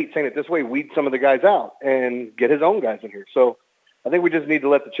 I hate saying it this way, weed some of the guys out and get his own guys in here. So I think we just need to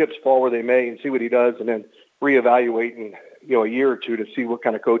let the chips fall where they may and see what he does, and then reevaluate in a year or two to see what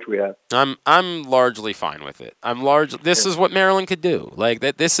kind of coach we have. I'm largely fine with it. This is what Maryland could do. Like,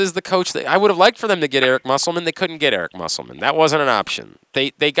 that. This is the coach that I would have liked for them to get Eric Musselman. They couldn't get Eric Musselman. That wasn't an option.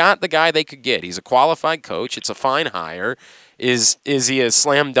 They got the guy they could get. He's a qualified coach. It's a fine hire. Is he a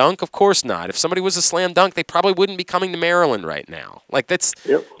slam dunk? Of course not. If somebody was a slam dunk, they probably wouldn't be coming to Maryland right now. Like, that's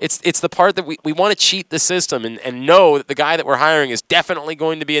it's the part that we want to cheat the system and know that the guy that we're hiring is definitely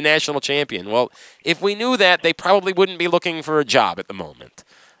going to be a national champion. Well, if we knew that, they probably wouldn't be looking for a job at the moment.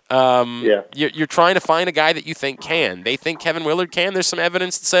 You're trying to find a guy that you think can. They think Kevin Willard can. There's some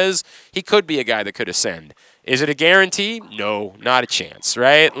evidence that says he could be a guy that could ascend. Is it a guarantee? No, not a chance,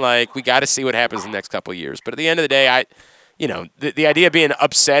 right? Like, we got to see what happens in the next couple of years. But at the end of the day, the idea of being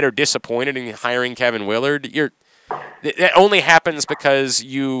upset or disappointed in hiring Kevin Willard, that only happens because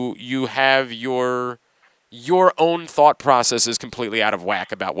you have your own thought process is completely out of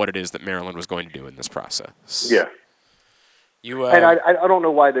whack about what it is that Maryland was going to do in this process. Yeah. And I don't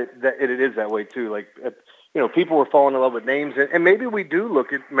know why that it is that way too. Like, people were falling in love with names, and maybe we do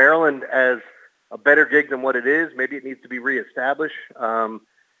look at Maryland as a better gig than what it is. Maybe it needs to be reestablished. I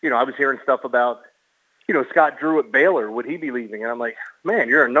was hearing stuff about, Scott Drew at Baylor, would he be leaving? And I'm like, man,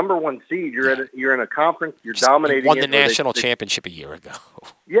 you're a number one seed. You're in a conference. You're dominating. You won the national championship a year ago.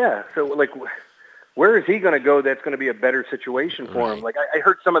 Yeah. So, like, where is he going to go that's going to be a better situation for him? Like, I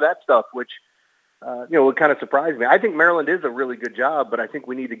heard some of that stuff, which, would kind of surprise me. I think Maryland is a really good job, but I think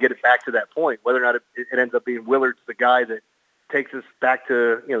we need to get it back to that point, whether or not it ends up being Willard's the guy that takes us back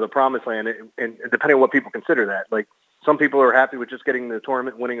to, the promised land, and depending on what people consider that. Like, some people are happy with just getting the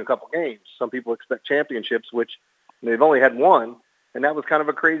tournament, winning a couple games. Some people expect championships, which they've only had one, and that was kind of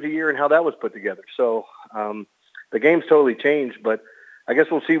a crazy year in how that was put together. So the game's totally changed, but I guess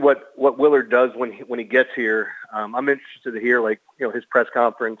we'll see what Willard does when he gets here. I'm interested to hear, his press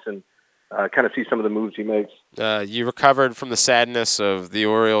conference and kind of see some of the moves he makes. You recovered from the sadness of the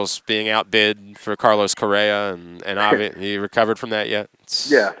Orioles being outbid for Carlos Correa, and you recovered from that yet?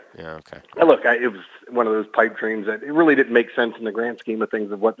 Yeah. Yeah, okay. Look, it was one of those pipe dreams that it really didn't make sense in the grand scheme of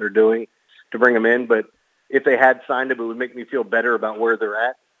things of what they're doing to bring him in. But, if they had signed him, it would make me feel better about where they're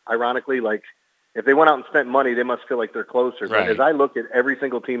at. Ironically, like if they went out and spent money, they must feel like they're closer. Right. But as I look at every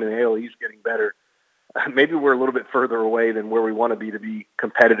single team in the AL East getting better, maybe we're a little bit further away than where we want to be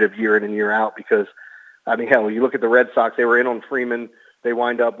competitive year in and year out. Because, I mean, hell, you look at the Red Sox, they were in on Freeman. They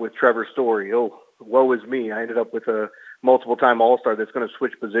wind up with Trevor Story. Oh, woe is me. I ended up with a multiple-time All-Star that's going to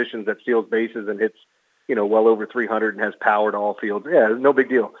switch positions, that steals bases and hits, well over 300 and has power to all fields. Yeah, no big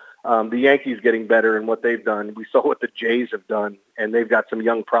deal. The Yankees getting better in what they've done. We saw what the Jays have done, and they've got some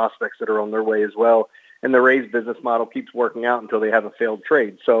young prospects that are on their way as well. And the Rays business model keeps working out until they have a failed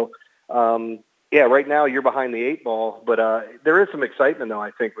trade. So, yeah, right now you're behind the 8 ball, but there is some excitement, though,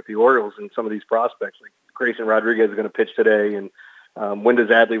 I think, with the Orioles and some of these prospects. Like Grayson Rodriguez is going to pitch today, and when does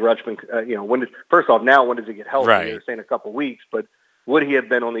Adley Rutschman, first off, now when does he get healthy? Right. They're saying a couple weeks, but would he have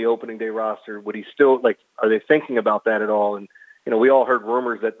been on the opening day roster? Would he still, are they thinking about that at all? And, we all heard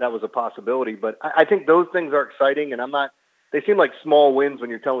rumors that was a possibility, but I think those things are exciting, and they seem like small wins when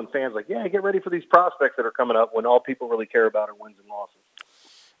you're telling fans, like, yeah, get ready for these prospects that are coming up, when all people really care about are wins and losses.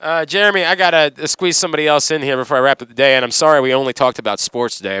 Jeremy, I got to squeeze somebody else in here before I wrap up the day, and I'm sorry we only talked about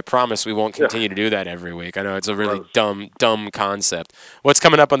sports today. I promise we won't continue to do that every week. I know it's a really dumb concept. What's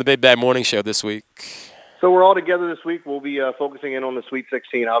coming up on the Big Bad Morning Show this week? So we're all together this week. We'll be focusing in on the Sweet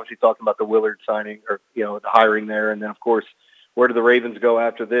 16, obviously talking about the Willard signing, or, the hiring there, and then, of course, where do the Ravens go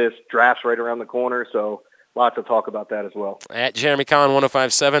after this? Draft's right around the corner, so lots to talk about that as well. At Jeremy Conn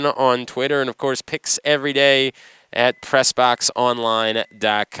 1057 on Twitter, and, of course, picks every day at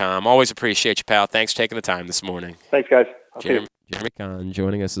PressBoxOnline.com. Always appreciate you, pal. Thanks for taking the time this morning. Thanks, guys. Jeremy Conn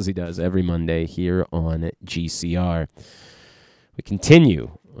joining us as he does every Monday here on GCR. We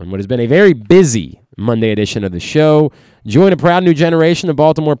continue on what has been a very busy Monday edition of the show. Join a proud new generation of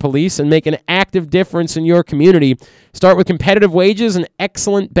Baltimore police and make an active difference in your community. Start with competitive wages and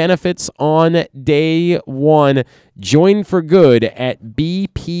excellent benefits on day one. Join for good at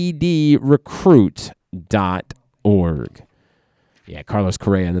bpdrecruit.org. Yeah, Carlos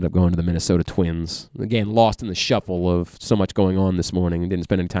Correa ended up going to the Minnesota Twins. Again, lost in the shuffle of so much going on this morning and didn't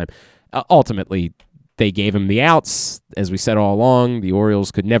spend any time. Ultimately, they gave him the outs. As we said all along, the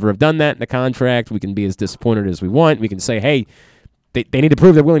Orioles could never have done that in the contract. We can be as disappointed as we want. We can say, hey, they need to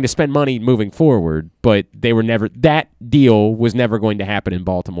prove they're willing to spend money moving forward, but that deal was never going to happen in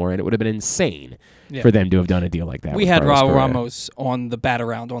Baltimore, and it would have been insane for them to have done a deal like that. We had Raul Ramos on the bat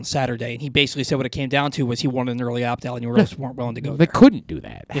around on Saturday, and he basically said what it came down to was he wanted an early opt-out, and the Orioles weren't willing to go They couldn't do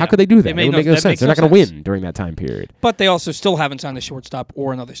that. How could they do that? It would make no sense. They're not going to win during that time period. But they also still haven't signed a shortstop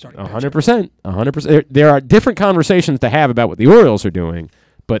or another starting 100%. There are different conversations to have about what the Orioles are doing,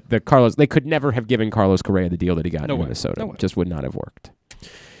 but they could never have given Carlos Correa the deal that he got in Minnesota. It just would not have worked.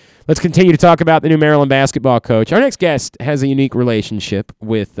 Let's continue to talk about the new Maryland basketball coach. Our next guest has a unique relationship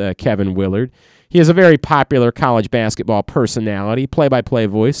with Kevin Willard. He is a very popular college basketball personality, play-by-play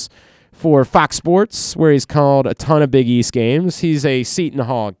voice for Fox Sports, where he's called a ton of Big East games. He's a Seton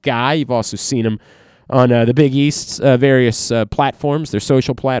Hall guy. You've also seen him on the Big East's various platforms, their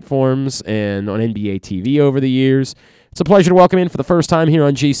social platforms, and on NBA TV over the years. It's a pleasure to welcome in for the first time here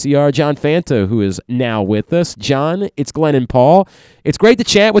on GCR, John Fanta, who is now with us. John, it's Glenn and Paul. It's great to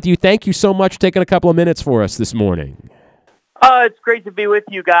chat with you. Thank you so much for taking a couple of minutes for us this morning. It's great to be with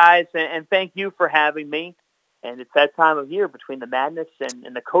you guys, and thank you for having me. And it's that time of year between the madness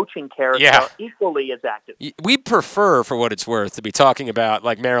and the coaching carousel equally as active. We prefer, for what it's worth, to be talking about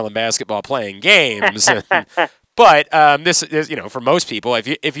like Maryland basketball playing games. But this is, for most people,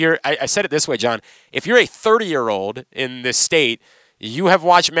 if you're, I said it this way, John, if you're a 30-year-old in this state, you have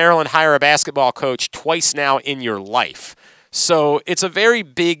watched Maryland hire a basketball coach twice now in your life. So it's a very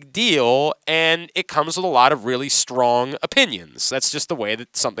big deal, and it comes with a lot of really strong opinions. That's just the way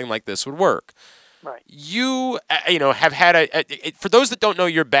that something like this would work. Right. You, have had for those that don't know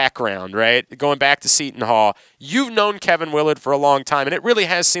your background, right, going back to Seton Hall, you've known Kevin Willard for a long time, and it really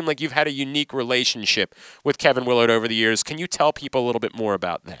has seemed like you've had a unique relationship with Kevin Willard over the years. Can you tell people a little bit more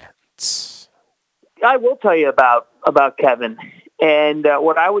about that? I will tell you about Kevin, and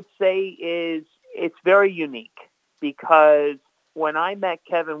what I would say is it's very unique because when I met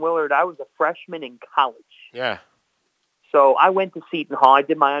Kevin Willard, I was a freshman in college. Yeah. So I went to Seton Hall. I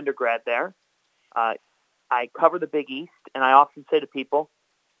did my undergrad there. I cover the Big East, and I often say to people,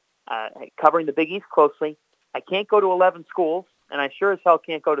 covering the Big East closely, I can't go to 11 schools, and I sure as hell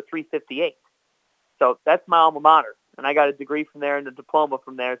can't go to 358. So that's my alma mater, and I got a degree from there and a diploma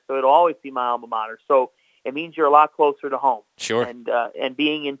from there, so it'll always be my alma mater. So it means you're a lot closer to home. Sure. And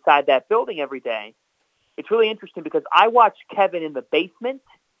being inside that building every day, it's really interesting because I watched Kevin in the basement,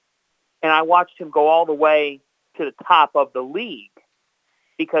 and I watched him go all the way to the top of the league.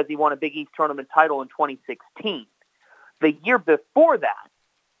 because he won a Big East tournament title in 2016. The year before that,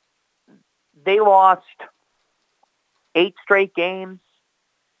 they lost 8 straight games.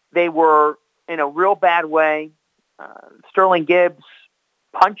 They were in a real bad way. Sterling Gibbs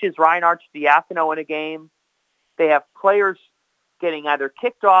punches Reinhard Diacono in a game. They have players getting either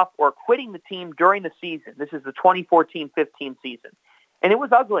kicked off or quitting the team during the season. This is the 2014-15 season. And it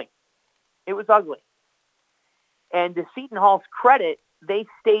was ugly. It was ugly. And to Seton Hall's credit, they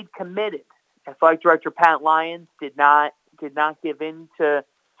stayed committed. Athletic Director Pat Lyons did not give in to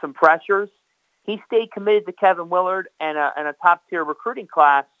some pressures. He stayed committed to Kevin Willard and a top-tier recruiting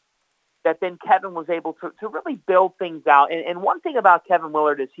class that then Kevin was able to really build things out. And one thing about Kevin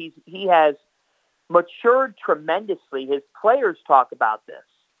Willard is he has matured tremendously. His players talk about this.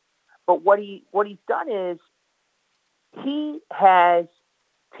 But what he's done is he has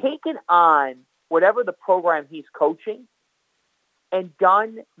taken on whatever the program he's coaching and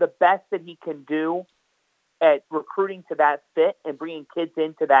done the best that he can do at recruiting to that fit and bringing kids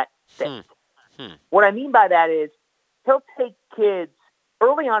into that fit. What I mean by that is he'll take kids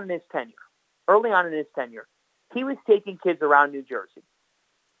early on in his tenure, he was taking kids around New Jersey,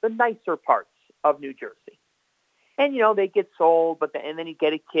 the nicer parts of New Jersey. And, they get sold, and then he'd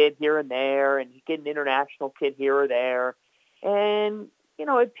get a kid here and there, and he'd get an international kid here or there. And,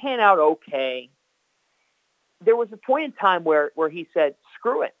 it'd pan out okay. There was a point in time where he said,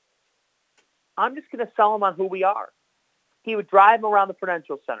 screw it. I'm just going to sell them on who we are. He would drive them around the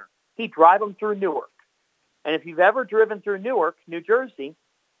Prudential Center. He'd drive them through Newark. And if you've ever driven through Newark, New Jersey,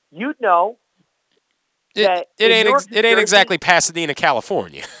 you'd know that it ain't exactly Pasadena,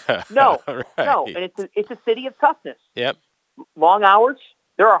 California. No, right. No, and it's a city of toughness. Yep. Long hours.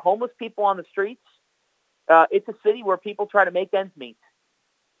 There are homeless people on the streets. It's a city where people try to make ends meet.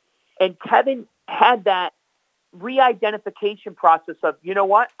 And Kevin had that re-identification process of, you know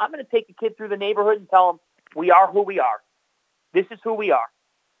what? I'm going to take a kid through the neighborhood and tell him, we are who we are. This is who we are.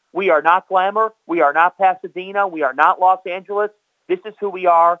 We are not glamour. We are not Pasadena. We are not Los Angeles. This is who we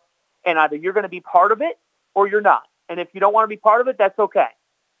are. And either you're going to be part of it or you're not. And if you don't want to be part of it, that's okay.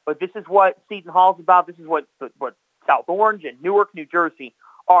 But this is what Seton Hall's about. This is what South Orange and Newark, New Jersey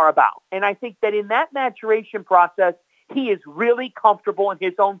are about. And I think that in that maturation process, he is really comfortable in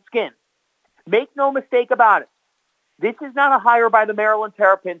his own skin. Make no mistake about it. This is not a hire by the Maryland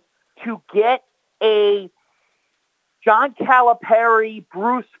Terrapins to get a John Calipari,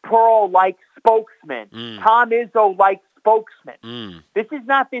 Bruce Pearl-like spokesman, Tom Izzo-like spokesman. This is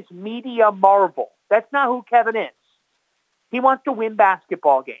not this media marvel. That's not who Kevin is. He wants to win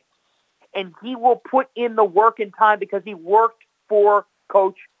basketball games. And he will put in the work and time because he worked for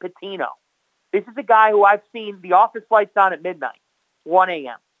Coach Pitino. This is a guy who I've seen the office lights on at midnight, 1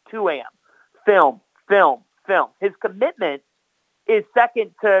 a.m., 2 a.m., film. His commitment is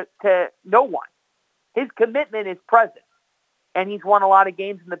second to no one. His commitment is present. And he's won a lot of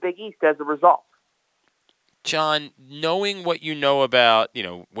games in the Big East as a result. John, knowing what you know about,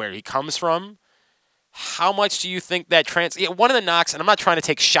 where he comes from, how much do you think that one of the knocks, and I'm not trying to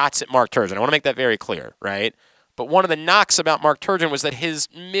take shots at Mark Turgeon, I want to make that very clear, right? But one of the knocks about Mark Turgeon was that his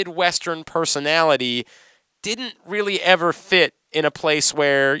Midwestern personality didn't really ever fit in a place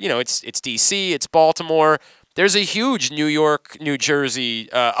where, it's D.C., it's Baltimore. There's a huge New York, New Jersey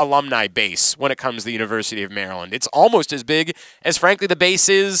alumni base when it comes to the University of Maryland. It's almost as big as, frankly, the base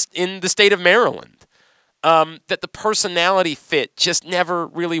is in the state of Maryland. That the personality fit just never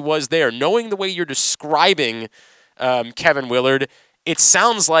really was there. Knowing the way you're describing Kevin Willard, it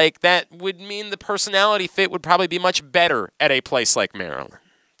sounds like that would mean the personality fit would probably be much better at a place like Maryland.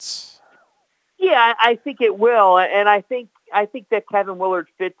 Yeah, I think it will, and I think that Kevin Willard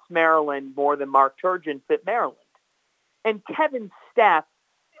fits Maryland more than Mark Turgeon fit Maryland. And Kevin's staff,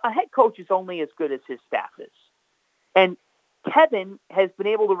 a head coach is only as good as his staff is. And Kevin has been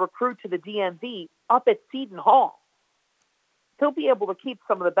able to recruit to the DMV up at Seton Hall. He'll be able to keep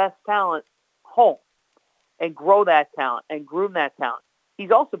some of the best talent home and grow that talent and groom that talent.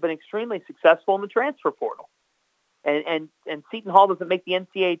 He's also been extremely successful in the transfer portal. And Seton Hall doesn't make the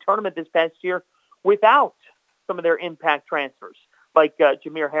NCAA tournament this past year without some of their impact transfers, like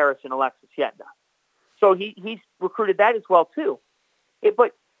Jameer Harris and Alexis Yetna. So he's recruited that as well, too.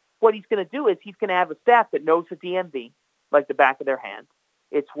 But what he's going to do is he's going to have a staff that knows the DMV like the back of their hand.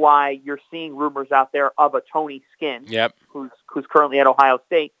 It's why you're seeing rumors out there of a Tony Skinn, who's currently at Ohio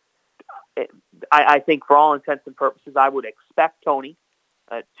State. I think for all intents and purposes, I would expect Tony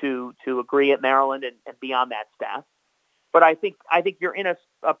to agree at Maryland and be on that staff. But I think you're in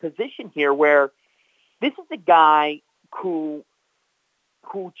a position here where this is a guy who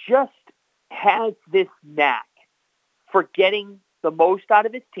just has this knack for getting the most out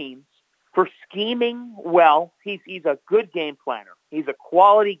of his teams, for scheming well. He's a good game planner. He's a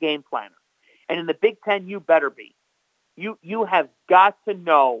quality game planner. And in the Big Ten, you better be. You have got to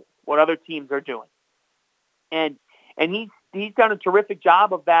know what other teams are doing. And he's done a terrific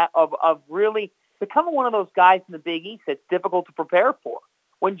job of that, of really becoming one of those guys in the Big East that's difficult to prepare for.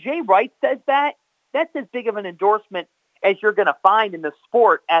 When Jay Wright says that, that's as big of an endorsement as you're going to find in the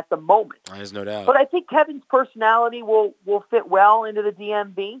sport at the moment. There's no doubt. But I think Kevin's personality will fit well into the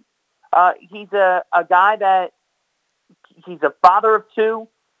DMV. He's a guy that he's a father of two.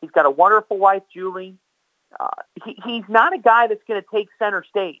 He's got a wonderful wife, Julie. He's not a guy that's going to take center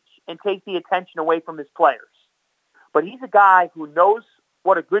stage and take the attention away from his players. But he's a guy who knows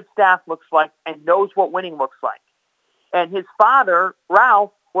what a good staff looks like and knows what winning looks like. And his father,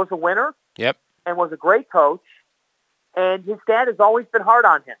 Ralph, was a winner. Yep. And was a great coach. And his dad has always been hard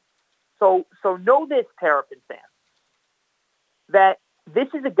on him. So know this, Terrapin fans, that this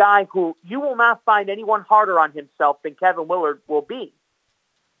is a guy who you will not find anyone harder on himself than Kevin Willard will be,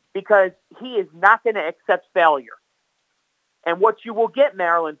 because he is not going to accept failure. And what you will get,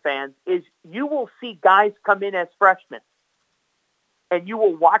 Maryland fans, is you will see guys come in as freshmen, and you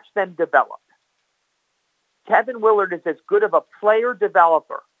will watch them develop. Kevin Willard is as good of a player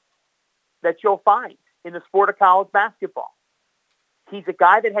developer that you'll find in the sport of college basketball. He's a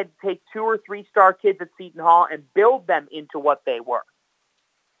guy that had to take 2 or 3 star kids at Seton Hall and build them into what they were.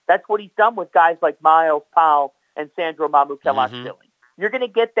 That's what he's done with guys like Miles Powell and Sandro Mamukelashvili. You're going to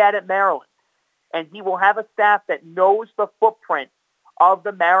get that at Maryland. And he will have a staff that knows the footprint of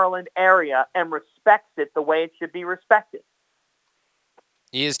the Maryland area and respects it the way it should be respected.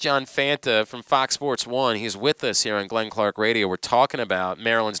 He is John Fanta from Fox Sports 1. He's with us here on Glenn Clark Radio. We're talking about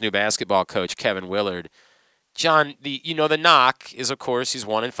Maryland's new basketball coach, Kevin Willard. John, the knock is, of course, he's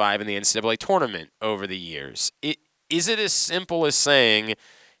 1-5 in the NCAA tournament over the years. Is it as simple as saying,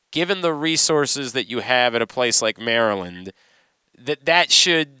 given the resources that you have at a place like Maryland, that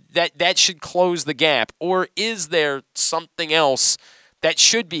should close the gap, or is there something else that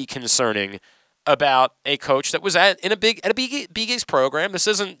should be concerning about a coach that was at a Big East program? This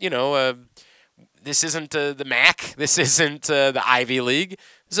isn't the MAC. This isn't the Ivy League.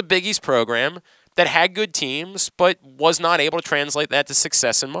 This is a Big East program that had good teams, but was not able to translate that to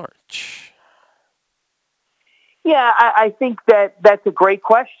success in March. Yeah, I think that's a great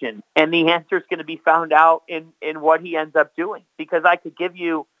question, and the answer is going to be found out in what he ends up doing, because I could give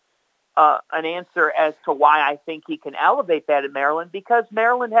you an answer as to why I think he can elevate that in Maryland, because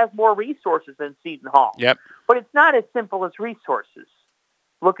Maryland has more resources than Seton Hall. Yep. But it's not as simple as resources.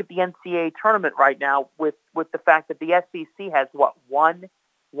 Look at the NCAA tournament right now with the fact that the SEC has, one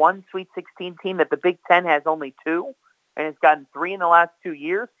Sweet 16 team, that the Big Ten has only 2, and it's gotten 3 in the last 2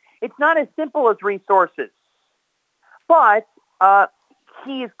 years. It's not as simple as resources. But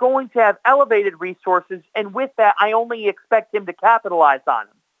he is going to have elevated resources, and with that, I only expect him to capitalize on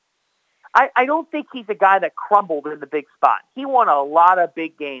them. I don't think he's a guy that crumbled in the big spot. He won a lot of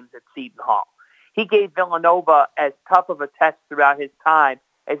big games at Seton Hall. He gave Villanova as tough of a test throughout his time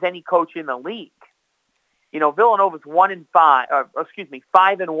as any coach in the league. Villanova's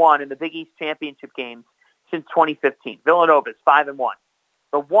 5-1 in the Big East championship games since 2015. Villanova's 5-1.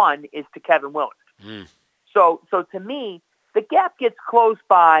 The 1 is to Kevin Willard. So to me, the gap gets closed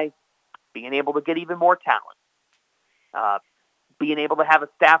by being able to get even more talent, being able to have a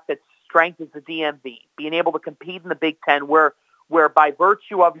staff that's strength is the DMV, being able to compete in the Big Ten, where by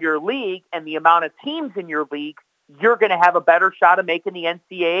virtue of your league and the amount of teams in your league, you're going to have a better shot of making the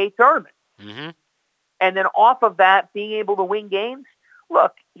NCAA tournament. And then off of that, being able to win games.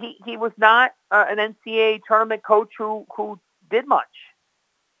 Look, he was not an NCAA tournament coach who did much.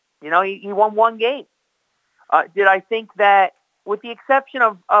 He won 1 game. Did I think that, with the exception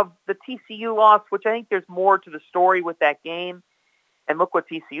of the TCU loss, which I think there's more to the story with that game, and look what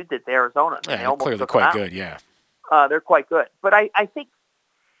TCU did to Arizona. Yeah, they're clearly quite good, yeah. They're quite good. But I think,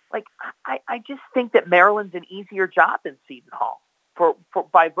 I just think that Maryland's an easier job than Seton Hall for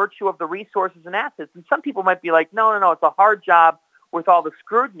by virtue of the resources and assets. And some people might be like, no, it's a hard job with all the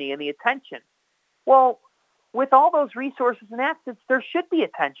scrutiny and the attention. Well, with all those resources and assets, there should be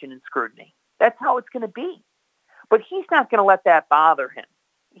attention and scrutiny. That's how it's going to be. But he's not going to let that bother him.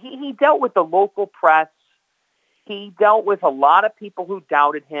 He dealt with the local press. He dealt with a lot of people who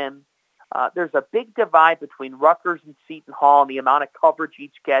doubted him. There's a big divide between Rutgers and Seton Hall and the amount of coverage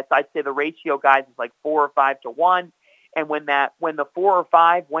each gets. I'd say the ratio, guys, is like 4 or 5 to 1. And when the 4 or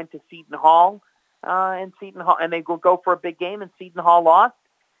 5 went to Seton Hall, and they would go for a big game and Seton Hall lost,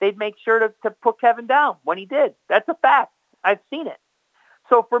 they'd make sure to put Kevin down when he did. That's a fact. I've seen it.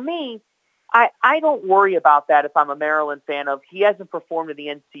 So for me, I don't worry about that if I'm a Maryland fan of he hasn't performed in the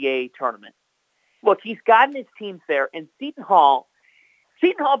NCAA tournament. Look, he's gotten his teams there, and Seton Hall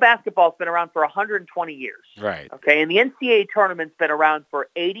basketball has been around for 120 years. Right. Okay, and the NCAA tournament's been around for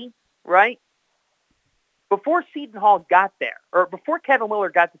 80, right? Before Seton Hall got there, or before Kevin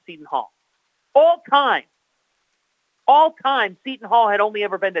Willard got to Seton Hall, all time, Seton Hall had only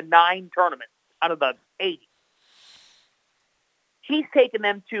ever been to 9 tournaments out of the 80. He's taken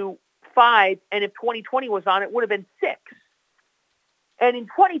them to 5, and if 2020 was on, it would have been 6. And in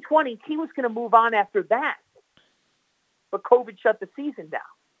 2020, he was going to move on after that. But COVID shut the season down.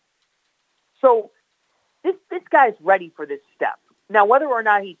 So this guy's ready for this step. Now, whether or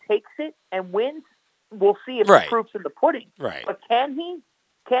not he takes it and wins, we'll see if the proof's in the pudding. Right. But can he?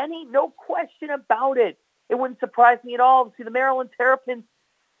 Can he? No question about it. It wouldn't surprise me at all to see the Maryland Terrapins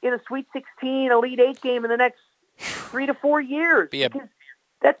in a Sweet 16, Elite 8 game in the next 3 to 4 years. Because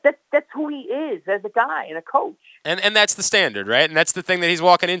that's who he is as a guy and a coach. And that's the standard, right? And that's the thing that he's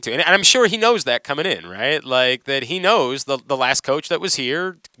walking into. And I'm sure he knows that coming in, right? Like that he knows the last coach that was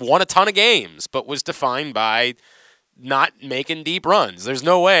here won a ton of games, but was defined by not making deep runs. There's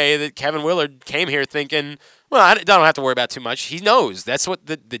no way that Kevin Willard came here thinking, well, I don't have to worry about too much. He knows. That's what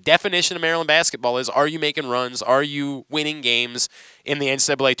the definition of Maryland basketball is. Are you making runs? Are you winning games in the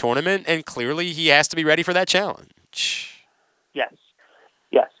NCAA tournament? And clearly he has to be ready for that challenge.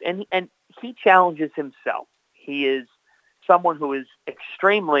 Yes, and he challenges himself. He is someone who is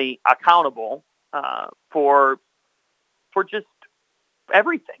extremely accountable for just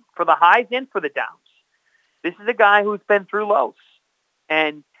everything, for the highs and for the downs. This is a guy who's been through lows,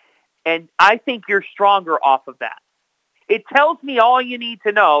 and I think you're stronger off of that. It tells me all you need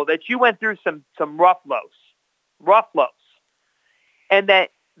to know that you went through some rough lows, and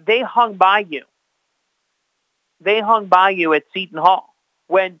that they hung by you. They hung by you at Seton Hall.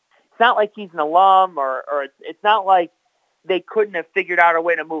 When it's not like he's an alum or it's not like they couldn't have figured out a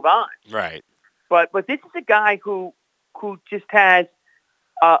way to move on. Right. But this is a guy who just has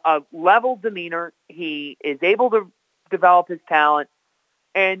a level demeanor. He is able to develop his talent.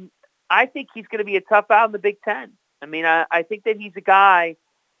 And I think he's going to be a tough out in the Big Ten. I mean, I think that he's a guy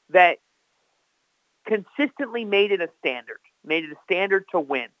that consistently made it a standard to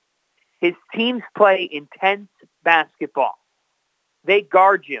win. His teams play intense basketball. They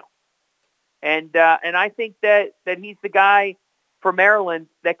guard you. And I think that he's the guy for Maryland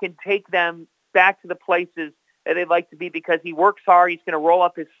that can take them back to the places that they'd like to be because he works hard. He's going to roll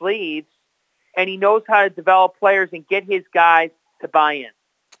up his sleeves, and he knows how to develop players and get his guys to buy in.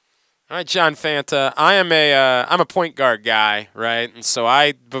 All right, John Fanta. I'm a point guard guy, right? And so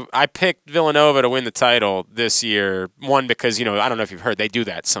I picked Villanova to win the title this year. One, because I don't know if you've heard, they do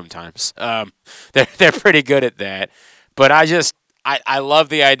that sometimes. They're pretty good at that. But I love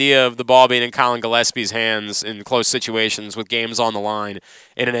the idea of the ball being in Colin Gillespie's hands in close situations with games on the line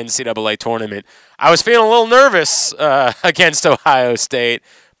in an NCAA tournament. I was feeling a little nervous against Ohio State,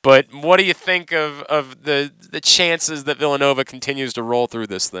 but what do you think of the chances that Villanova continues to roll through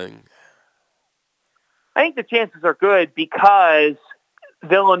this thing? I think the chances are good because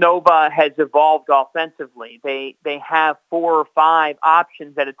Villanova has evolved offensively. They have 4 or 5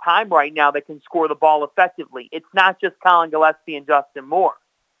 options at a time right now that can score the ball effectively. It's not just Colin Gillespie and Justin Moore.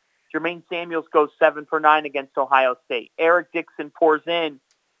 Jermaine Samuels goes 7 for 9 against Ohio State. Eric Dixon pours in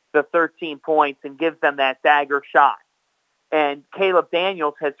the 13 points and gives them that dagger shot. And Caleb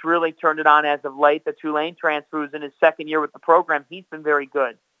Daniels has really turned it on as of late. The Tulane transfer who's in his second year with the program, he's been very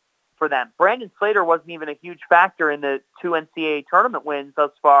good for them. Brandon Slater wasn't even a huge factor in the 2 NCAA tournament wins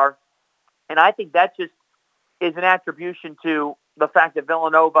thus far. And I think that just is an attribution to the fact that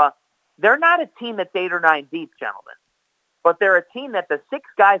Villanova, they're not a team that's 8 or 9 deep, gentlemen. But they're a team that the 6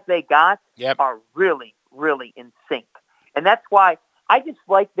 guys they got are really, really in sync. And that's why I just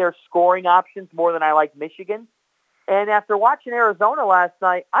like their scoring options more than I like Michigan. And after watching Arizona last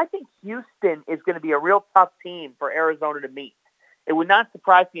night, I think Houston is going to be a real tough team for Arizona to meet. It would not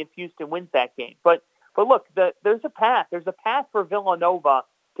surprise me if Houston wins that game. But look, there's a path. There's a path for Villanova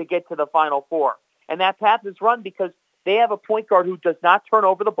to get to the Final Four. And that path is run because they have a point guard who does not turn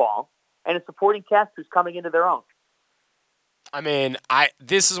over the ball and a supporting cast who's coming into their own. I mean,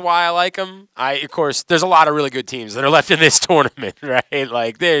 this is why I like them. Of course, there's a lot of really good teams that are left in this tournament, right?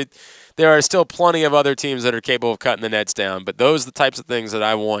 Like, there are still plenty of other teams that are capable of cutting the nets down. But those are the types of things that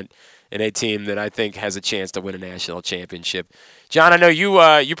I want in a team that I think has a chance to win a national championship. John, I know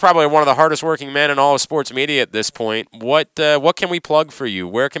you probably are one of the hardest working men in all of sports media at this point. What can we plug for you?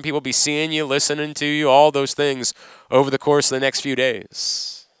 Where can people be seeing you, listening to you, all those things over the course of the next few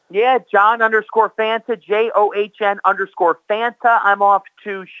days? Yeah, John_Fanta, JOHN_Fanta. I'm off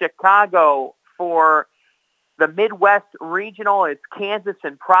to Chicago for the Midwest Regional. It's Kansas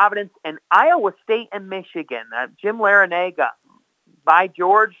and Providence and Iowa State and Michigan. Jim Larinaga. By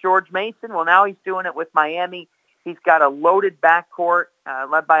George Mason. Well, now he's doing it with Miami. He's got a loaded backcourt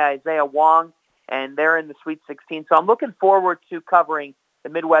led by Isaiah Wong, and they're in the Sweet 16. So I'm looking forward to covering the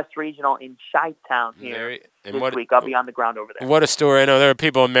Midwest Regional in Chi-Town here this week. I'll be on the ground over there. What a story. I know there are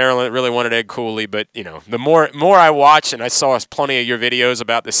people in Maryland that really wanted Ed Cooley, but, the more I watched, and I saw plenty of your videos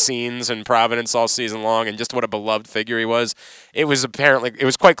about the scenes in Providence all season long and just what a beloved figure he was, it was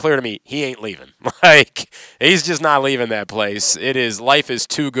quite clear to me he ain't leaving. He's just not leaving that place. Life is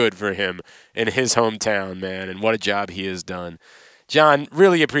too good for him in his hometown, man, and what a job he has done. John,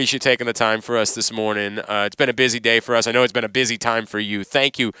 really appreciate taking the time for us this morning. It's been a busy day for us. I know it's been a busy time for you.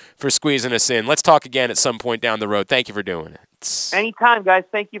 Thank you for squeezing us in. Let's talk again at some point down the road. Thank you for doing it. Anytime, guys.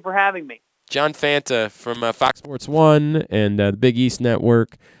 Thank you for having me. John Fanta from Fox Sports 1 and the Big East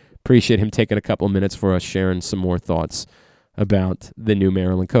Network. Appreciate him taking a couple minutes for us, sharing some more thoughts about the new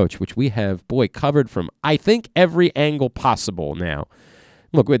Maryland coach, which we have, covered from, I think, every angle possible now.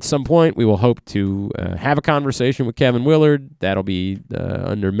 Look, at some point, we will hope to have a conversation with Kevin Willard. That'll be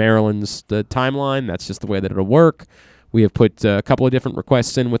under Maryland's timeline. That's just the way that it'll work. We have put a couple of different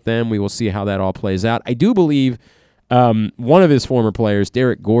requests in with them. We will see how that all plays out. I do believe one of his former players,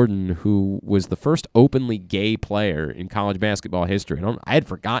 Derek Gordon, who was the first openly gay player in college basketball history. I had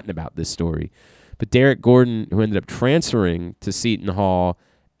forgotten about this story. But Derek Gordon, who ended up transferring to Seton Hall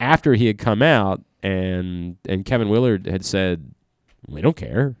after he had come out, and Kevin Willard had said, we don't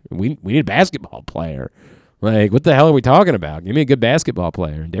care. We need a basketball player. What the hell are we talking about? Give me a good basketball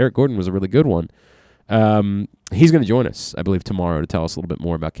player. And Derek Gordon was a really good one. He's going to join us, I believe, tomorrow to tell us a little bit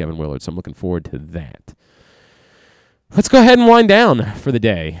more about Kevin Willard, so I'm looking forward to that. Let's go ahead and wind down for the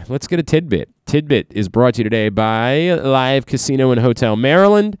day. Let's get a tidbit. Tidbit is brought to you today by Live Casino and Hotel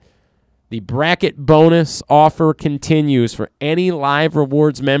Maryland. The bracket bonus offer continues for any Live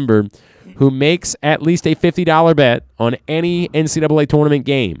Rewards member who makes at least a $50 bet on any NCAA tournament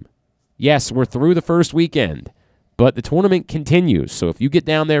game. Yes, we're through the first weekend, but the tournament continues. So if you get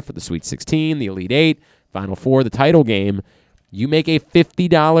down there for the Sweet 16, the Elite 8, Final Four, the title game, you make a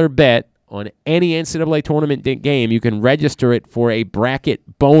 $50 bet on any NCAA tournament game. You can register it for a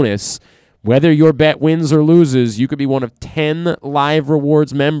bracket bonus. Whether your bet wins or loses, you could be one of 10 Live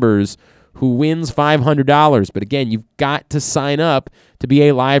Rewards members who wins $500. But again, you've got to sign up to be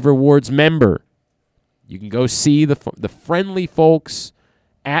a Live Rewards member. You can go see the friendly folks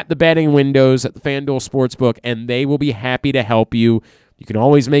at the betting windows at the FanDuel Sportsbook, and they will be happy to help you. You can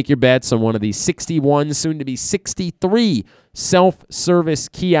always make your bets on one of the 61, soon to be 63 self-service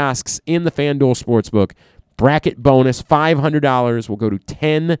kiosks in the FanDuel Sportsbook. Bracket bonus, $500 will go to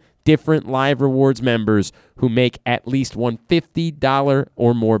 10 different Live Rewards members who make at least one $50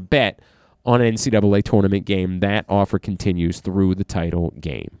 or more bet on an NCAA tournament game. That offer continues through the title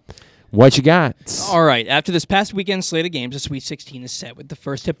game. What you got? All right. After this past weekend's slate of games, the Sweet 16 is set with the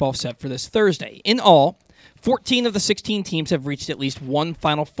first tip-off set for this Thursday. In all, 14 of the 16 teams have reached at least one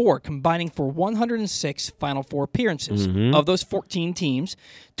Final Four, combining for 106 Final Four appearances. Mm-hmm. Of those 14 teams,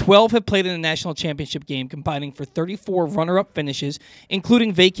 12 have played in the national championship game, combining for 34 runner-up finishes,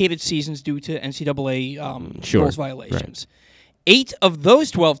 including vacated seasons due to NCAA rules violations. Right. 8 of those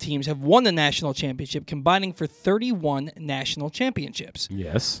 12 teams have won the national championship, combining for 31 national championships.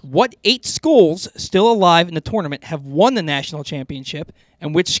 Yes. What 8 schools still alive in the tournament have won the national championship,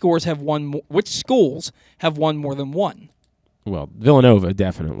 and which schools have won more than one? Well, Villanova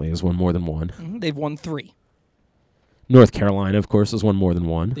definitely has won more than one. Mm-hmm. They've won 3. North Carolina, of course, has won more than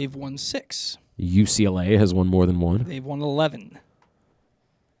one. They've won 6. UCLA has won more than one. They've won 11.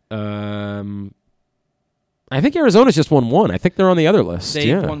 I think Arizona's just won 1. I think they're on the other list.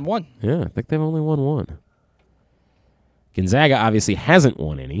 They've won 1. Yeah, I think they've only won 1. Gonzaga obviously hasn't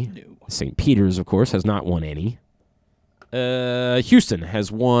won any. No. St. Peter's, of course, has not won any. Houston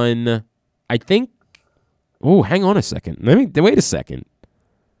has won, I think. Oh, hang on a second. Wait a second.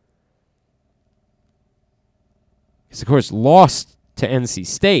 Because, of course, lost to NC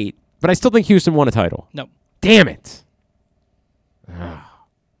State, but I still think Houston won a title. No. Damn it.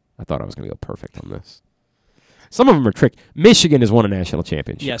 I thought I was going to go perfect on this. Some of them are tricky. Michigan has won a national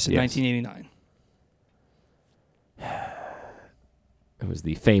championship. Yes, in 1989. It was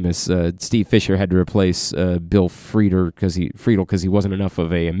the famous Steve Fisher had to replace Bill Friedel because he wasn't enough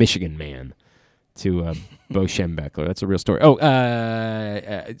of a Michigan man to Bo Schembechler. That's a real story.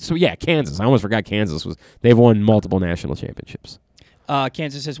 So yeah, Kansas. I almost forgot Kansas they've won multiple national championships.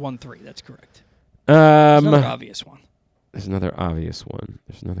 Kansas has won 3. That's correct. Another obvious one. There's another obvious one.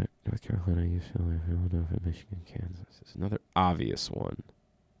 There's another North Carolina, UCLA, Philadelphia, Michigan, Kansas. There's another obvious one.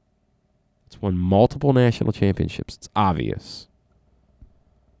 It's won multiple national championships. It's obvious.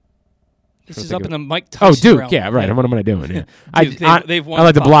 This is up in the Mike Tyson Duke. realm. Yeah, right. Yeah. What am I doing? Yeah. They've won I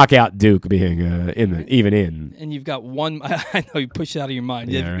like to 5. block out Duke being even in. And you've got one. I know you pushed it out of your mind.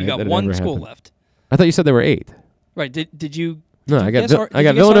 Yeah, You got that one never school happened. left. I thought you said there were 8. Right. Did you? No, did I you got guess I got did you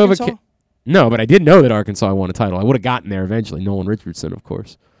guess Villanova. Arkansas? No, but I did know that Arkansas won a title. I would have gotten there eventually. Nolan Richardson, of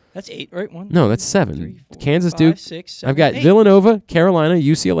course. That's 8, right? No, that's 7. 3, 4, Kansas, 5, Duke. 6, 7, I've got 8. Villanova, Carolina,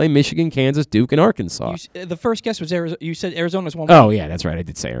 UCLA, Michigan, Kansas, Duke, and Arkansas. The first guess was Arizona. You said Arizona's one. Oh yeah, that's right. I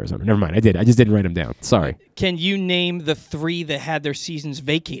did say Arizona. Never mind. I did. I just didn't write them down. Sorry. Can you name the 3 that had their seasons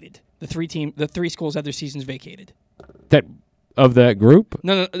vacated? The 3 schools had their seasons vacated. That of the group?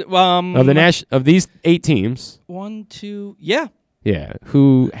 No. Of the of these 8 teams. 1, 2. Yeah. Yeah.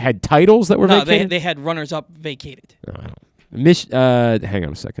 Who had titles that were vacated? They had runners-up vacated. No, I don't. Hang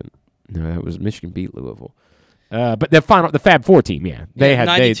on a second. No, that was Michigan beat Louisville. But the Fab 4 team, yeah, they had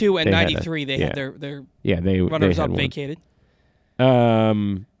 92 and 93. They had their runners-up vacated.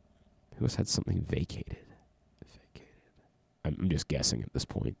 Who else had something vacated? I'm just guessing at this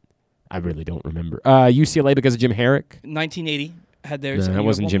point. I really don't remember. UCLA because of Jim Herrick. 1980 had theirs. No, that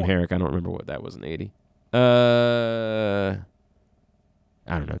wasn't Jim Herrick. I don't remember what that was in 80.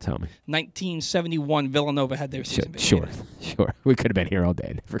 I don't know. Tell me. 1971, Villanova had their season vacated. Sure. We could have been here all day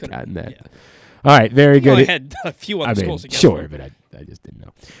and forgotten that. Yeah. All right, very good. I had a few other schools to guess sure, but I just didn't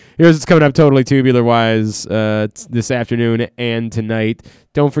know. Here's what's coming up totally tubular-wise this afternoon and tonight.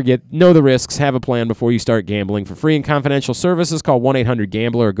 Don't forget, know the risks, have a plan before you start gambling. For free and confidential services, call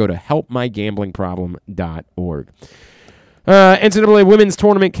 1-800-GAMBLER or go to helpmygamblingproblem.org. NCAA women's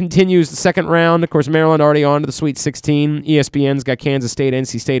tournament continues the second round. Of course, Maryland already on to the Sweet 16. ESPN's got Kansas State,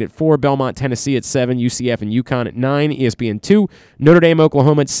 NC State at 4, Belmont, Tennessee at 7, UCF and UConn at 9, ESPN 2, Notre Dame,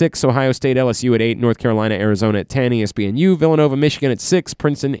 Oklahoma at 6, Ohio State, LSU at 8, North Carolina, Arizona at 10, ESPNU, Villanova, Michigan at 6,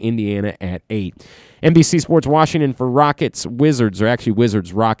 Princeton, Indiana at 8. NBC Sports Washington for Rockets, Wizards, or actually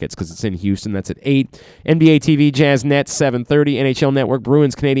Wizards, Rockets, because it's in Houston. That's at 8. NBA TV, Jazz Nets, 7:30. NHL Network,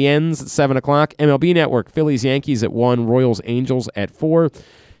 Bruins, Canadiens at 7 o'clock. MLB Network, Phillies, Yankees at 1. Royals, Angels at 4.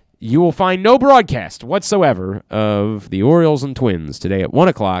 You will find no broadcast whatsoever of the Orioles and Twins today at 1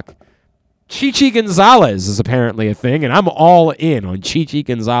 o'clock. Chichi Gonzalez is apparently a thing, and I'm all in on Chichi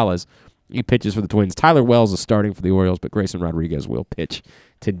Gonzalez. He pitches for the Twins. Tyler Wells is starting for the Orioles, but Grayson Rodriguez will pitch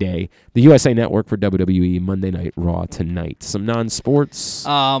today. The USA Network for WWE Monday Night Raw tonight. Some non-sports.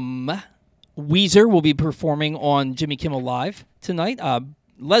 Weezer will be performing on Jimmy Kimmel Live tonight.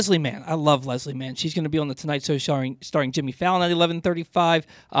 Leslie Mann. I love Leslie Mann. She's going to be on the Tonight Show starring Jimmy Fallon at 11:35.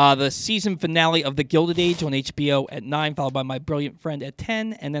 The season finale of The Gilded Age on HBO at 9, followed by My Brilliant Friend at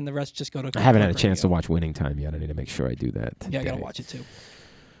 10, and then the rest just go to... I haven't had a chance to watch Winning Time yet. I need to make sure I do that today. Yeah, I got to watch it too.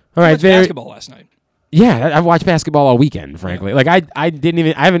 All right, basketball last night. Yeah, I've watched basketball all weekend, frankly. Like I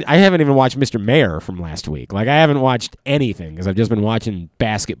haven't even watched Mr. Mayor from last week. Like I haven't watched anything because I've just been watching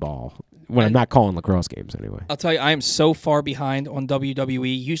basketball when I'm not calling lacrosse games anyway. I'll tell you, I am so far behind on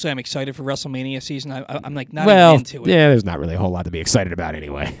WWE. Usually I'm excited for WrestleMania season. I'm like not even into it. Yeah, there's not really a whole lot to be excited about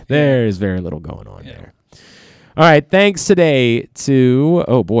anyway. There's very little going on there. All right, thanks today to,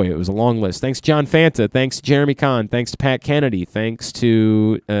 oh boy, it was a long list. Thanks to John Fanta. Thanks to Jeremy Kahn. Thanks to Pat Kennedy. Thanks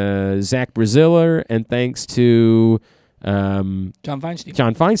to Zach Braziller. And thanks to John Feinstein.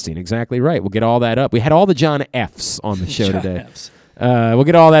 John Feinstein, exactly right. We'll get all that up. We had all the John F's on the show John today. F's. We'll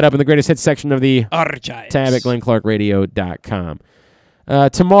get all that up in the greatest hits section of the Archives. tab at GlennClarkRadio.com.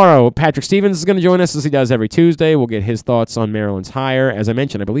 Tomorrow, Patrick Stevens is going to join us as he does every Tuesday. We'll get his thoughts on Maryland's hire. As I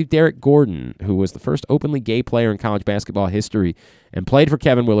mentioned, I believe Derek Gordon, who was the first openly gay player in college basketball history and played for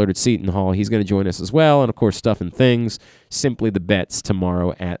Kevin Willard at Seton Hall, he's going to join us as well. And, of course, Stuff and Things, Simply the Bets,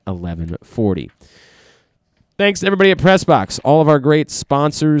 tomorrow at 11:40. Thanks to everybody at PressBox, all of our great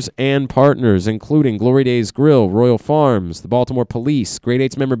sponsors and partners, including Glory Days Grill, Royal Farms, the Baltimore Police, Grade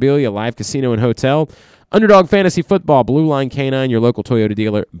 8's Memorabilia, Live Casino and Hotel, Underdog Fantasy Football, Blue Line Canine, your local Toyota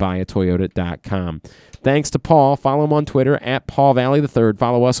dealer, buyatoyota.com. Thanks to Paul. Follow him on Twitter at Paul Valley III.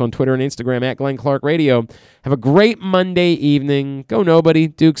 Follow us on Twitter and Instagram at Glenn Clark Radio. Have a great Monday evening. Go nobody.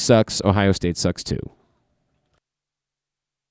 Duke sucks. Ohio State sucks too.